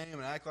big game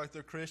and act like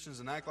they're Christians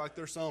and act like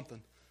they're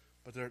something,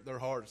 but their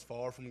heart is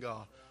far from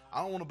God.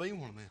 I don't want to be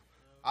one of them.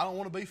 I don't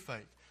want to be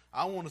fake.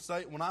 I want to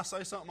say, when I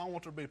say something, I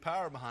want there to be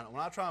power behind it.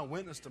 When I try and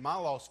witness to my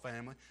lost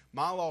family,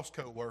 my lost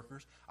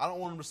co-workers, I don't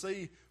want them to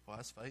see, well,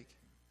 that's fake.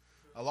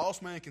 A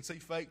lost man can see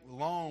fake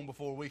long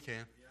before we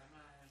can.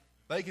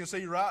 They can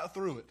see right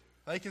through it.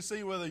 They can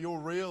see whether you're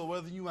real or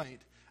whether you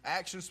ain't.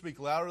 Actions speak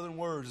louder than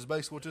words is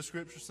basically what this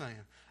scripture is saying.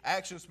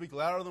 Actions speak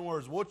louder than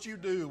words. What you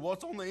do,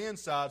 what's on the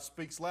inside,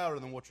 speaks louder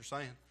than what you're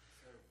saying.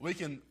 We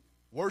can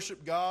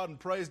worship God and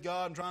praise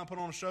God and try and put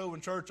on a show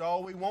in church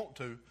all we want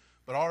to,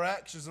 but our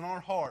actions and our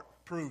heart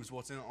proves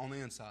what's on the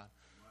inside.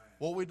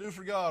 What we do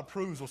for God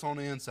proves what's on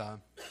the inside.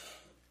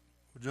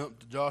 We'll jump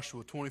to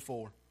Joshua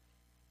 24.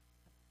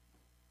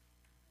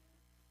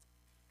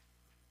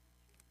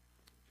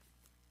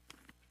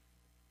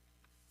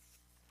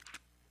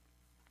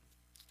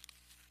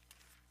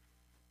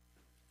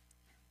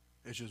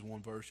 It's just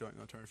one verse. You ain't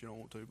going to turn if you don't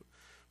want to. But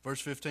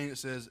verse 15, it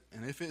says,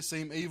 "And if it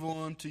seem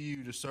evil unto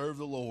you to serve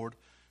the Lord,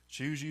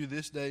 choose you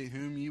this day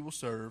whom ye will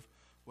serve,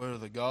 whether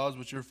the gods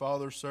which your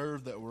fathers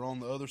served that were on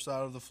the other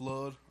side of the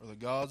flood, or the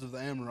gods of the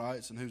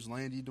Amorites in whose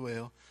land ye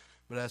dwell.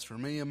 But as for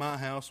me and my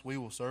house, we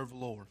will serve the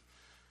Lord."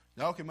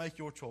 Y'all can make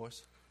your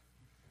choice.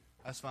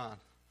 That's fine.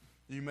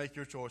 You make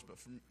your choice. But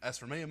as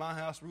for me and my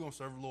house, we're going to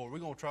serve the Lord. We're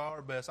going to try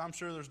our best. I'm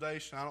sure there's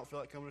days I don't feel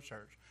like coming to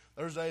church.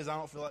 There's days I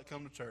don't feel like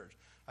coming to church.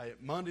 Hey,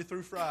 Monday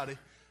through Friday,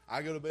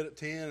 I go to bed at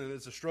 10, and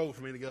it's a struggle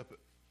for me to get up at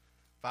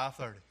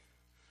 5:30.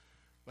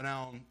 But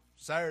now on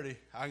Saturday,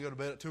 I can go to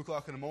bed at 2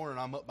 o'clock in the morning,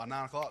 and I'm up by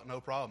 9 o'clock, no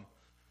problem.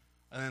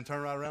 And then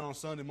turn right around on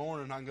Sunday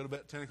morning, and I can go to bed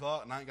at 10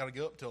 o'clock, and I ain't got to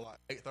get up till like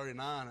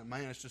 8:39, and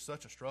man, it's just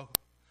such a struggle.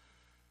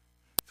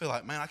 I feel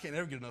like, man, I can't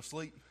ever get enough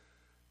sleep.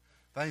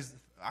 I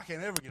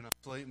can't ever get enough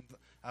sleep.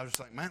 I was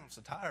just like, man, I'm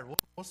so tired.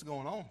 What's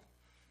going on?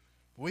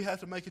 We have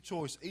to make a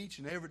choice each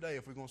and every day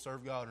if we're going to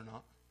serve God or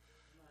not.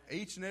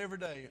 Each and every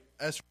day.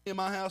 As for me and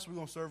my house, we're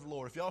going to serve the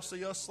Lord. If y'all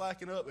see us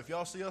slacking up, if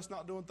y'all see us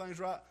not doing things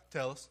right,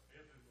 tell us.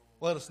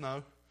 Let us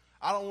know.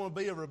 I don't want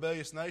to be a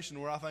rebellious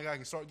nation where I think I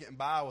can start getting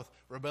by with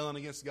rebelling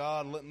against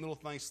God and letting little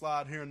things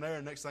slide here and there,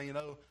 and next thing you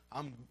know,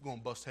 I'm going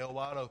to bust hell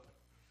wide open.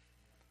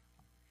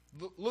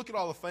 Look at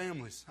all the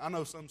families. I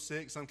know some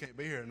sick, some can't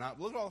be here tonight,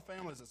 but look at all the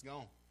families that's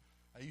gone.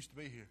 They used to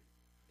be here.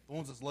 The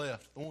ones that's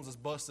left, the ones that's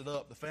busted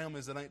up, the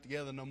families that ain't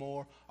together no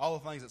more, all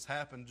the things that's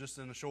happened just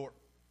in a short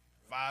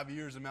 5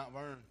 years in Mount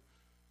Vernon.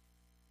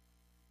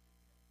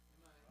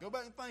 Go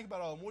back and think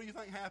about all of them. What do you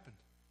think happened?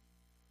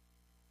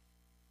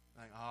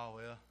 Think, oh,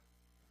 well,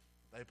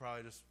 they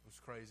probably just was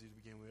crazy to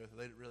begin with.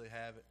 They didn't really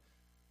have it.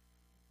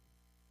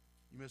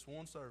 You missed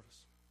one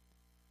service.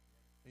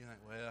 You think,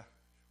 well,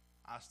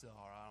 I still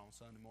all right on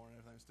Sunday morning.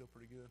 Everything's still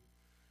pretty good.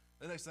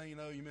 The next thing you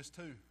know, you missed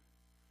two.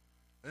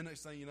 The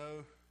next thing you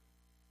know,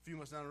 a few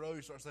months down the road,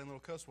 you start saying little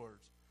cuss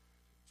words.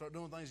 Start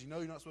doing things you know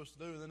you're not supposed to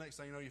do. And the next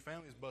thing you know, your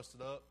family's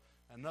busted up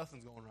and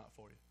nothing's going right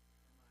for you.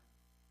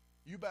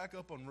 You back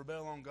up and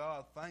rebel on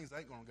God, things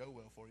ain't going to go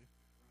well for you.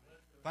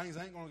 Things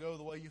ain't going to go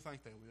the way you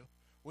think they will.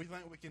 We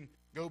think we can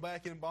go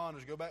back in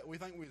bondage, we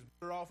think we was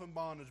better off in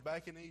bondage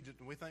back in Egypt,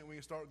 and we think we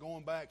can start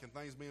going back and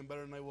things being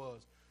better than they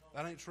was.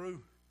 That ain't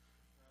true.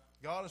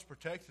 God has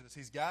protected us.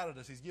 He's guided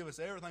us. He's given us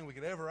everything we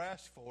could ever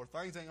ask for.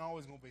 Things ain't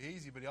always going to be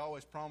easy, but He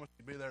always promised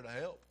to be there to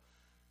help.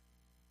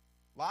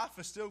 Life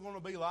is still going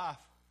to be life.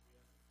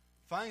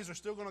 Things are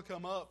still going to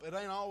come up. It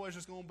ain't always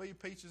just going to be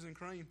peaches and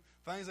cream.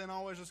 Things ain't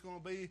always just going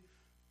to be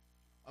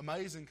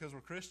amazing because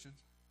we're Christians.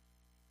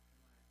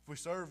 If we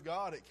serve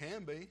God, it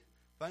can be.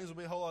 Things will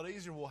be a whole lot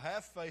easier. We'll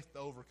have faith to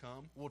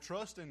overcome. We'll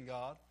trust in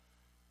God.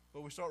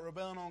 But we start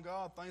rebelling on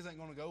God, things ain't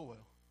going to go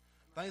well.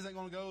 Things ain't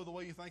going to go the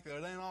way you think they are.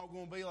 It ain't all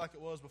going to be like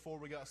it was before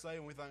we got saved.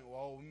 And we think,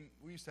 well,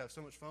 we used to have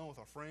so much fun with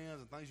our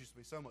friends and things used to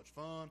be so much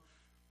fun.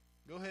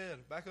 Go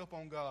ahead, back up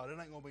on God. It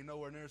ain't going to be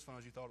nowhere near as fun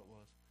as you thought it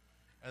was.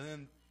 And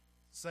then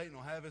Satan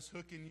will have his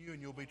hook in you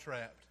and you'll be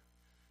trapped.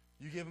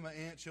 You give him an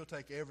inch, he'll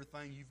take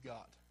everything you've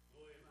got.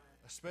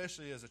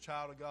 Especially as a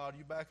child of God,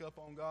 you back up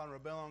on God and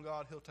rebel on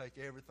God, He'll take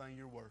everything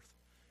you're worth.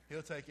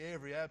 He'll take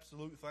every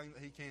absolute thing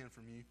that He can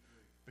from you.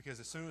 Because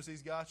as soon as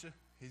He's got you,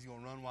 He's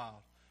going to run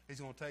wild. He's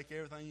going to take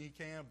everything He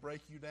can,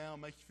 break you down,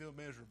 make you feel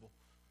miserable.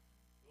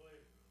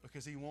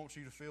 Because He wants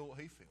you to feel what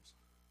He feels.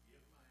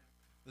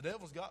 The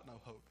devil's got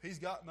no hope. He's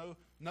got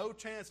no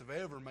chance of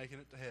ever making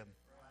it to heaven.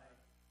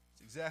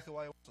 It's exactly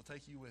why he wants to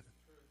take you with him.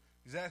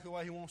 Exactly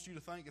why he wants you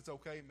to think it's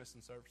okay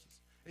missing services.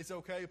 It's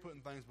okay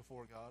putting things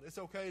before God. It's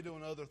okay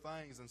doing other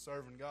things than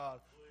serving God.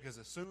 Because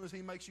as soon as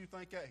he makes you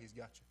think that, he's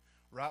got you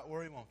right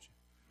where he wants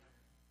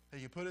you.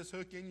 He can put his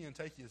hook in you and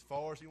take you as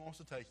far as he wants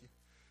to take you.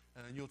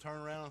 And then you'll turn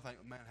around and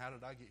think, man, how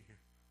did I get here?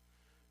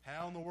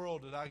 How in the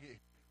world did I get here?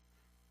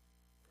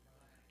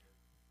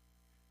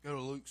 Go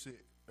to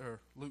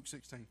Luke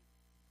 16.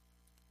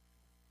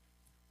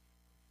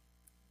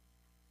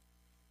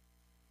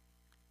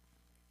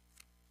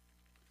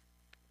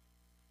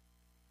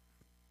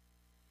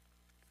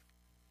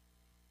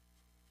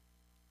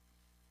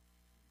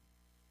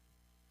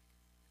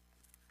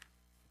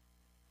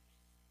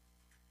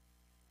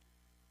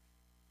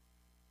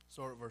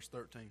 Start at verse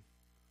 13.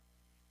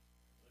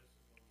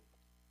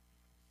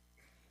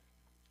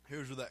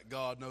 Here's where that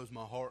God knows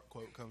my heart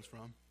quote comes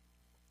from.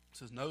 It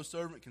says, no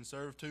servant can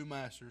serve two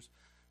masters,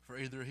 for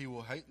either he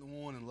will hate the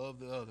one and love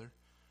the other,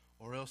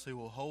 or else he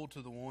will hold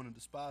to the one and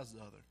despise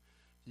the other.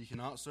 You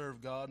cannot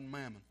serve God and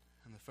mammon.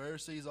 And the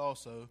Pharisees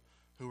also,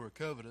 who were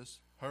covetous,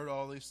 heard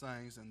all these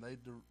things, and they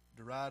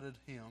derided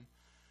him.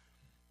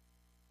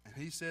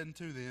 he said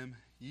unto them,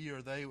 Ye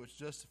are they which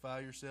justify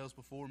yourselves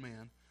before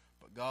men,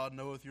 but God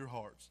knoweth your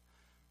hearts.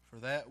 For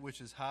that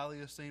which is highly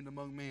esteemed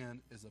among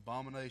men is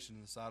abomination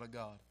in the sight of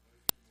God.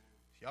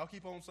 Y'all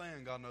keep on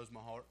saying God knows my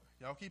heart.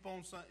 Y'all keep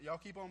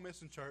on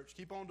missing church.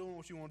 Keep on doing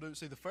what you want to do.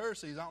 See, the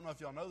Pharisees, I don't know if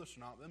y'all know this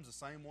or not, but them's the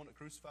same one that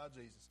crucified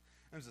Jesus.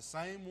 Them's the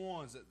same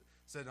ones that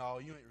said, oh,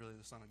 you ain't really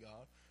the Son of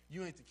God.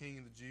 You ain't the King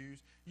of the Jews.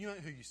 You ain't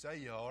who you say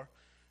you are.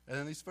 And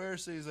then these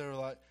Pharisees, they were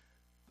like,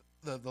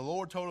 the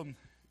Lord told them,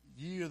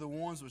 ye are the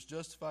ones which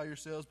justify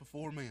yourselves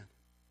before men.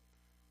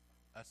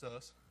 That's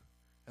us.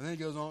 And then he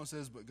goes on and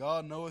says, but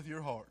God knoweth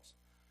your hearts.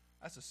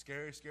 That's a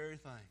scary, scary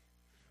thing.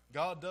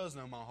 God does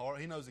know my heart.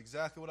 He knows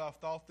exactly what I've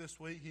thought this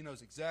week. He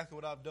knows exactly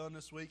what I've done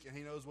this week, and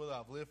He knows whether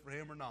I've lived for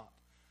Him or not.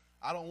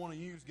 I don't want to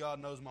use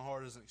God knows my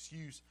heart as an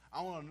excuse.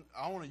 I want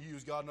to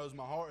use God knows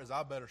my heart as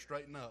I better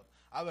straighten up.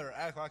 I better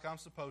act like I'm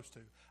supposed to.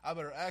 I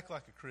better act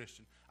like a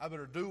Christian. I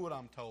better do what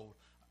I'm told.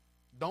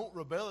 Don't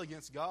rebel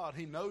against God.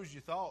 He knows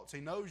your thoughts.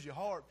 He knows your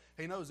heart.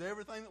 He knows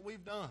everything that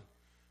we've done.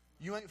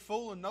 You ain't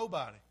fooling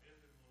nobody.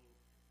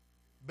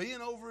 Be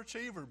an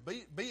overachiever.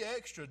 Be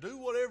extra. Do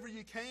whatever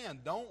you can.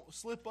 Don't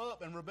slip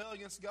up and rebel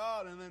against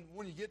God, and then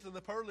when you get to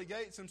the pearly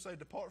gates, Him say,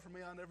 depart from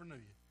me, I never knew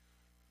you.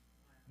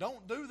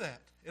 Don't do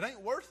that. It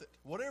ain't worth it.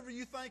 Whatever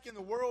you think in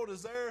the world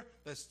is there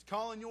that's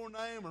calling your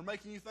name or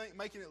making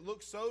it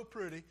look so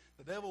pretty,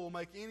 the devil will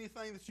make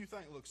anything that you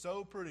think look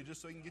so pretty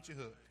just so he can get you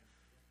hooked.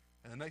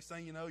 And the next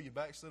thing you know, you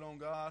backslid on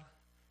God,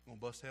 you're going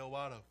to bust hell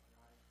wide open.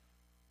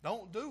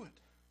 Don't do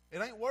it.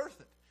 It ain't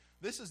worth it.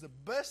 This is the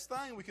best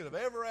thing we could have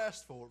ever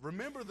asked for.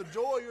 Remember the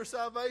joy of your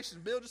salvation.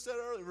 Bill just said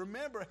earlier,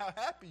 remember how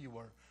happy you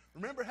were.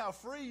 Remember how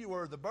free you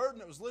were, the burden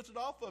that was lifted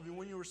off of you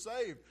when you were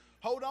saved.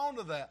 Hold on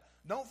to that.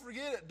 Don't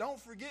forget it. Don't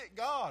forget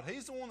God.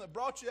 He's the one that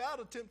brought you out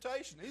of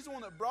temptation. He's the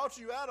one that brought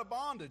you out of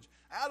bondage,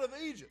 out of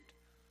Egypt.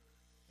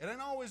 It ain't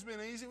always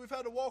been easy. We've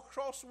had to walk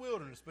across the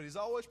wilderness, but He's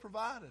always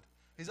provided.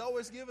 He's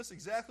always given us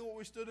exactly what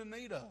we stood in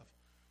need of.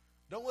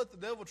 Don't let the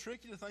devil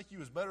trick you to think you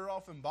was better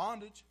off in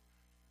bondage.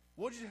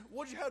 What'd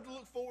you have to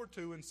look forward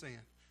to in sin,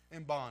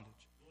 in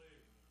bondage?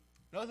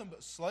 Nothing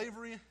but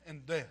slavery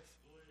and death.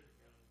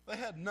 They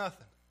had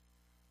nothing.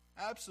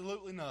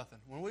 Absolutely nothing.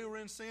 When we were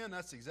in sin,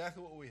 that's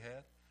exactly what we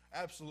had.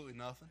 Absolutely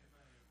nothing.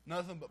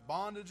 Nothing but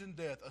bondage and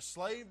death. A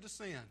slave to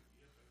sin.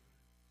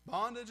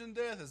 Bondage and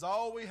death is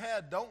all we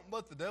had. Don't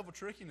let the devil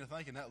trick you into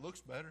thinking that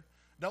looks better.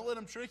 Don't let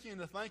him trick you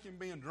into thinking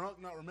being drunk,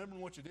 not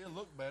remembering what you did,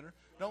 look better.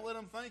 Don't let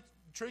him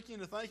trick you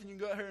into thinking you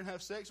can go out here and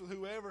have sex with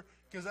whoever,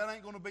 because that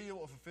ain't going to be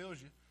what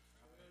fulfills you.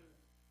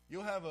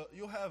 You'll have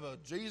a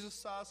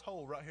Jesus-sized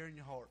hole right here in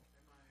your heart,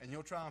 and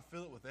you'll try and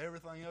fill it with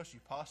everything else you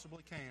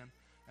possibly can,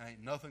 and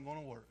ain't nothing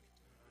going to work.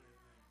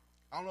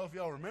 I don't know if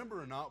y'all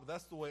remember or not, but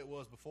that's the way it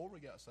was before we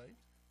got saved.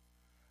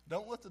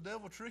 Don't let the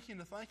devil trick you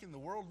into thinking the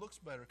world looks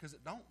better, because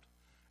it don't.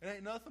 It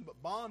ain't nothing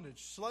but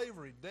bondage,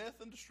 slavery,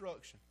 death, and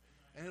destruction.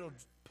 And it'll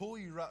pull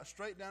you right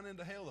straight down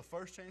into hell the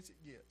first chance it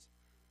gets.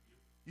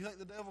 You think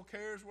the devil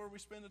cares where we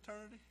spend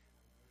eternity?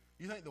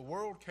 You think the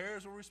world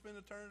cares where we spend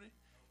eternity?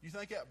 You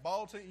think that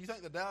ball team, you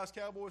think the Dallas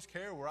Cowboys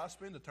care where I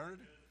spend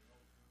eternity?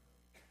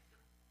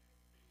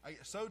 I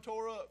get so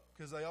tore up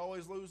because they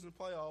always lose in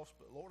the playoffs,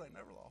 but the Lord ain't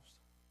never lost.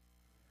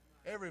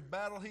 Every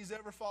battle He's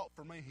ever fought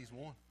for me, He's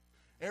won.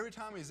 Every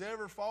time He's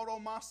ever fought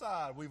on my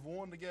side, we've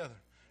won together.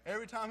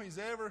 Every time He's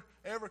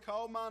ever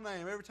called my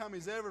name, every time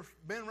He's ever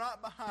been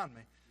right behind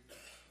me,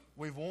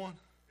 we've won.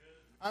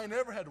 I ain't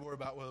never had to worry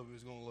about whether we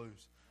was going to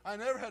lose. I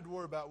ain't never had to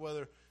worry about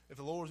whether if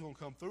the Lord was going to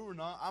come through or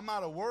not. I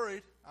might have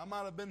worried. I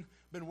might have been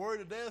worried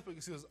to death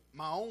because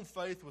my own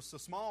faith was so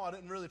small. I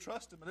didn't really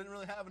trust Him. I didn't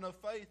really have enough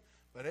faith.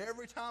 But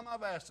every time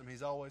I've asked Him,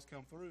 He's always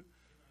come through.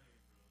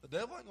 The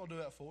devil ain't going to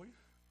do that for you.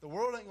 The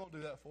world ain't going to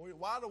do that for you.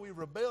 Why do we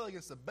rebel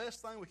against the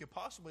best thing we could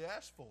possibly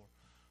ask for?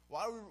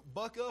 Why do we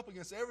buck up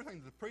against everything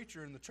that the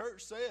preacher and the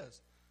church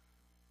says?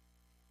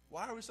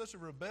 Why are we such a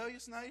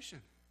rebellious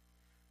nation?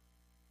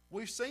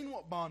 We've seen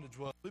what bondage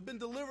was. We've been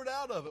delivered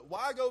out of it.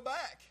 Why go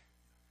back?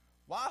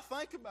 Why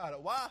think about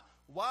it?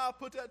 Why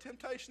put that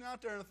temptation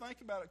out there and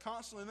think about it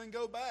constantly and then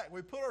go back?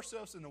 We put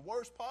ourselves in the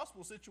worst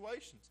possible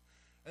situations.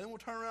 And then we'll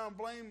turn around and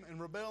blame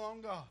and rebel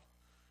on God.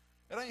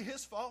 It ain't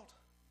His fault.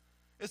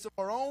 It's of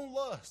our own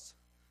lusts,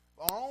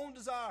 our own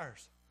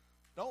desires.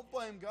 Don't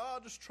blame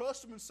God. Just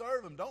trust Him and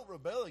serve Him. Don't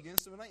rebel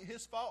against Him. It ain't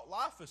His fault.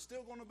 Life is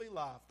still going to be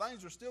life.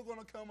 Things are still going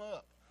to come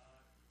up.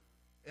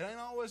 It ain't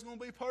always going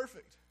to be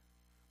perfect.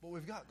 But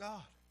we've got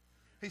God.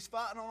 He's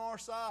fighting on our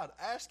side.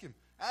 Ask Him.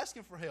 Ask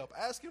Him for help.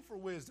 Ask Him for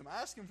wisdom.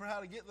 Ask Him for how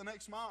to get the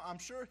next mile. I'm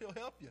sure He'll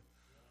help you.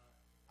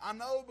 I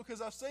know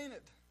because I've seen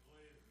it.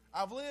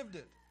 I've lived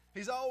it.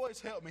 He's always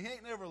helped me. He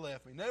ain't never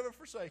left me. Never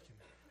forsaken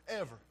me.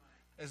 Ever.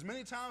 As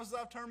many times as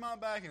I've turned my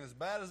back and as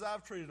bad as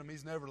I've treated Him,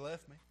 He's never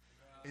left me.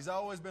 He's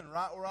always been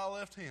right where I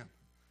left Him.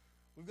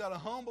 We've got to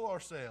humble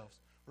ourselves.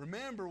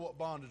 Remember what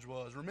bondage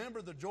was.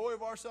 Remember the joy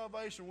of our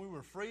salvation. We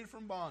were freed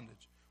from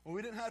bondage. When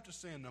we didn't have to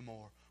sin no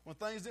more. When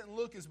things didn't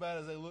look as bad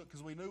as they looked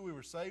because we knew we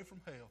were saved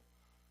from hell.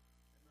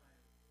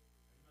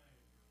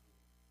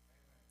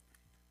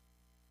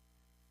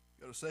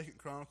 Go to 2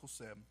 Chronicles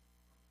 7.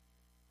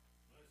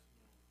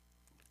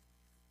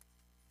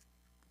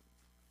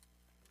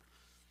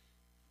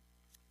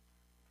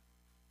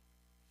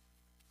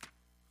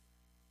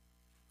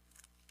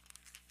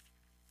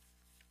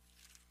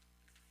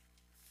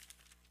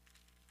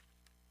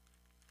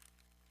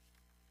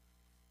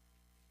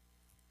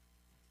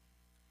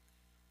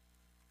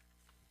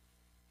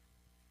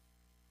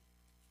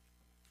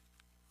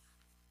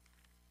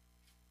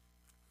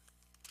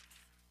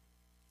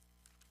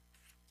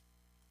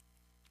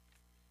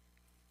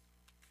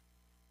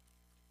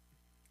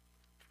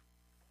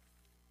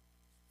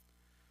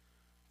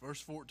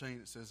 verse 14,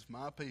 it says, "If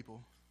my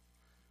people,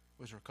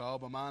 which are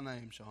called by my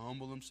name, shall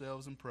humble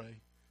themselves and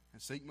pray,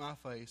 and seek my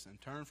face,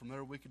 and turn from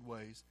their wicked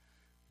ways,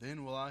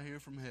 then will I hear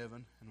from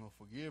heaven, and will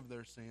forgive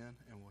their sin,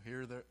 and will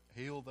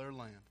heal their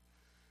land."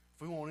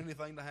 If we want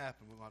anything to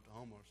happen, we're going to have to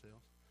humble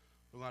ourselves.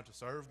 We're going to have to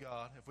serve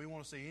God. If we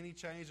want to see any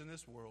change in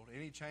this world,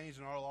 any change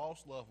in our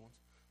lost loved ones,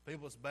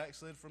 people that's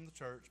backslid from the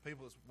church,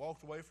 people that's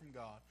walked away from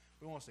God,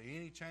 if we want to see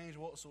any change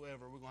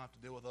whatsoever, we're going to have to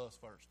deal with us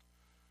first.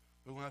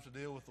 We're going to have to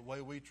deal with the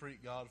way we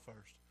treat God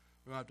first.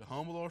 We're going to have to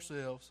humble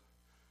ourselves,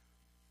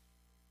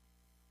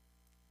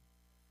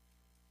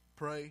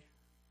 pray,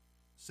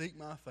 seek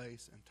my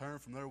face, and turn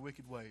from their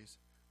wicked ways.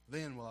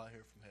 Then will I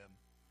hear from heaven.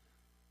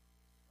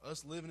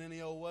 Us living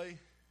any old way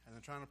and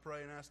then trying to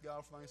pray and ask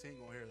God for things, He ain't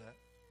going to hear that.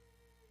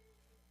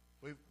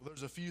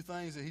 There's a few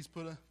things that He's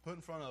put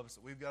in front of us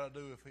that we've got to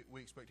do if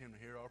we expect Him to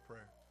hear our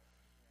prayer.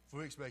 If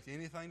we expect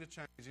anything to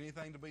change,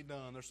 anything to be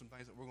done, there's some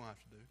things that we're going to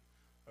have to do.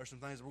 There's some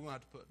things that we're going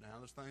to have to put down.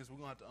 There's things we're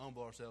going to have to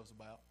humble ourselves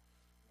about.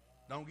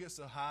 Don't get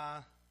so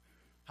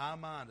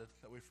high-minded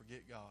that we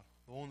forget God.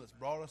 The one that's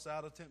brought us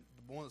out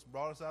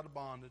of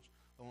bondage,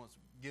 the one that's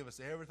give us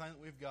everything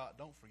that we've got.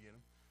 Don't forget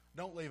Him.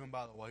 Don't leave Him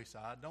by the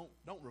wayside.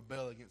 Don't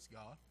rebel against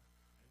God.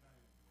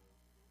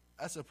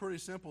 That's a pretty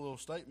simple little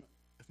statement.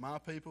 If my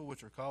people,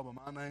 which are called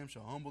by my name,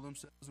 shall humble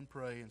themselves and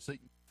pray and seek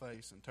my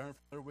face and turn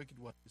from their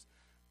wicked ways,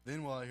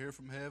 then will I hear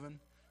from heaven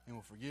and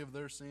will forgive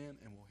their sin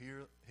and will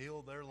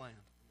heal their land.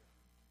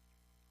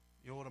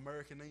 You know what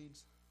America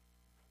needs?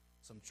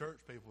 Some church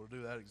people to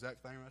do that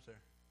exact thing right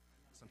there.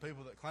 Some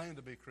people that claim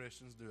to be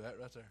Christians do that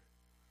right there.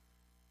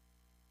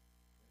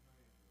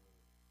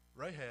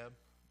 Rahab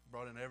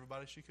brought in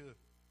everybody she could.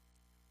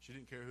 She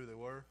didn't care who they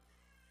were.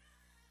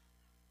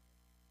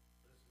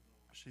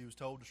 She was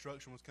told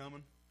destruction was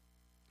coming.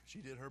 She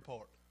did her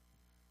part.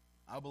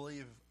 I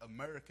believe if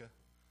America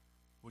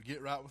would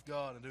get right with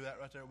God and do that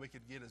right there, we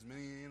could get as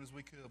many in as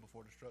we could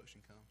before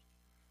destruction comes.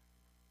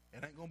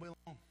 It ain't going to be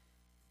long.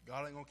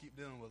 God ain't going to keep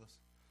dealing with us.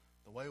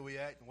 The way we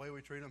act, the way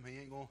we treat Him, He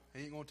ain't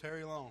going to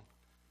tarry long.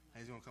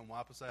 He's going to come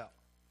wipe us out.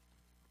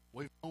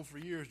 We've known for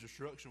years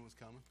destruction was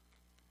coming.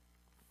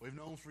 We've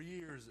known for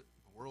years that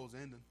the world's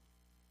ending.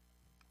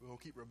 We're going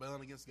to keep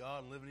rebelling against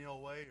God and living the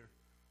old way, or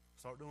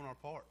start doing our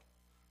part.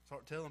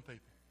 Start telling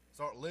people.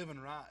 Start living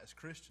right as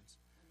Christians.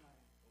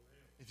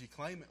 If you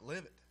claim it,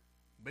 live it.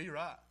 Be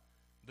right.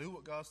 Do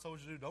what God's told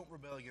you to do. Don't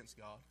rebel against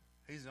God.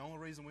 He's the only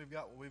reason we've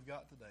got what we've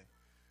got today.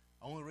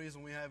 Only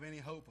reason we have any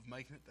hope of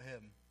making it to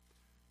heaven.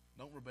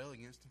 Don't rebel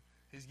against Him.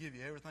 He's give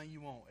you everything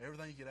you want,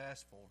 everything you could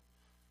ask for.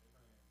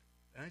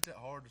 It ain't that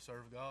hard to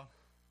serve God.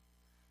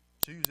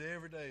 Choose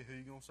every day who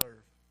you're going to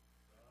serve.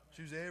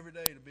 Choose every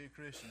day to be a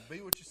Christian.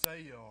 Be what you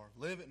say you are.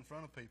 Live it in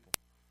front of people.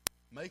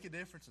 Make a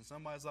difference in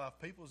somebody's life.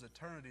 People's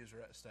eternities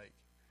are at stake.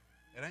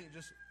 It ain't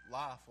just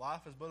life.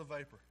 Life is but a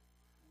vapor.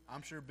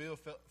 I'm sure Bill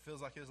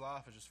feels like his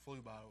life has just flew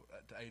by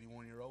to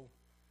 81-year-old.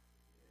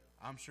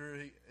 I'm sure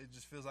it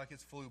just feels like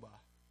it's flew by.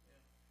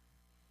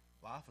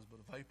 Life is but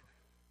a vapor.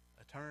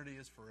 Eternity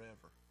is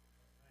forever.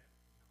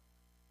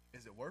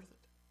 Is it worth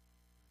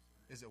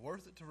it? Is it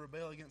worth it to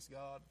rebel against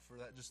God for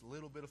that just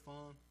little bit of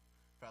fun?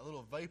 For that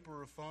little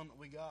vapor of fun that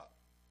we got?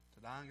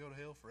 To die and go to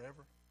hell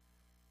forever?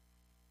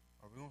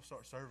 Or are we going to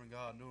start serving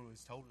God and doing what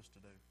He's told us to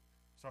do?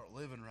 Start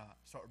living right.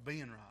 Start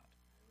being right.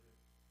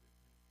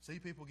 See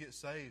people get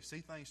saved.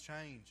 See things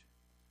change.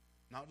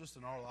 Not just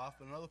in our life,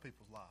 but in other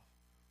people's life.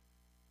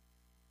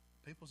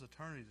 People's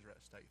eternities are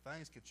at stake.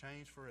 Things could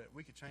change forever.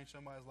 We could change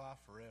somebody's life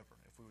forever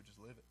if we would just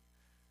live it.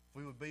 If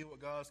we would be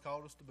what God's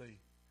called us to be.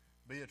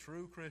 Be a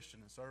true Christian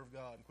and serve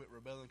God and quit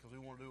rebelling because we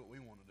want to do what we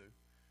want to do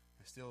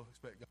and still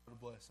expect God to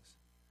bless us.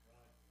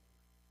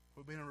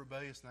 Quit being a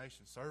rebellious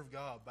nation. Serve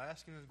God.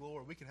 Bask in His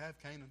glory. We can have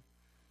Canaan.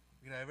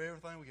 We can have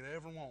everything we could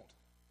ever want.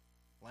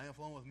 Land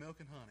flowing with milk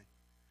and honey.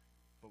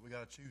 But we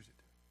got to choose it.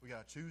 We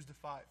got to choose to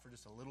fight for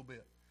just a little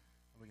bit.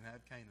 And we can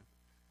have Canaan.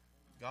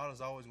 God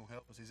is always going to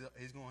help us.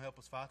 He's going to help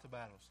us fight the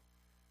battles.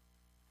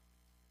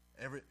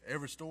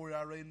 Every story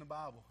I read in the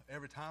Bible,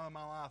 every time in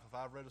my life, if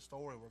I've read a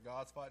story where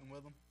God's fighting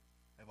with them,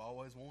 they've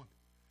always won.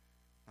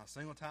 Not a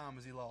single time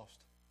has He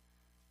lost.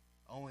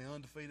 Only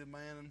undefeated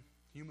man in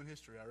human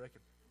history, I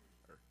reckon.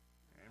 Or,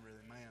 ain't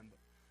really man,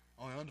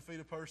 but only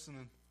undefeated person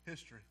in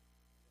history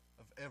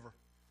of ever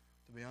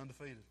to be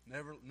undefeated.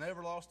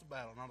 Never lost a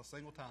battle, not a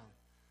single time.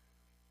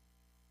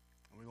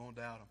 And we're going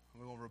to doubt Him.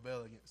 We're going to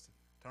rebel against Him.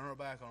 Turn our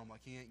back on Him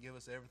like He ain't give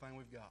us everything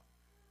we've got.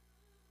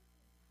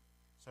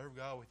 Serve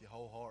God with your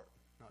whole heart,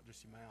 not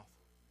just your mouth.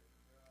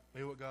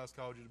 Be what God's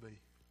called you to be.